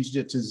 I've changed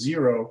it to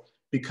 0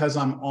 because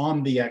I'm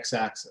on the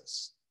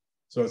x-axis.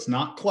 So it's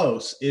not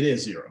close, it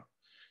is 0.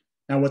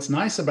 Now what's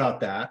nice about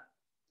that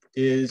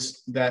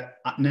is that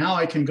now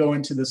I can go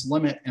into this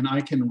limit and I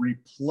can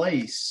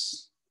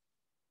replace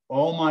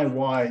all my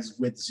y's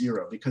with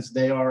 0 because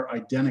they are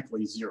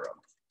identically 0.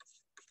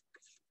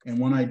 And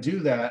when I do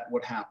that,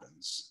 what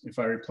happens? If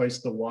I replace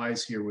the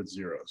y's here with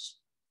zeros,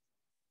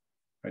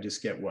 I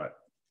just get what?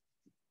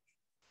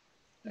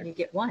 You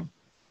get 1.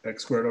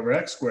 X squared over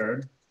x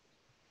squared,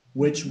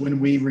 which when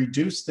we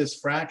reduce this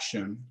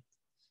fraction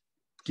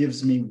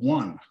gives me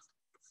 1.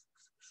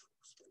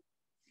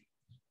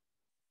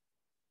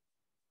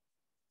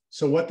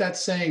 So what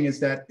that's saying is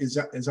that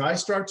as I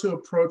start to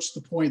approach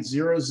the point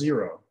 0,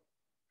 0,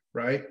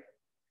 right,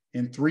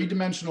 in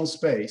 3-dimensional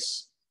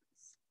space,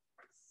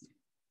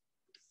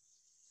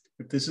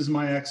 if this is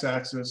my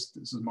x-axis,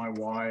 this is my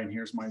y, and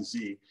here's my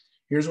z,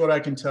 here's what I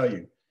can tell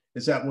you,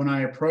 is that when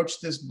I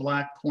approach this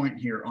black point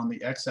here on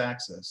the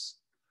x-axis,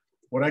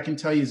 what I can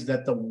tell you is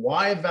that the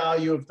y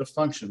value of the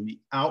function, the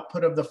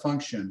output of the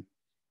function,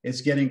 is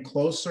getting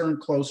closer and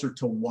closer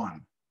to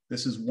 1.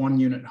 This is 1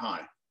 unit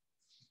high.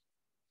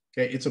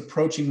 Okay, it's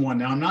approaching 1.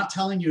 Now, I'm not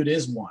telling you it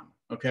is 1,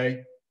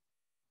 okay?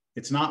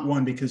 It's not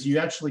 1 because you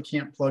actually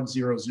can't plug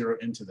 0, 0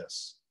 into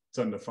this. It's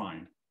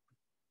undefined.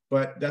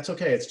 But that's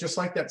okay. It's just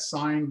like that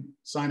sine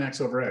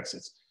x over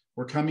x.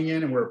 We're coming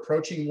in and we're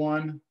approaching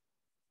 1,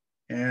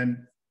 and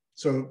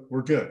so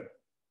we're good.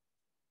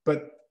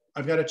 But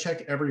I've got to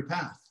check every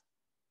path.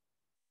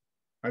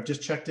 I've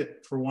just checked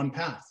it for one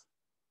path.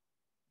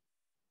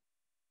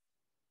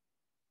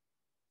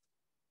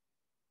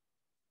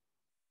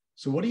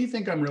 So what do you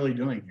think I'm really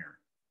doing here?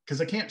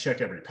 Because I can't check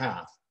every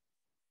path.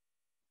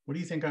 What do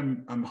you think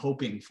I'm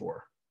hoping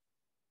for?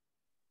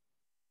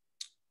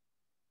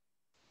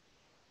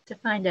 To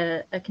find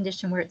a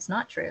condition where it's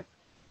not true.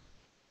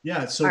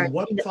 Yeah, so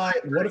what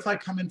if I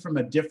come in from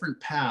a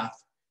different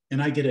path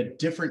and I get a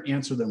different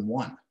answer than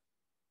 1?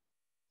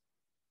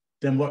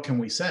 Then what can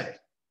we say?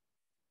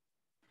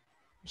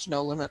 There's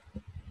no limit.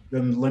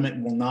 Then the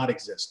limit will not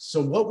exist.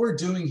 So what we're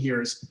doing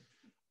here is,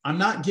 I'm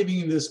not giving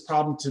you this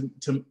problem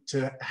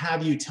to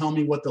have you tell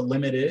me what the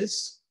limit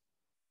is.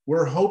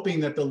 We're hoping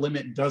that the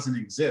limit doesn't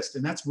exist.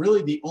 And that's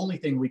really the only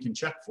thing we can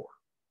check for,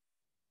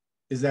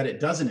 is that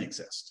it doesn't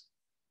exist.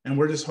 And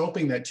we're just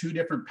hoping that 2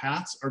 different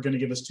paths are going to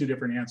give us 2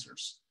 different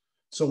answers.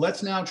 So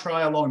let's now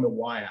try along the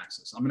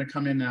y-axis. I'm going to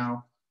come in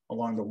now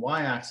along the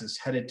y-axis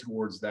headed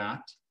towards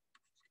that.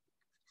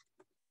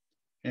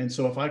 And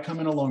so if I come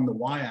in along the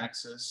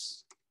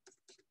y-axis,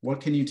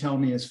 what can you tell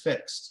me is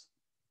fixed?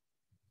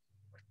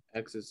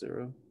 X is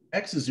 0.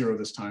 X is 0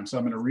 this time. So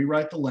I'm going to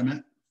rewrite the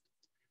limit.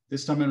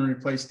 This time I'm going to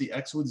replace the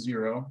x with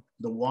 0.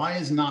 The y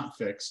is not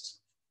fixed.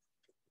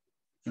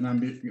 And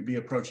I'm going to be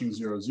approaching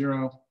 0,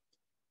 0.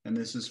 And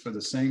this is for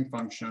the same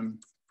function.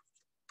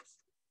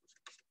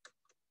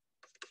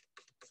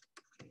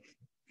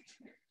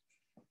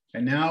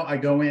 And now I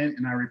go in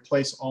and I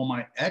replace all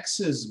my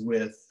x's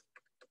with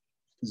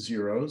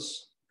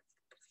zeros.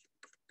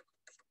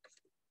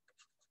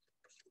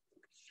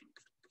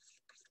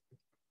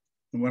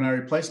 And when I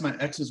replace my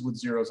x's with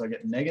zeros, I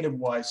get negative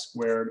y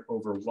squared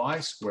over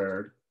y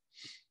squared.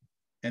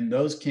 And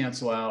those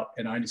cancel out,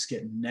 and I just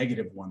get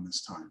 -1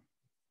 this time.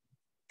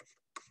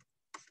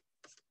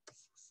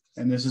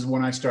 And this is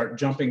when I start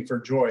jumping for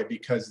joy,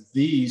 because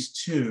these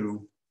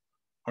 2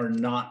 are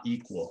not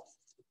equal.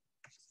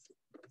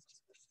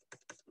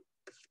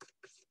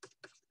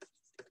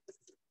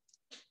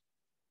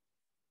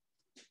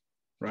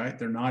 Right?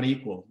 They're not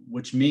equal,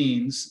 which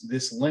means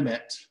this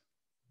limit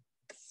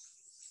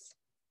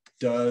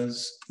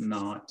does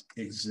not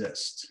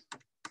exist.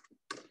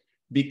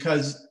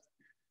 Because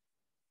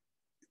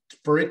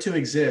for it to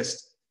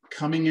exist,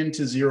 coming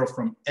into 0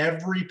 from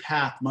every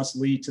path must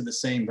lead to the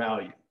same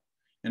value.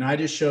 And I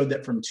just showed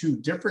that from 2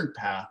 different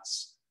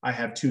paths, I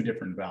have two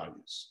different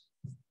values.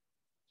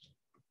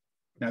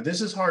 Now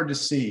this is hard to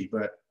see,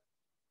 but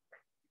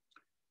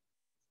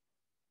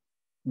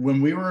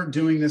when we were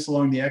doing this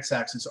along the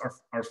x-axis,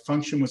 our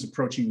function was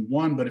approaching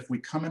 1, but if we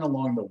come in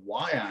along the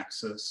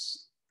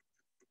y-axis,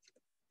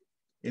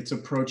 it's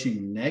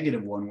approaching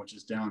 -1, which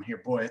is down here.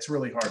 Boy, it's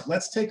really hard.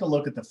 Let's take a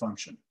look at the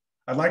function.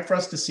 I'd like for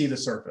us to see the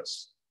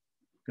surface,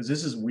 because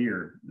this is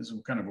weird. This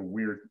is kind of a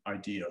weird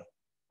idea,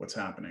 what's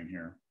happening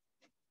here.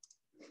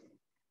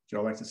 Would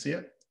y'all like to see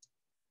it?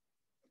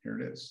 Here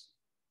it is.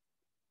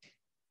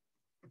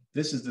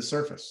 This is the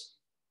surface.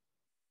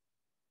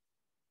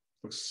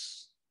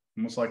 Looks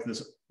almost like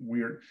this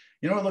weird,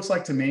 you know what it looks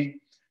like to me? Do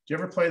you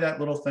ever play that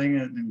little thing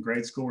in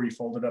grade school where you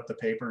folded up the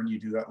paper and you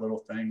do that little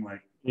thing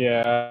like?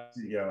 Yeah.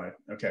 Yeah, like,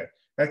 okay.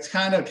 That's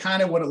kind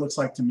of what it looks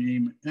like to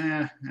me.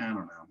 I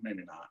don't know,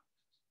 maybe not.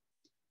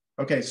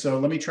 Okay, so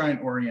let me try and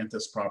orient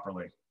this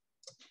properly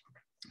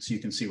so you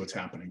can see what's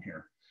happening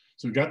here.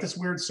 So we've got this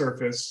weird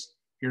surface.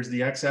 Here's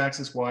the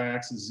x-axis,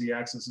 y-axis,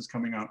 z-axis is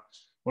coming up.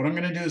 What I'm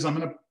gonna do is I'm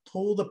gonna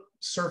pull the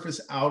surface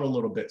out a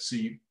little bit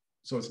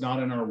so it's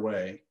not in our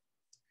way.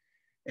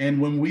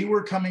 And when we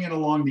were coming in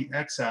along the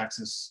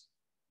x-axis,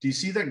 do you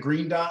see that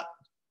green dot?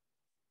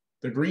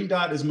 The green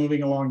dot is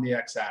moving along the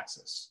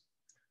x-axis.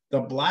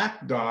 The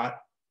black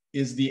dot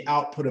is the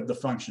output of the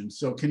function.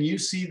 So can you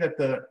see that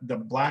the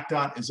black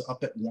dot is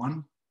up at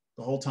 1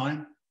 the whole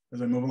time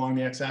as I move along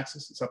the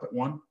x-axis? It's up at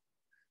 1.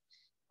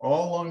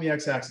 All along the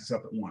x-axis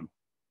up at 1.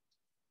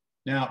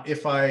 Now,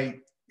 if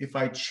I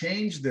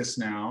change this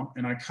now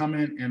and I come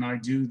in and I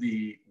do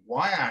the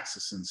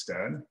y-axis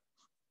instead,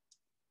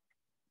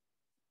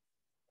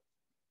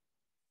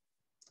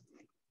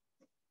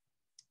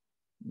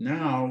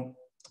 now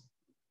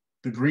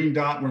the green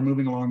dot, we're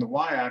moving along the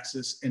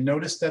y-axis, and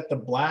notice that the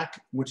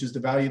black, which is the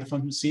value of the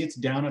function, see it's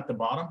down at the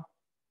bottom?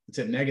 It's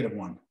at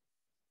 -1.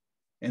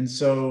 And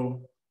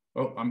so,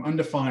 oh, I'm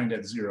undefined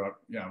at 0.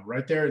 Yeah,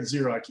 right there at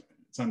 0,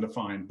 it's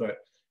undefined, but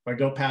if I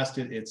go past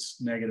it, it's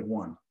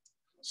 -1.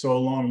 So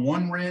along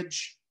one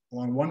ridge,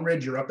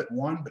 you're up at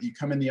 1, but you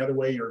come in the other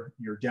way,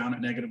 you're down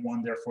at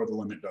 -1, therefore the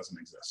limit doesn't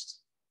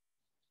exist.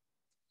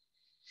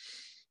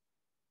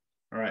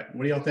 All right,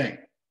 what do y'all think?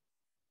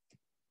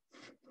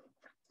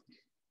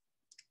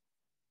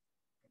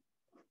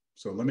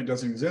 So limit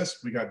doesn't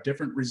exist. We got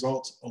different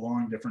results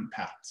along different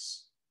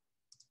paths.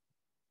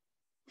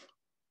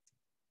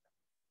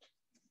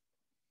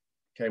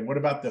 Okay, what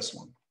about this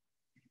one?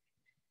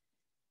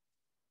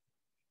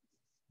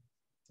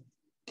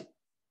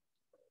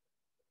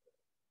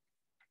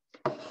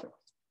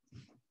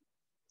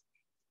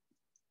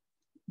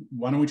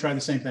 Why don't we try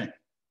the same thing?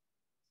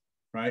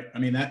 Right? I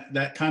mean,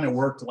 that kind of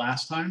worked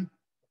last time.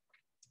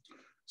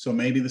 So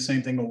maybe the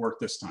same thing will work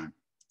this time.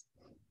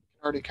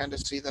 I already kind of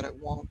see that it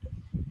won't.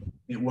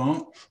 It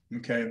won't?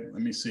 Okay,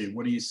 let me see.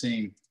 What are you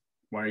seeing?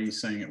 Why are you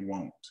saying it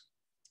won't?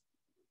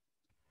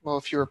 Well,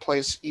 if you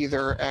replace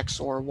either x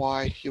or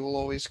y, you will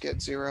always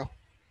get 0.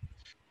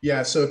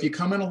 Yeah, so if you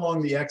come in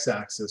along the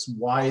x-axis,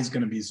 y is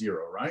going to be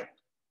 0, right?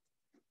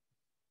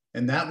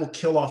 And that will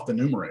kill off the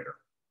numerator,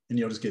 and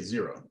you'll just get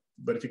 0.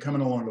 But if you come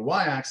in along the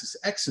y-axis,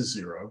 x is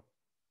 0.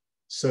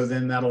 So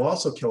then that'll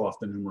also kill off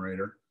the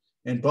numerator,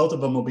 and both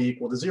of them will be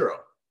equal to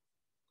 0,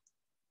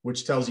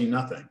 which tells you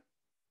nothing.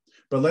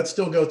 But let's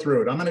still go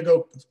through it. I'm going to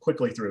go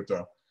quickly through it,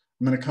 though.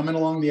 I'm going to come in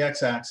along the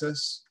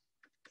x-axis.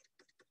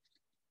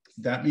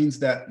 That means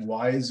that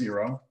y is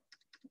 0.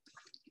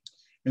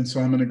 And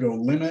so I'm going to go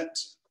limit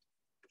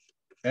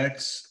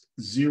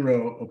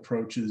x0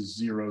 approaches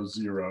 0,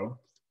 0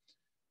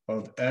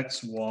 of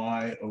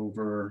xy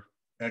over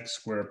x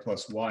squared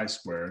plus y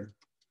squared.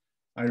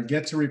 I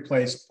get to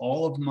replace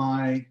all of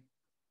my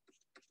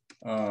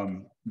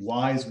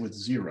y's with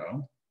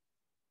 0.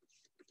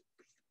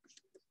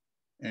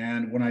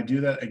 And when I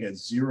do that, I get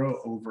 0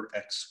 over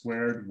x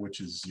squared, which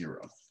is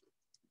 0.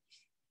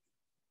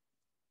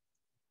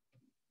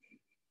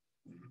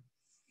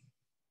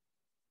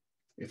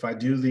 If I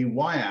do the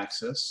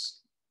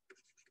y-axis,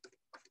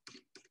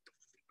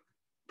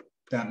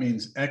 that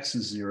means x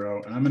is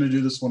 0. And I'm going to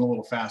do this one a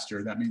little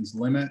faster. That means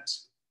limit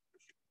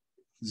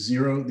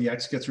 0, the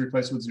x gets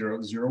replaced with 0,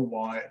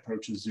 0y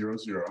approaches 0,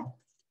 0.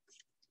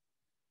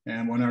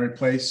 And when I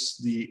replace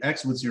the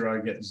x with 0,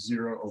 I get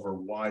 0 over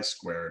y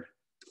squared,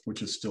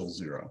 which is still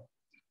 0.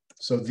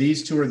 So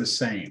these two are the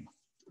same.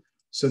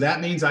 So that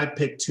means I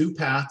picked two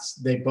paths.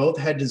 They both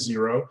head to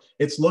 0.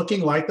 It's looking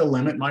like the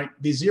limit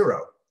might be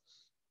 0,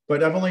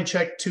 but I've only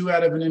checked 2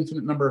 out of an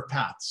infinite number of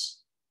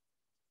paths.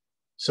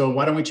 So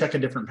why don't we check a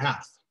different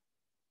path?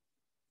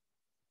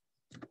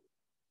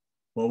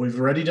 Well, we've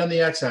already done the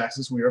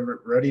x-axis. We've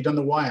already done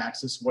the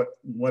y-axis.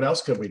 What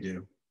else could we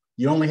do?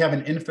 You only have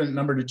an infinite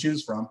number to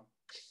choose from.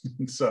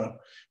 So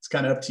it's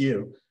kind of up to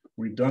you.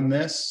 We've done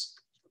this.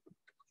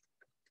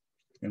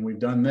 And we've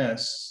done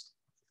this.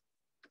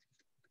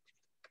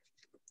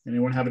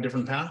 Anyone have a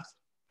different path?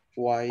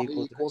 Y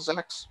equals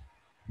x.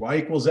 Y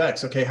equals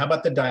x. Okay, how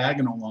about the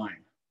diagonal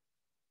line?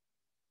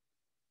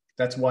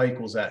 That's y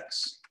equals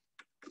x.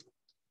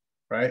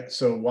 Right?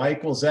 So y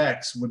equals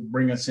x would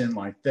bring us in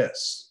like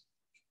this.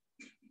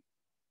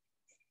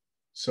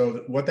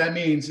 So what that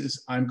means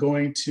is I'm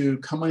going to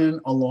come in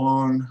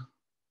along,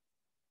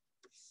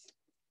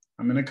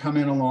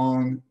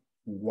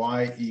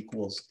 y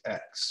equals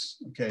x.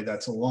 Okay,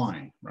 that's a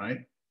line, right?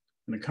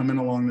 I'm going to come in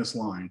along this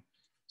line.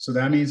 So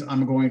that means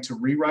I'm going to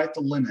rewrite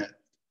the limit.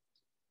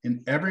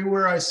 And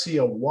everywhere I see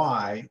a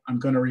y, I'm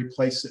going to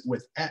replace it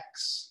with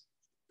x.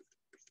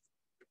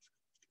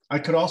 I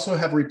could also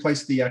have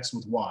replaced the x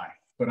with y,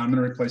 but I'm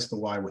going to replace the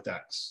y with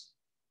x.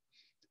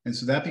 And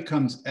so that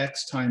becomes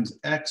x times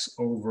x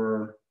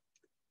over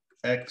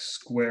x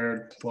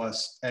squared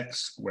plus x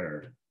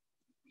squared.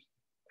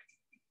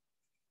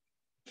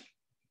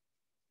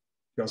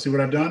 Y'all see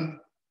what I've done?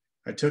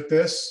 I took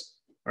this,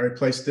 I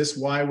replaced this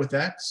y with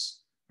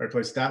x, I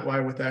replaced that y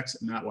with x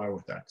and that y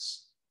with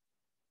x.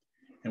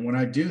 And when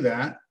I do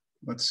that,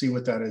 let's see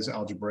what that is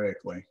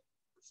algebraically.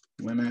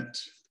 Limit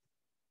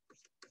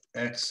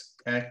x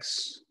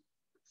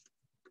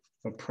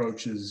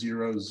approaches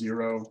 0,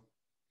 0.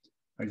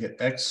 I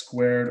get x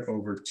squared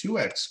over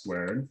 2x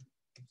squared.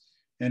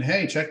 And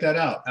hey, check that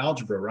out,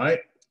 algebra, right?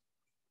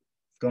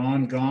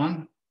 Gone,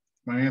 gone.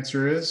 My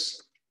answer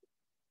is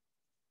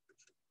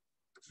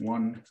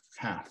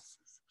 1/2.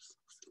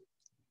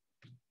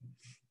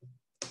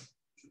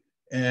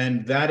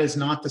 And that is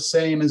not the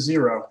same as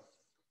 0.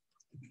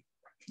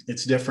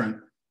 It's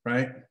different,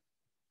 right?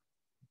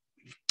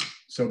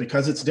 So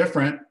because it's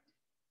different,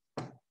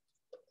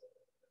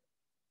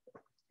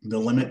 the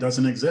limit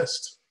doesn't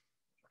exist.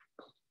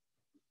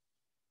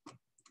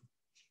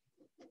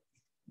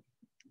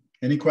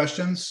 Any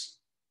questions?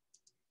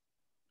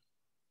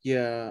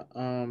 Yeah.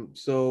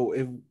 So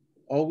if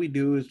all we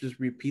do is just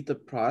repeat the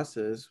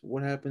process,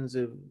 what happens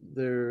if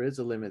there is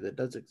a limit that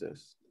does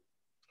exist?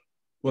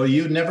 Well,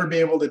 you'd never be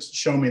able to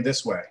show me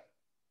this way.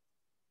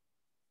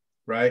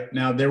 Right?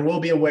 Now, there will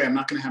be a way. I'm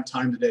not going to have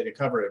time today to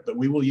cover it, but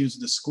we will use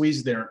the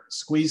squeeze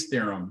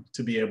theorem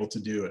to be able to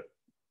do it.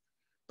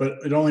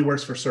 But it only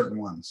works for certain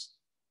ones.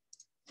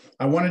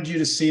 I wanted you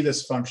to see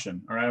this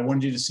function, all right? I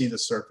wanted you to see the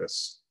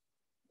surface.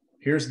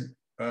 Here's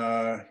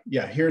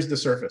the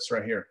surface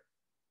right here.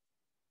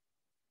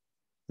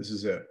 This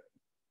is it.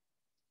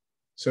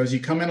 So as you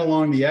come in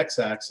along the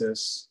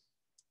x-axis,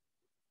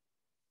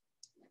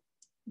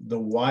 the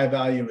y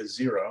value is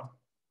 0.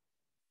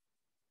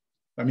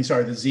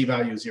 The z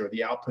value is 0.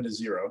 The output is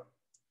 0.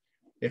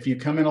 If you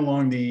come in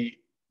along the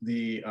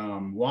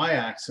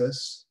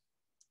y-axis,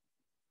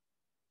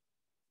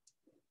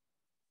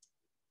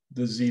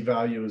 the z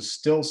value is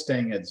still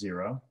staying at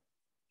 0.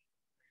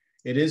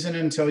 It isn't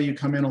until you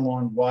come in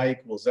along y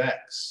equals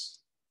x.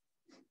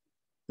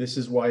 This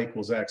is y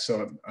equals x.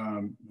 So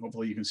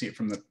hopefully you can see it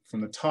from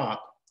the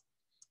top.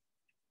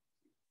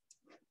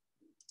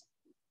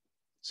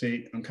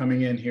 See, I'm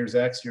coming in. Here's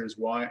x. Here's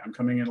y. I'm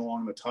coming in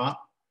along the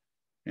top.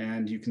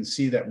 And you can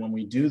see that when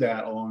we do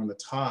that along the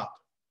top,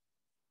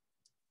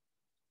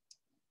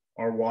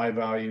 our y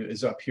value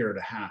is up here at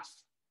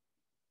 1/2.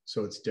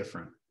 So it's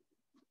different.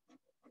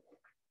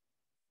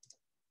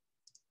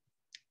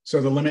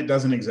 So the limit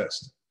doesn't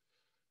exist.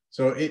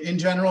 So in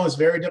general, it's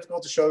very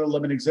difficult to show the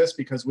limit exists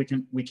because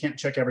we can't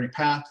check every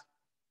path.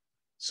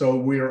 So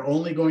we are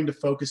only going to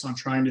focus on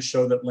trying to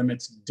show that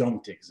limits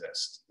don't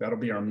exist. That'll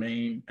be our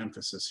main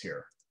emphasis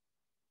here.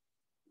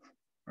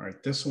 All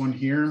right, this one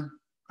here.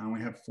 I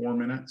only have 4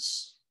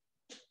 minutes.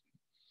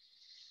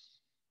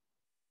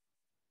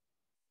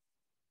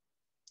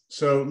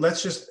 So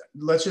let's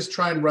just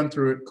try and run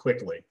through it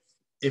quickly.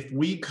 If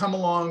we come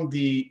along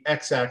the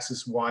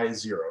x-axis, y is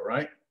 0,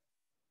 right?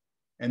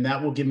 And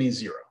that will give me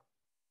 0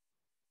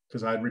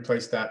 because I'd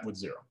replace that with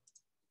 0.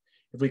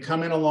 If we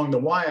come in along the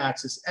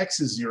y-axis, x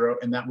is 0,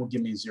 and that will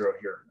give me 0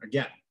 here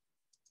again.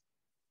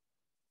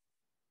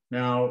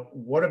 Now,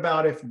 what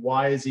about if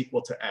y is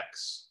equal to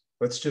x?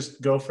 Let's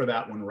just go for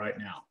that one right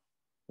now.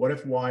 What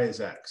if y is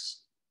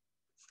x?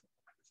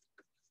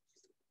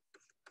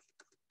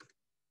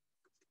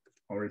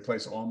 I'll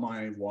replace all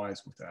my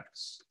y's with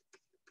x.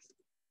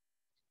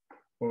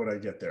 What would I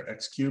get there?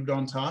 X cubed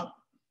on top,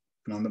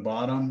 and on the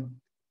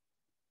bottom,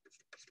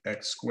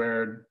 x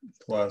squared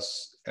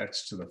plus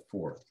x to the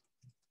 4th.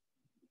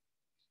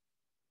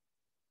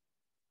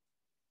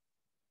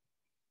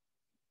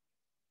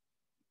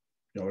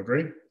 Y'all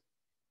agree?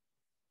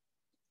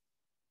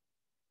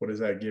 What does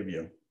that give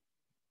you?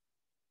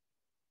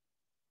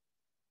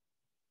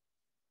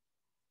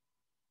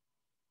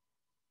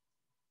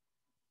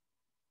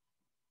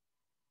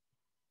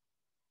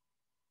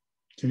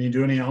 Can you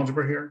do any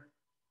algebra here?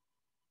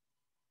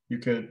 You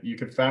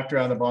could factor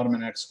out the bottom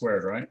an x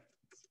squared, right?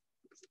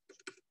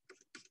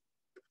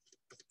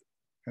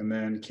 And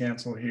then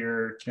cancel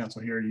here,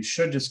 cancel here. You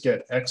should just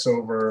get x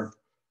over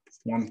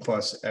 1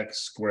 plus x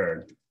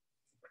squared.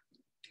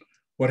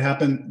 What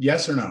happened?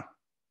 Yes or no?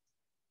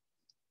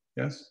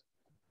 Yes?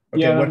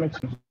 Okay, yeah,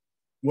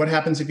 what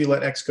happens if you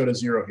let x go to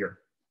 0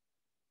 here?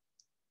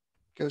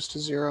 Goes to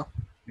 0.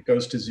 It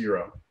goes to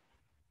 0.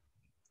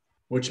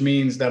 Which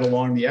means that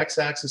along the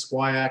x-axis,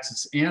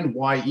 y-axis, and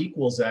y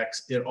equals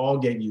x, it all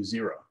gave you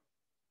 0.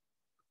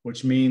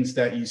 Which means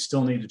that you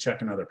still need to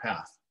check another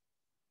path.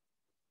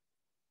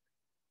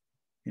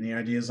 Any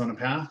ideas on a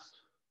path?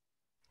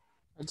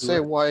 I'd say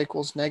y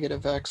equals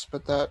negative x,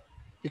 but that,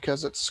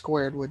 because it's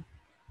squared, would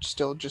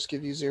still just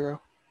give you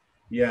 0.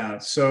 Yeah,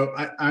 so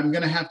I'm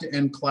gonna have to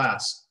end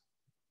class.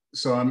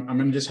 So I'm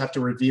gonna just have to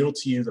reveal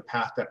to you the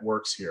path that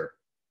works here.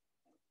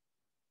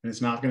 And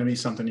it's not gonna be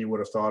something you would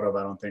have thought of,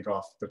 I don't think,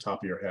 off the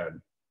top of your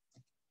head.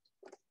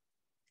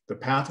 The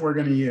path we're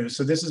gonna use,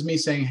 so this is me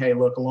saying, hey,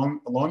 look,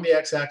 along the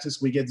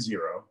x-axis, we get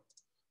 0.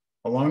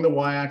 Along the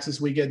y-axis,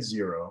 we get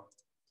 0.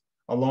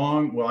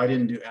 Along, well, I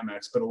didn't do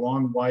mx, but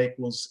along y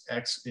equals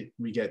x,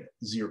 we get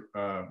 0.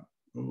 Oh,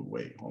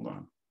 wait, hold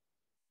on.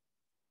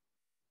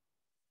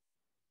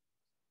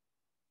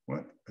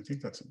 What? I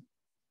think that's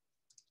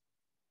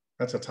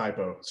a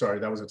typo. Sorry,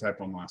 that was a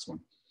typo on the last one.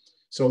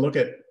 So look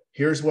at,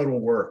 here's what will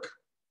work.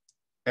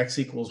 X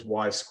equals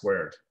y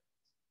squared.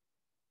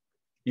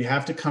 You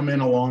have to come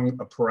in along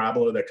a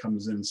parabola that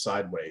comes in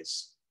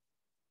sideways.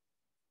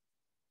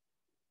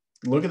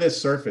 Look at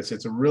this surface.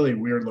 It's a really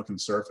weird looking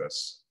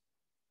surface.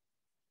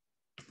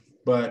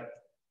 But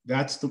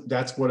that's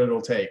what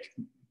it'll take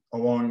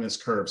along this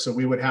curve. So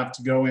we would have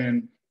to go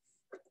in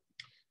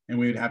and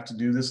we would have to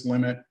do this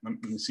limit. You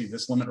can see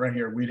this limit right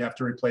here. We'd have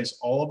to replace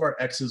all of our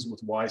x's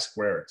with y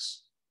squareds.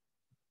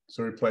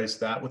 So replace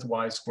that with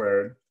y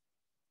squared,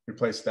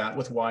 replace that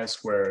with y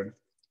squared,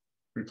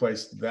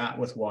 replace that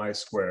with y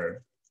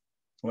squared.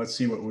 Let's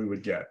see what we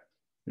would get.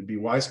 It'd be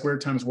y squared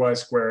times y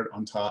squared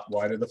on top,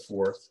 y to the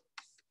 4th.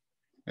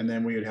 And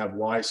then we would have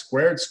y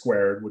squared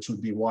squared, which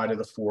would be y to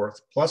the 4th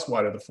plus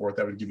y to the 4th.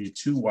 That would give you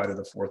 2y to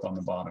the 4th on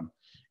the bottom.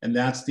 And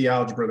that's the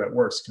algebra that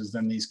works, because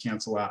then these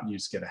cancel out and you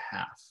just get a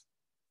half.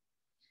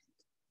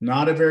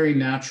 Not a very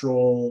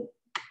natural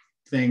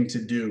thing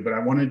to do, but I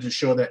wanted to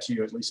show that to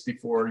you at least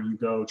before you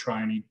go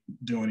try and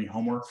do any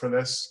homework for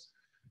this.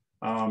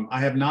 I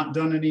have not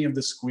done any of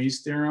the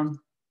squeeze theorem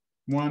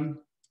one.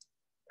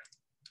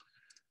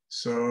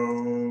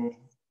 So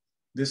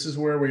this is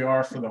where we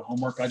are for the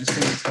homework. I just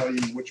want to tell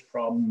you which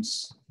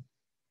problems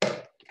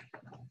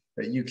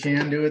that you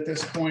can do at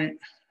this point.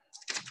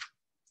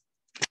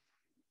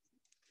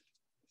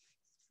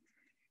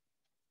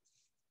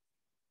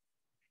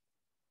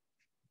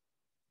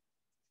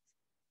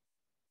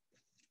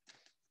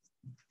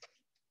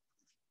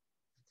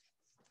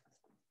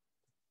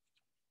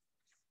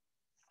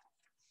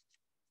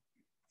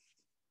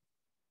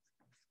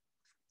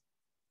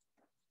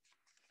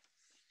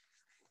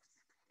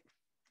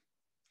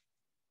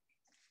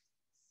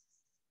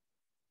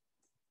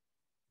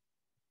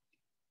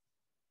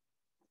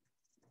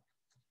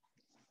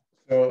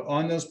 So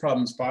on those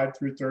problems, 5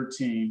 through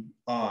 13,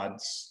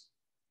 odds,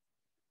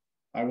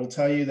 I will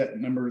tell you that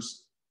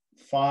numbers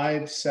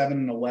 5, 7,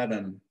 and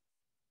 11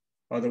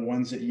 are the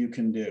ones that you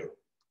can do.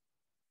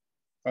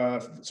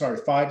 Sorry,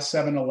 5,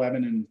 7,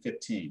 11, and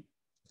 15.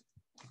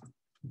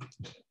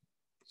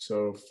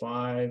 So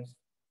 5.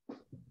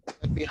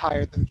 That'd be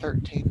higher than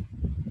 13.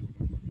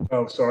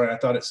 Oh, sorry, I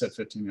thought it said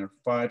 15 there.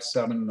 5,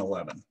 7, and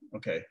 11.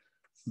 Okay,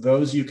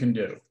 those you can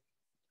do,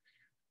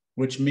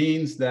 which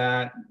means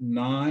that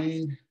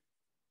 9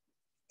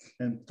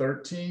 and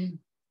 13,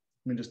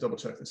 let me just double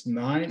check this.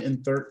 9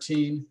 and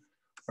 13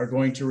 are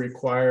going to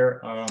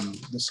require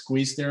the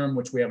squeeze theorem,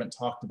 which we haven't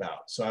talked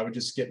about. So I would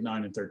just skip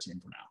 9 and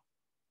 13 for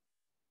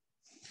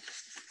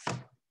now.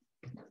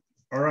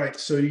 All right,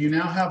 so you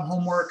now have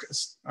homework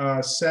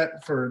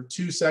set for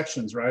 2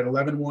 sections, right?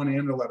 11.1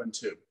 and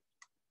 11.2.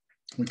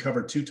 We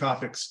covered 2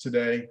 topics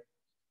today.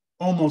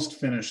 Almost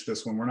finished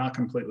this one. We're not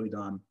completely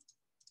done.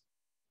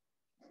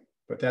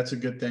 But that's a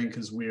good thing,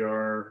 because we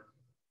are,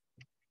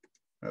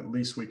 at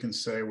least we can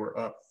say we're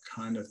up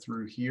kind of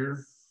through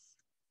here.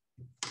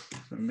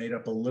 So made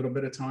up a little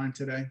bit of time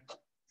today.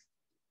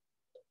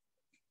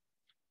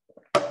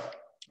 All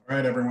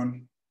right,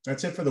 everyone.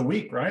 That's it for the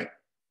week, right?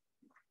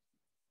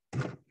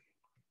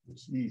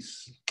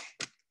 Jeez.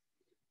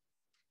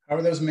 How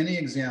are those mini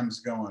exams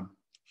going?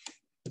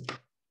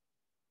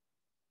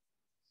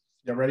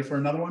 You ready for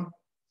another one?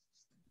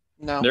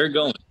 No. They're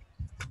going.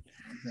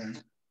 Okay.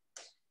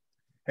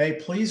 Hey,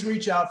 please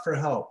reach out for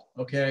help,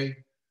 okay?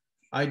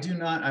 I've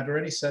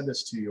already said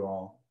this to you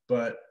all,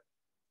 but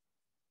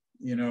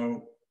you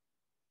know,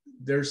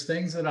 there's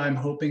things that I'm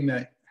hoping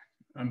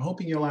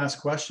you'll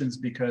ask questions,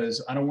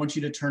 because I don't want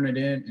you to turn it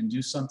in and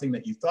do something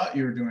that you thought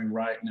you were doing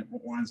right and it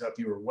winds up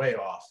you were way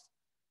off.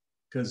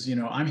 Because, you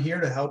know, I'm here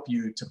to help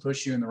you, to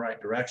push you in the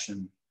right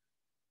direction.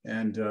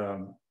 And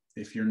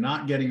if you're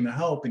not getting the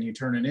help and you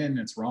turn it in,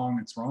 it's wrong,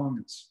 it's wrong,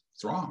 it's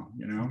wrong,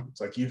 you know?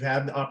 It's like you've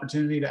had the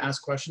opportunity to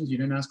ask questions, you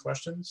didn't ask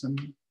questions, and,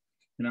 you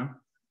know,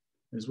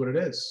 it is what it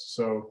is.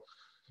 So,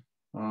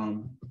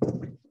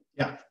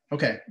 yeah,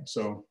 okay.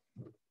 So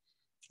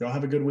y'all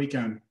have a good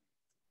weekend.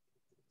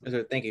 Yes,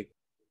 sir. Thank you.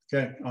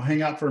 Okay, I'll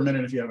hang out for a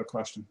minute if you have a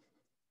question.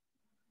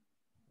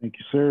 Thank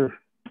you, sir.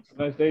 Have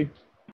a nice day.